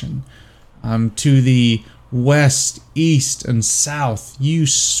direction. To the west, east, and south, you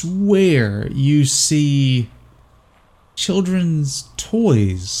swear you see children's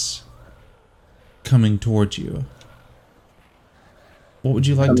toys coming towards you. What would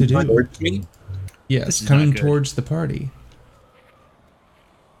you like to do? Towards me? Yes, This is coming not good. towards the party.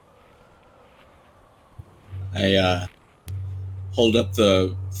 I hold up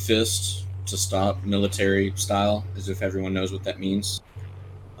the fist to stop, military style, as if everyone knows what that means.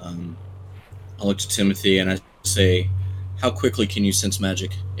 I look to Timothy and I say, "How quickly can you sense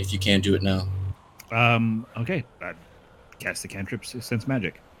magic? If you can do it now." Okay. Cast the cantrip, sense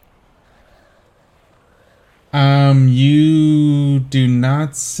magic. You do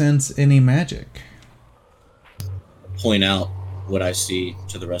not sense any magic. Point out what I see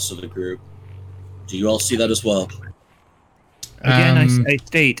to the rest of the group. Do you all see that as well? Again, Um, I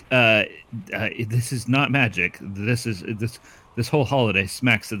state, this is not magic. This whole holiday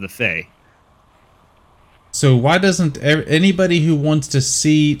smacks of the Fae. So why doesn't anybody who wants to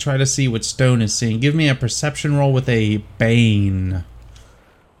see try to see what Stone is seeing? Give me a perception roll with a Bane.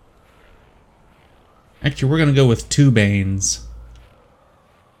 Actually, we're gonna go with 2 Banes.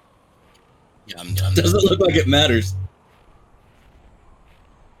 Yeah, I'm done. Doesn't look like it matters.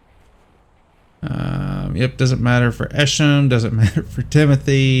 Yep, doesn't matter for Esham, doesn't matter for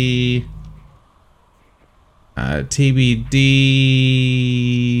Timothy. TBD.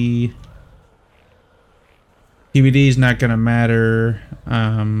 TBD is not gonna matter.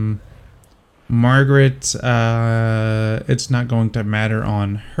 Margaret, it's not going to matter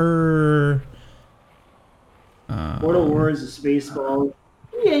on her. Mortal Wars is Spaceball.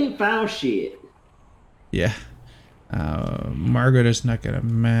 We ain't found shit. Yeah. Margaret is not gonna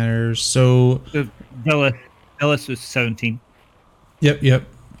matter. So, So Velas was 17. yep.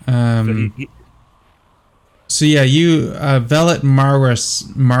 So So yeah, you, Velet and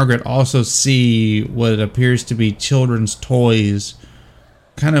Margaret also see what appears to be children's toys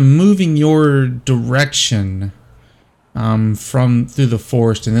kind of moving your direction from through the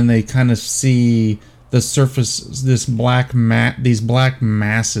forest, and then they kind of see the surface, these black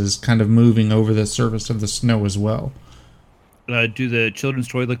masses kind of moving over the surface of the snow as well. do the children's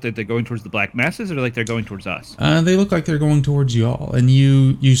toy look like they're going towards the black masses, or like they're going towards us? They look like they're going towards y'all, and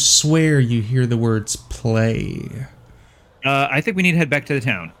you swear you hear the words play. I think we need to head back to the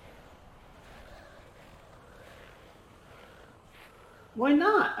town. Why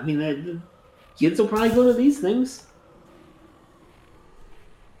not? I mean, the kids will probably go to these things.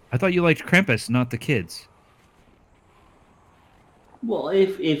 I thought you liked Krampus, not the kids. Well,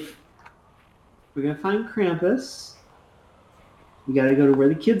 if we're gonna find Krampus, we gotta go to where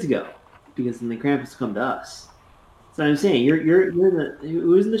the kids go, because then the Krampus come to us. So I'm saying, you're the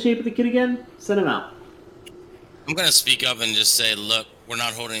who's in the shape of the kid again? Send him out. I'm gonna speak up and just say, look, we're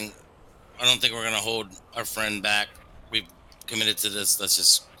not holding. I don't think we're gonna hold our friend back. We've committed to this. Let's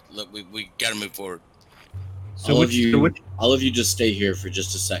just look. We gotta move forward. So all which, of you, so which, all of you, just stay here for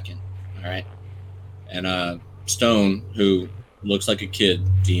just a second, all right? And Stone, who looks like a kid,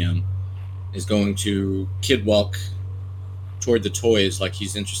 DM, is going to kid walk toward the toys like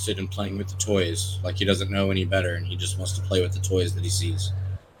he's interested in playing with the toys, like he doesn't know any better and he just wants to play with the toys that he sees.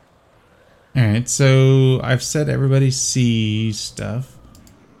 Alright, so I've said everybody sees stuff.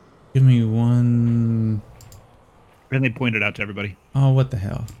 Give me one. and they pointed out to everybody. Oh, what the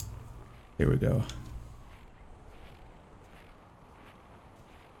hell? Here we go.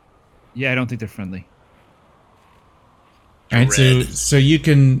 Yeah, I don't think they're friendly. All right, Red. so you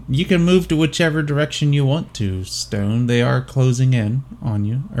can move to whichever direction you want to, Stone. They are closing in on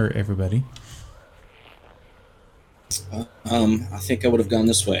you, or everybody. I think I would have gone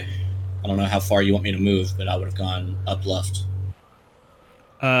this way. I don't know how far you want me to move, but I would have gone up left.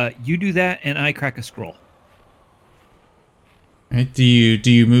 You do that, and I crack a scroll. All right, do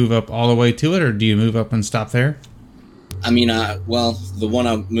you move up all the way to it, or do you move up and stop there? I mean, well, the one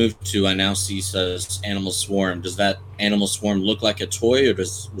I moved to, I now see says Animal Swarm. Does that Animal Swarm look like a toy, or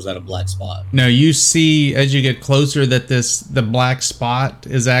was that a black spot? No, you see as you get closer that the black spot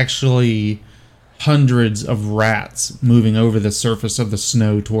is actually hundreds of rats moving over the surface of the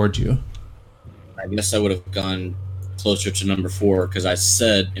snow towards you. I guess I would have gone closer to number 4 because I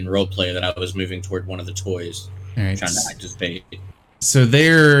said in roleplay that I was moving toward one of the toys, All right. trying to act as bait. So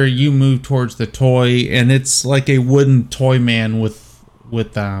there you move towards the toy, and it's like a wooden toy man with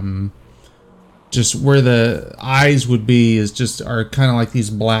just where the eyes would be are kind of like these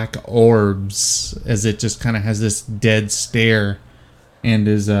black orbs, as it just kind of has this dead stare and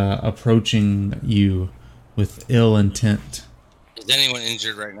is approaching you with ill intent. Is anyone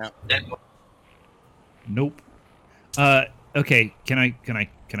injured right now? Nope. Okay. Can I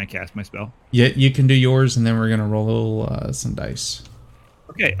cast my spell? Yeah, you can do yours, and then we're gonna roll some dice.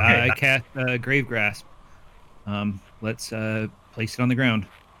 Okay. I cast Grave Grasp. Let's place it on the ground.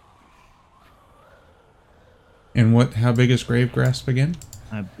 And how big is Grave Grasp again?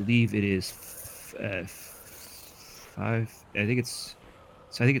 I believe it is 5. I think it's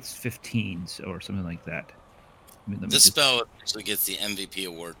 15 or something like that. This spell actually gets the MVP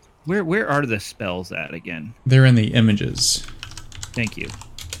award. Where are the spells at again? They're in the images. Thank you.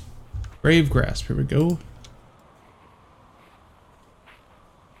 Grave Grasp. Here we go.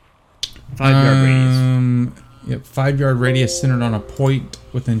 5-yard radius. Yep, 5-yard radius centered on a point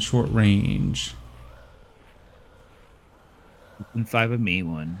within short range. Within 5 of me.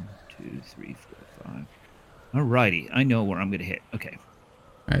 1, 2, 3, 4, 5. Alrighty, I know where I'm gonna hit. Okay.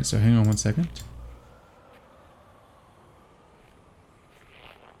 All right, so hang on one second.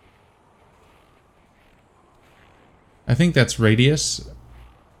 I think that's radius.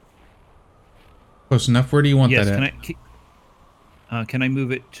 Close enough. Where do you want that at? Can I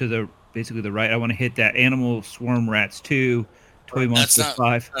move it to basically the right? I want to hit that Animal Swarm Rats 2, Toy Monster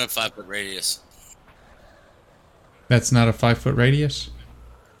 5. That's not a 5-foot radius. That's not a 5-foot radius?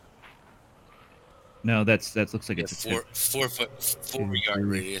 No, that looks like it's a 4-yard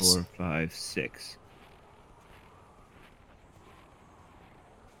radius. 4, 5, 6.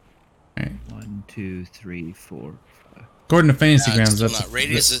 All right. 1, 2, 3, 4, 5. According to Fantasy Grounds, that's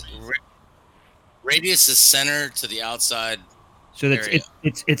radius is center to the outside. So that's area.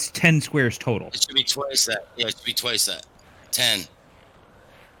 it's 10 squares total. It should be twice that. Yeah, it should be twice that. 10.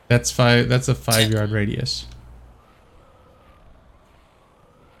 That's 5. That's a 5-yard radius.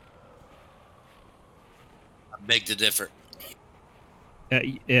 I beg to differ.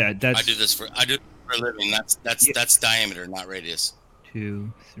 Yeah, that's. I do it for a living. That's diameter, not radius.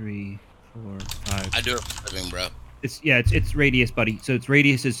 2, 3, 4, 5. I do it for a living, bro. It's radius, buddy. So its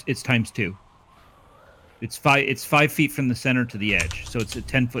radius is times 2. It's 5 feet from the center to the edge. So it's a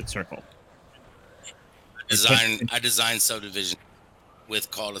 10-foot circle. I designed subdivision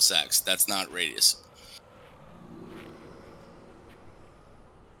with cul-de-sacs. That's not radius.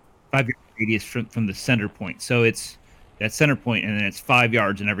 5-yard radius from the center point. So it's that center point, and then it's 5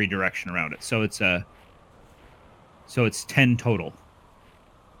 yards in every direction around it. So it's 10 total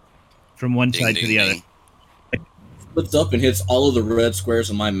from one side to the other. Splits up and hits all of the red squares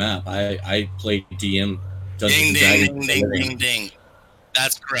on my map. I play DM. Ding, ding, ding, ding, ding, ding.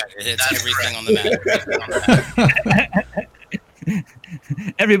 That's correct. It hits everything on the map.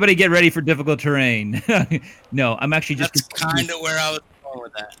 Everybody get ready for difficult terrain. No, I'm actually just. That's kind of where I was going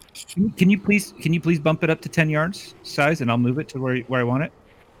with that. Can you please bump it up to 10 yards size, and I'll move it to where I want it.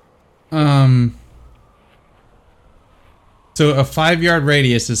 So a 5-yard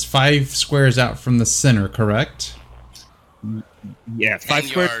radius is 5 squares out from the center, correct? Yeah, 5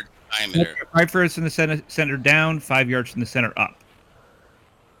 squares. Diameter. 5 squares from the center down, 5 yards from the center up.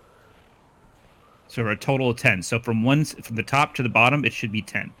 So a total of 10. So from the top to the bottom, it should be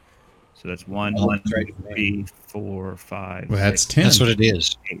 10. So that's 1, 2, 3, 4, 5. Well, that's 10. That's what it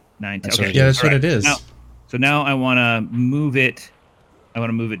is. 8, 9, 10. That's Okay. Yeah, that's what it is. Now I want to move it. I want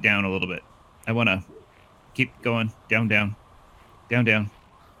to move it down a little bit. I want to keep going down, down a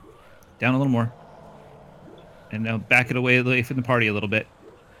little more, and now back it away from the party a little bit.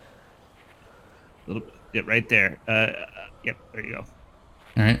 Yeah, right there. Yep, there you go.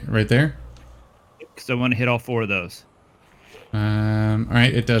 All right, right there. Because I want to hit all 4 of those. All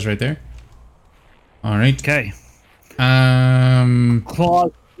right, it does right there. All right. Okay.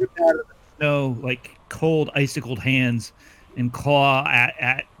 Claws rip out of the snow like cold, icicled hands, and claw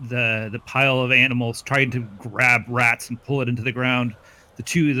at the pile of animals, trying to grab rats and pull it into the ground.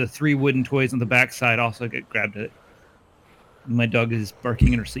 The 3 wooden toys on the backside also get grabbed at it. My dog is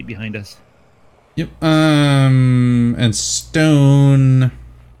barking in her sleep behind us. Yep. And Stone,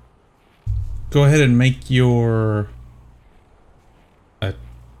 go ahead and make your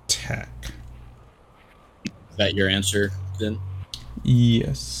attack. Is that your answer then?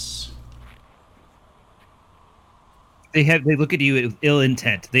 Yes. They look at you with ill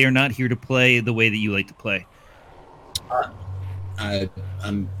intent. They are not here to play the way that you like to play.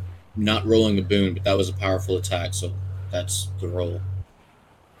 I'm not rolling a boon, but that was a powerful attack, so that's the roll.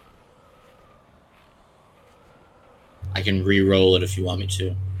 I can re-roll it if you want me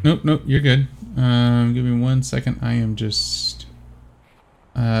to. Nope, you're good. Give me 1 second. I am just...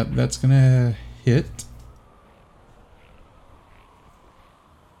 that's gonna hit.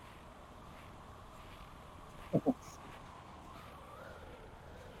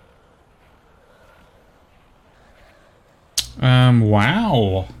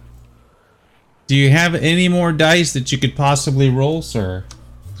 Wow. Do you have any more dice that you could possibly roll, sir?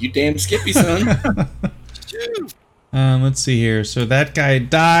 You damn Skippy, son. Let's see here. So that guy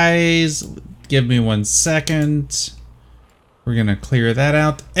dies. Give me 1 second. We're gonna clear that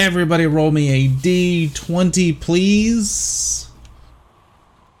out. Everybody roll me a D20, please.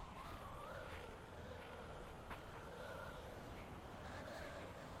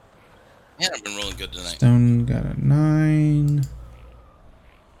 Yeah, I've been rolling good tonight. Stone got a 9.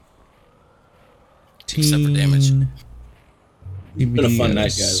 Except for damage. It's been a fun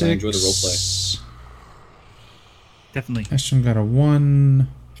night, guys. I enjoyed the roleplay. Definitely. Ashton got a 1.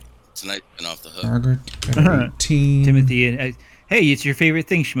 Tonight's been off the hook. Margaret got an 18. Timothy and hey, it's your favorite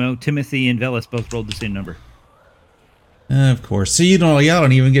thing, Schmo. Timothy and Velas both rolled the same number. Of course. So y'all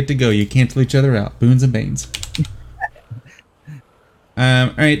don't even get to go. You cancel each other out. Boons and banes.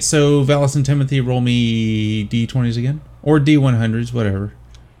 All right, so Velas and Timothy, roll me D20s again, or D100s, whatever.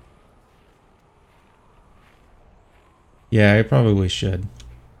 Yeah, I probably should.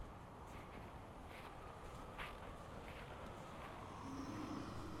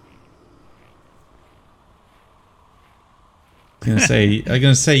 I'm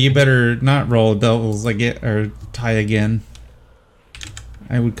gonna say you better not roll doubles again or tie again.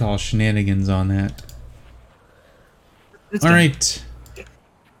 I would call shenanigans on that. All right.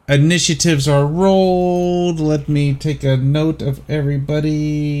 Initiatives are rolled. Let me take a note of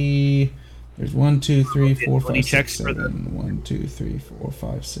everybody. There's 1, 2, 3, 4, 5, 6, 7. 1, 2, 3, 4,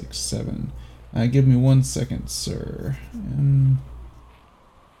 5, 6, 7. Give me 1 second, sir.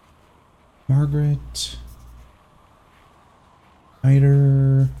 Margaret,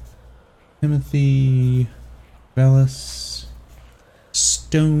 Hyder, Timothy, Velas,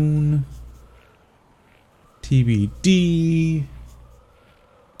 Stone, TBD,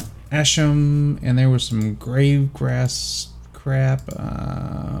 Asham, and there was some grave grass crap.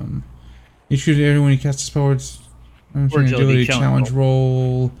 You shoot everyone you cast a spell. Agility challenge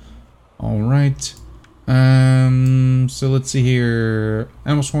roll. All right. So let's see here.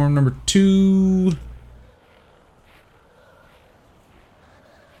 Animal Swarm number 2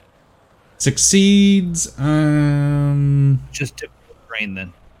 succeeds. Just tip the brain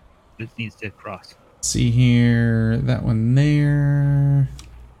then. It needs to cross. See here, that one there.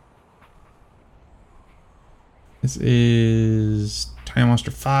 This is Tiny Monster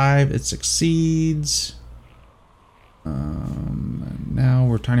 5. It succeeds. Now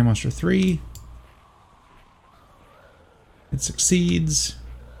we're Tiny Monster 3. It succeeds.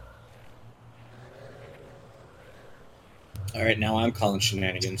 All right, now I'm calling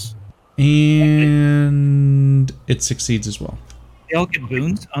shenanigans. And it succeeds as well. They all get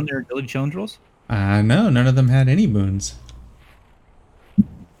boons on their agility challenge rolls? No, none of them had any boons.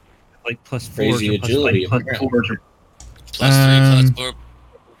 Like plus 4s Crazy or plus agility, 5, plus 4s or Plus 3, plus 4,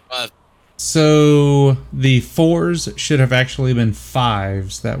 5. So the 4s should have actually been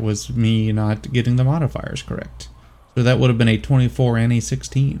 5s. That was me not getting the modifiers correct. So that would have been a 24 and a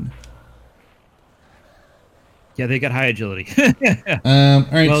 16. yeah, they got high agility. All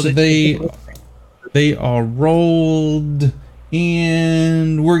right, well, so they are rolled,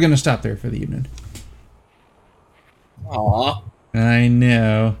 and we're gonna stop there for the evening. Aw. I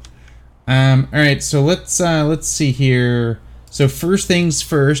know. All right, so let's see here. So first things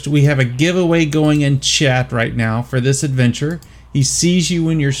first, we have a giveaway going in chat right now for this adventure. He sees you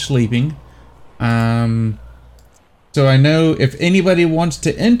when you're sleeping. So I know if anybody wants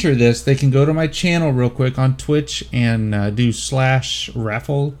to enter this, they can go to my channel real quick on Twitch and do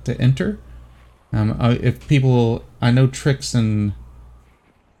 /raffle to enter. If people, I know Trix and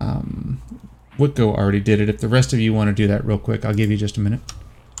Wicco already did it. If the rest of you want to do that real quick, I'll give you just a minute.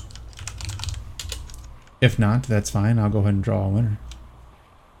 If not, that's fine. I'll go ahead and draw a winner.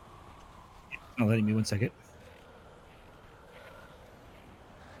 I'll let me 1 second.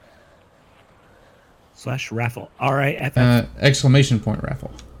 /raffle. RIFF. Exclamation point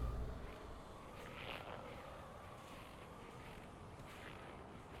raffle.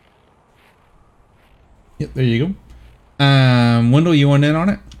 Yep, there you go. Wendell, you want in on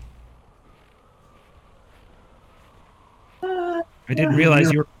it? I didn't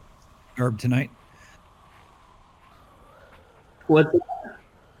realize you were Herb tonight. What?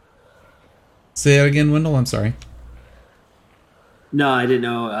 Say that again, Wendell. I'm sorry. No, I didn't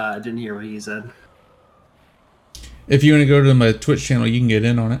know. I didn't hear what he said. If you want to go to my Twitch channel, you can get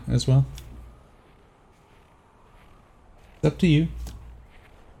in on it as well. It's up to you.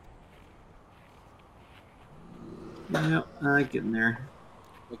 Yep, getting there.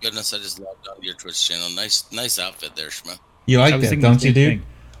 Oh goodness, I just logged on to your Twitch channel. Nice outfit there, Shma. You I like was that, thinking the don't you, same dude? thing.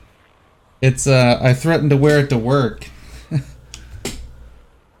 It's I threatened to wear it to work.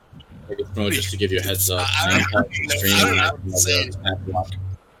 No, just to give you a heads up. I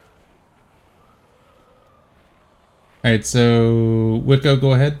All right, so Wicco,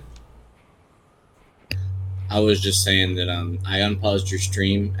 go ahead. I was just saying that I unpaused your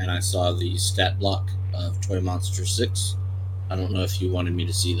stream and I saw the stat block of Toy Monster 6. I don't know if you wanted me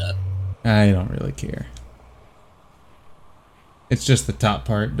to see that. I don't really care. It's just the top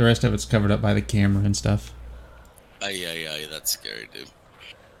part. The rest of it's covered up by the camera and stuff. Yeah, that's scary, dude.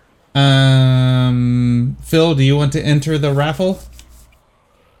 Phil, do you want to enter the raffle?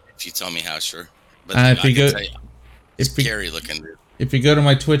 If you tell me how, sure. But If you go, it's scary looking, dude. if you go to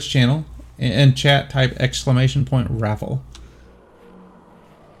my Twitch channel and chat, type !raffle.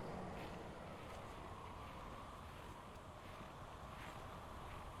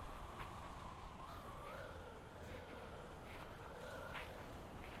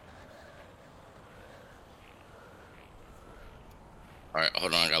 All right,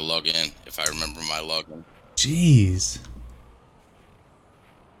 hold on. I gotta log in. If I remember my login. Jeez.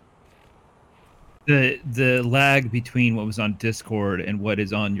 The lag between what was on Discord and what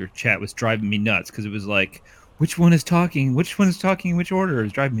is on your chat was driving me nuts because it was like, which one is talking? Which one is talking? In which order? It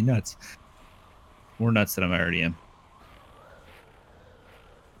was driving me nuts. More nuts than I already am.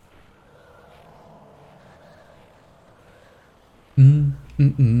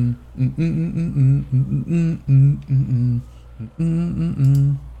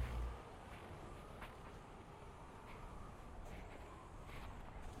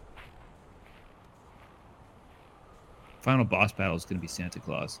 Final boss battle is going to be Santa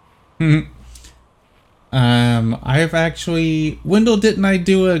Claus. I've actually, Wendell, didn't I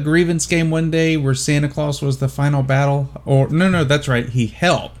do a grievance game one day where Santa Claus was the final battle? Or no, that's right. He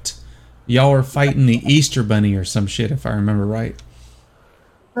helped. Y'all were fighting the Easter Bunny or some shit, if I remember right. Is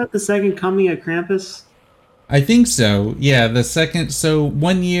that the second coming of Krampus? I think so. Yeah, the second. So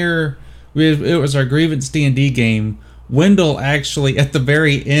one year, it was our grievance D&D game. Wendell actually, at the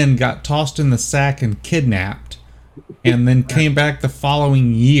very end, got tossed in the sack and kidnapped, and then came back the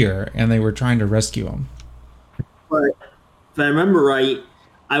following year, and they were trying to rescue him. But if I remember right,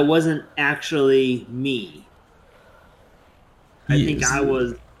 I wasn't actually me. I think I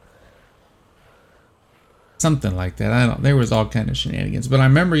was. Something like that. I don't. There was all kind of shenanigans, but I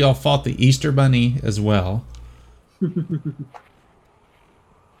remember y'all fought the Easter Bunny as well.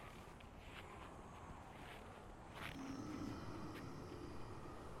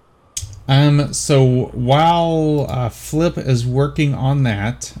 So while Flip is working on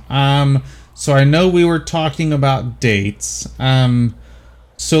that, so I know we were talking about dates.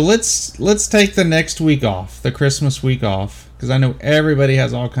 So let's take the next week off, the Christmas week off, because I know everybody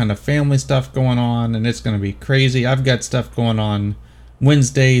has all kind of family stuff going on, and it's going to be crazy. I've got stuff going on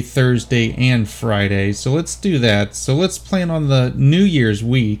Wednesday, Thursday, and Friday, so let's do that. So let's plan on the New Year's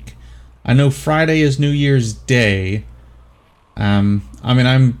week. I know Friday is New Year's Day. I mean,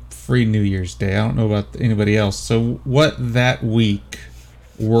 I'm free New Year's Day. I don't know about anybody else. So what that week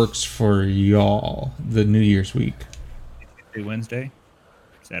works for y'all, the New Year's week? Tuesday, Wednesday,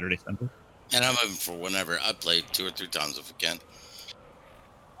 Saturday, Sunday. And I'm open for whenever. I play 2 or 3 times if we can.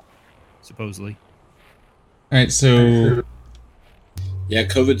 Supposedly. All right, so Yeah,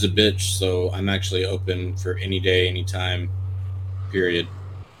 COVID's a bitch, so I'm actually open for any day, anytime, period.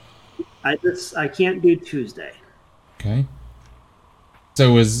 I can't do Tuesday. okay.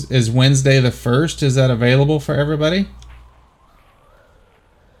 So is Wednesday the 1st? Is that available for everybody?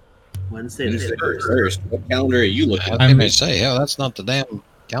 Wednesday the Wednesday 1st. first. What calendar are you looking I at? was going to say, hell, that's not the damn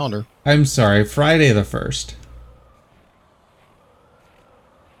calendar. I'm sorry, Friday the 1st.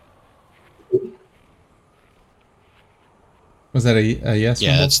 Was that a yes?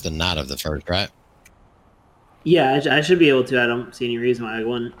 Yeah, Wendell? that's the night of the first, right? Yeah, I should be able to. I don't see any reason why I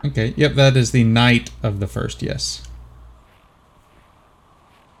wouldn't. Okay. Yep, that is the night of the 1st. Yes.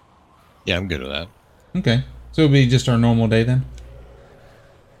 Yeah, I'm good with that. Okay. So it'll be just our normal day then.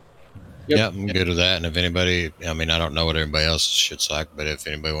 Yep. Yeah, I'm good with that. And if anybody, I mean, I don't know what everybody else's shit's like, but if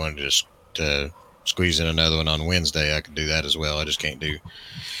anybody wanted to just squeeze in another one on Wednesday, I could do that as well. I just can't do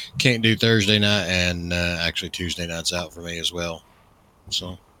Thursday night, and actually Tuesday night's out for me as well.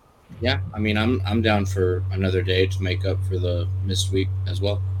 So Yeah, I mean, I'm down for another day to make up for the missed week as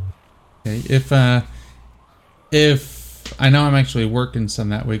well. Okay, if I know I'm actually working some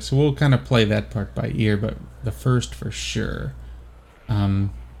that week, so we'll kind of play that part by ear, but the first for sure.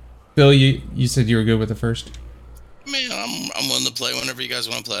 Bill, you said you were good with the first? Man, I'm willing to play whenever you guys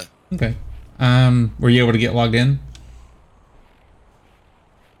want to play. Okay. Were you able to get logged in?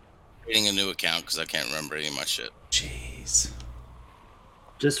 Creating a new account because I can't remember any of my shit. Jeez.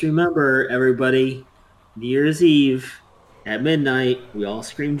 Just remember, everybody, New Year's Eve at midnight, we all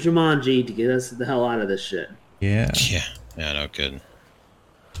scream Jumanji to get us the hell out of this shit. Yeah. Yeah, no kidding.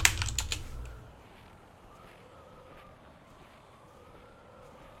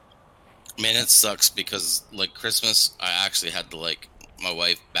 Man, it sucks because like Christmas, I actually had to my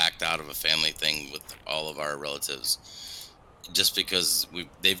wife backed out of a family thing with all of our relatives, just because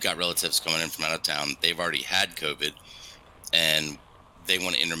they've got relatives coming in from out of town. They've already had COVID, and they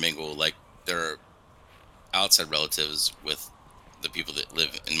want to intermingle like their outside relatives with the people that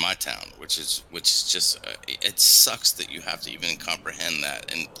live in my town, which is just it sucks that you have to even comprehend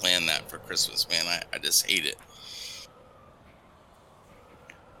that and plan that for Christmas, man. I just hate it.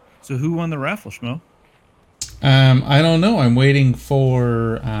 So who won the raffle, Schmo? I don't know. I'm waiting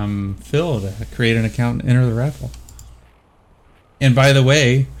for Phil to create an account and enter the raffle. And by the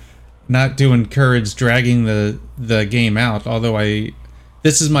way, not to encourage dragging the game out, although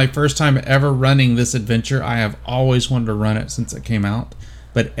this is my first time ever running this adventure. I have always wanted to run it since it came out.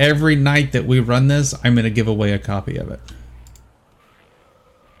 But every night that we run this, I'm going to give away a copy of it.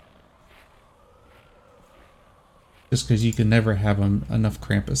 Just because you can never have enough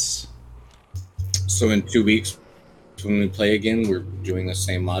Krampus. So in 2 weeks, when we play again, we're doing the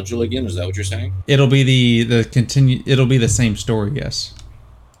same module again. Is that what you're saying? It'll be it'll be the same story, yes.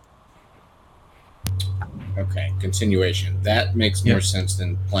 Okay, continuation. That makes more sense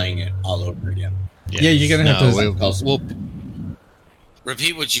than playing it all over again. Yeah, you're gonna have to. We'll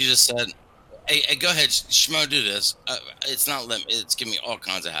Repeat what you just said. Hey, go ahead, Schmo. Do this. It's not it's giving me all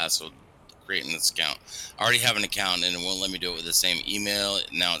kinds of hassle creating this account. I already have an account and it won't let me do it with the same email.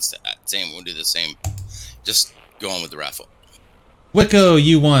 Now it's saying we'll do the same. Just go on with the raffle. Wicco,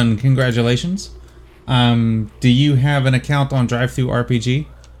 you won. Congratulations. Do you have an account on Drive-Thru RPG?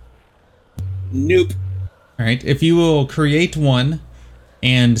 Nope. All right. If you will create one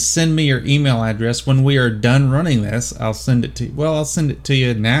and send me your email address when we are done running this, I'll send it to you. Well, I'll send it to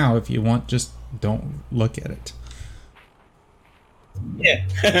you now if you want. Just don't look at it. Yeah.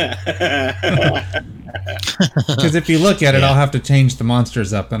 Because if you look at it, I'll have to change the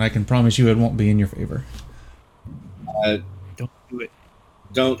monsters up, and I can promise you it won't be in your favor. Don't do it.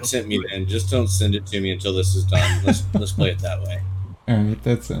 Don't send me then. Just don't send it to me until this is done. Let's play it that way. All right,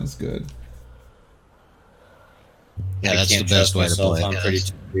 that sounds good. Yeah, that's the best way to play. I'm pretty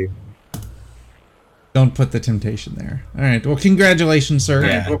tempted. Don't put the temptation there. All right. Well, congratulations, sir.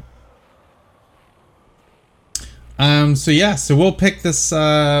 Yeah. So we'll pick this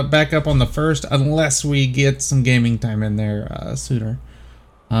back up on the 1st unless we get some gaming time in there sooner.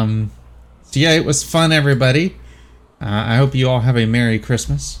 So yeah, it was fun, everybody. I hope you all have a Merry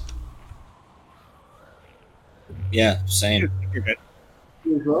Christmas. Yeah, same. Good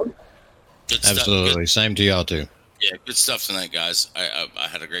stuff. Absolutely. Same to y'all too. Yeah, good stuff tonight, guys. I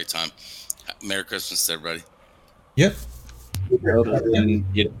had a great time. Merry Christmas to everybody. Yep.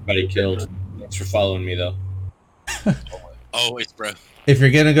 And get everybody killed. Thanks for following me, though. Always, bro. If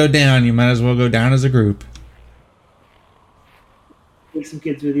you're gonna go down, you might as well go down as a group. Take some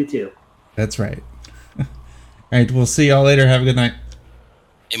kids with you too. That's right. All right, we'll see y'all later. Have a good night.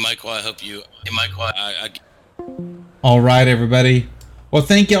 Hey, Michael, I hope you. Hey, Michael, All right, everybody. Well,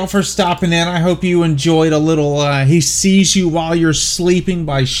 thank y'all for stopping in. I hope you enjoyed a little He Sees You While You're Sleeping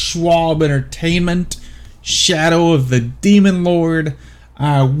by Schwab Entertainment, Shadow of the Demon Lord,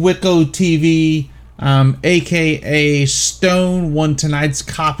 Wicco TV, aka Stone won tonight's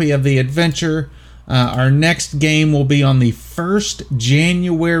copy of the adventure. Our next game will be on the 1st,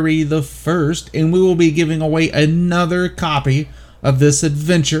 January the 1st, and we will be giving away another copy of this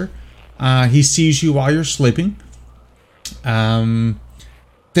adventure. He Sees You While You're Sleeping.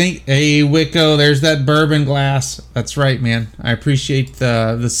 Hey, Wicco, there's that bourbon glass. That's right, man. I appreciate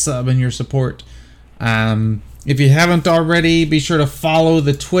the sub and your support. If you haven't already, be sure to follow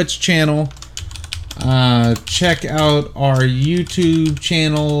the Twitch channel. Check out our YouTube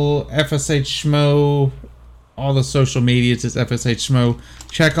channel, FSH Schmo. All the social medias is FSH Schmo.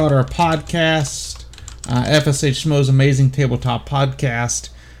 Check out our podcast, FSH Schmo's Amazing Tabletop Podcast.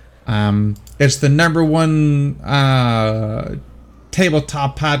 It's the #1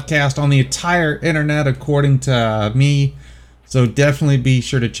 tabletop podcast on the entire internet, according to me. So definitely be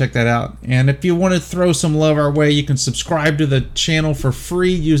sure to check that out. And if you want to throw some love our way, you can subscribe to the channel for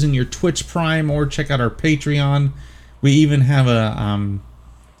free using your Twitch Prime, or check out our Patreon. We even have a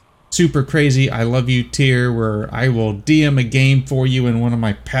super crazy I love you tier where I will DM a game for you in one of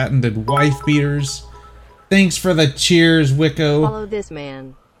my patented wife beaters. Thanks for the cheers, Wicco. Follow this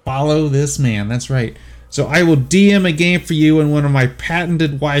man. Follow this man, that's right. So I will DM a game for you in one of my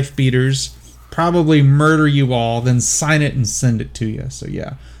patented wife beaters, probably murder you all, then sign it and send it to you. So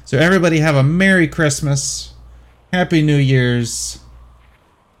yeah. So everybody have a Merry Christmas, Happy New Year's,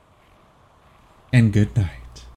 and good night.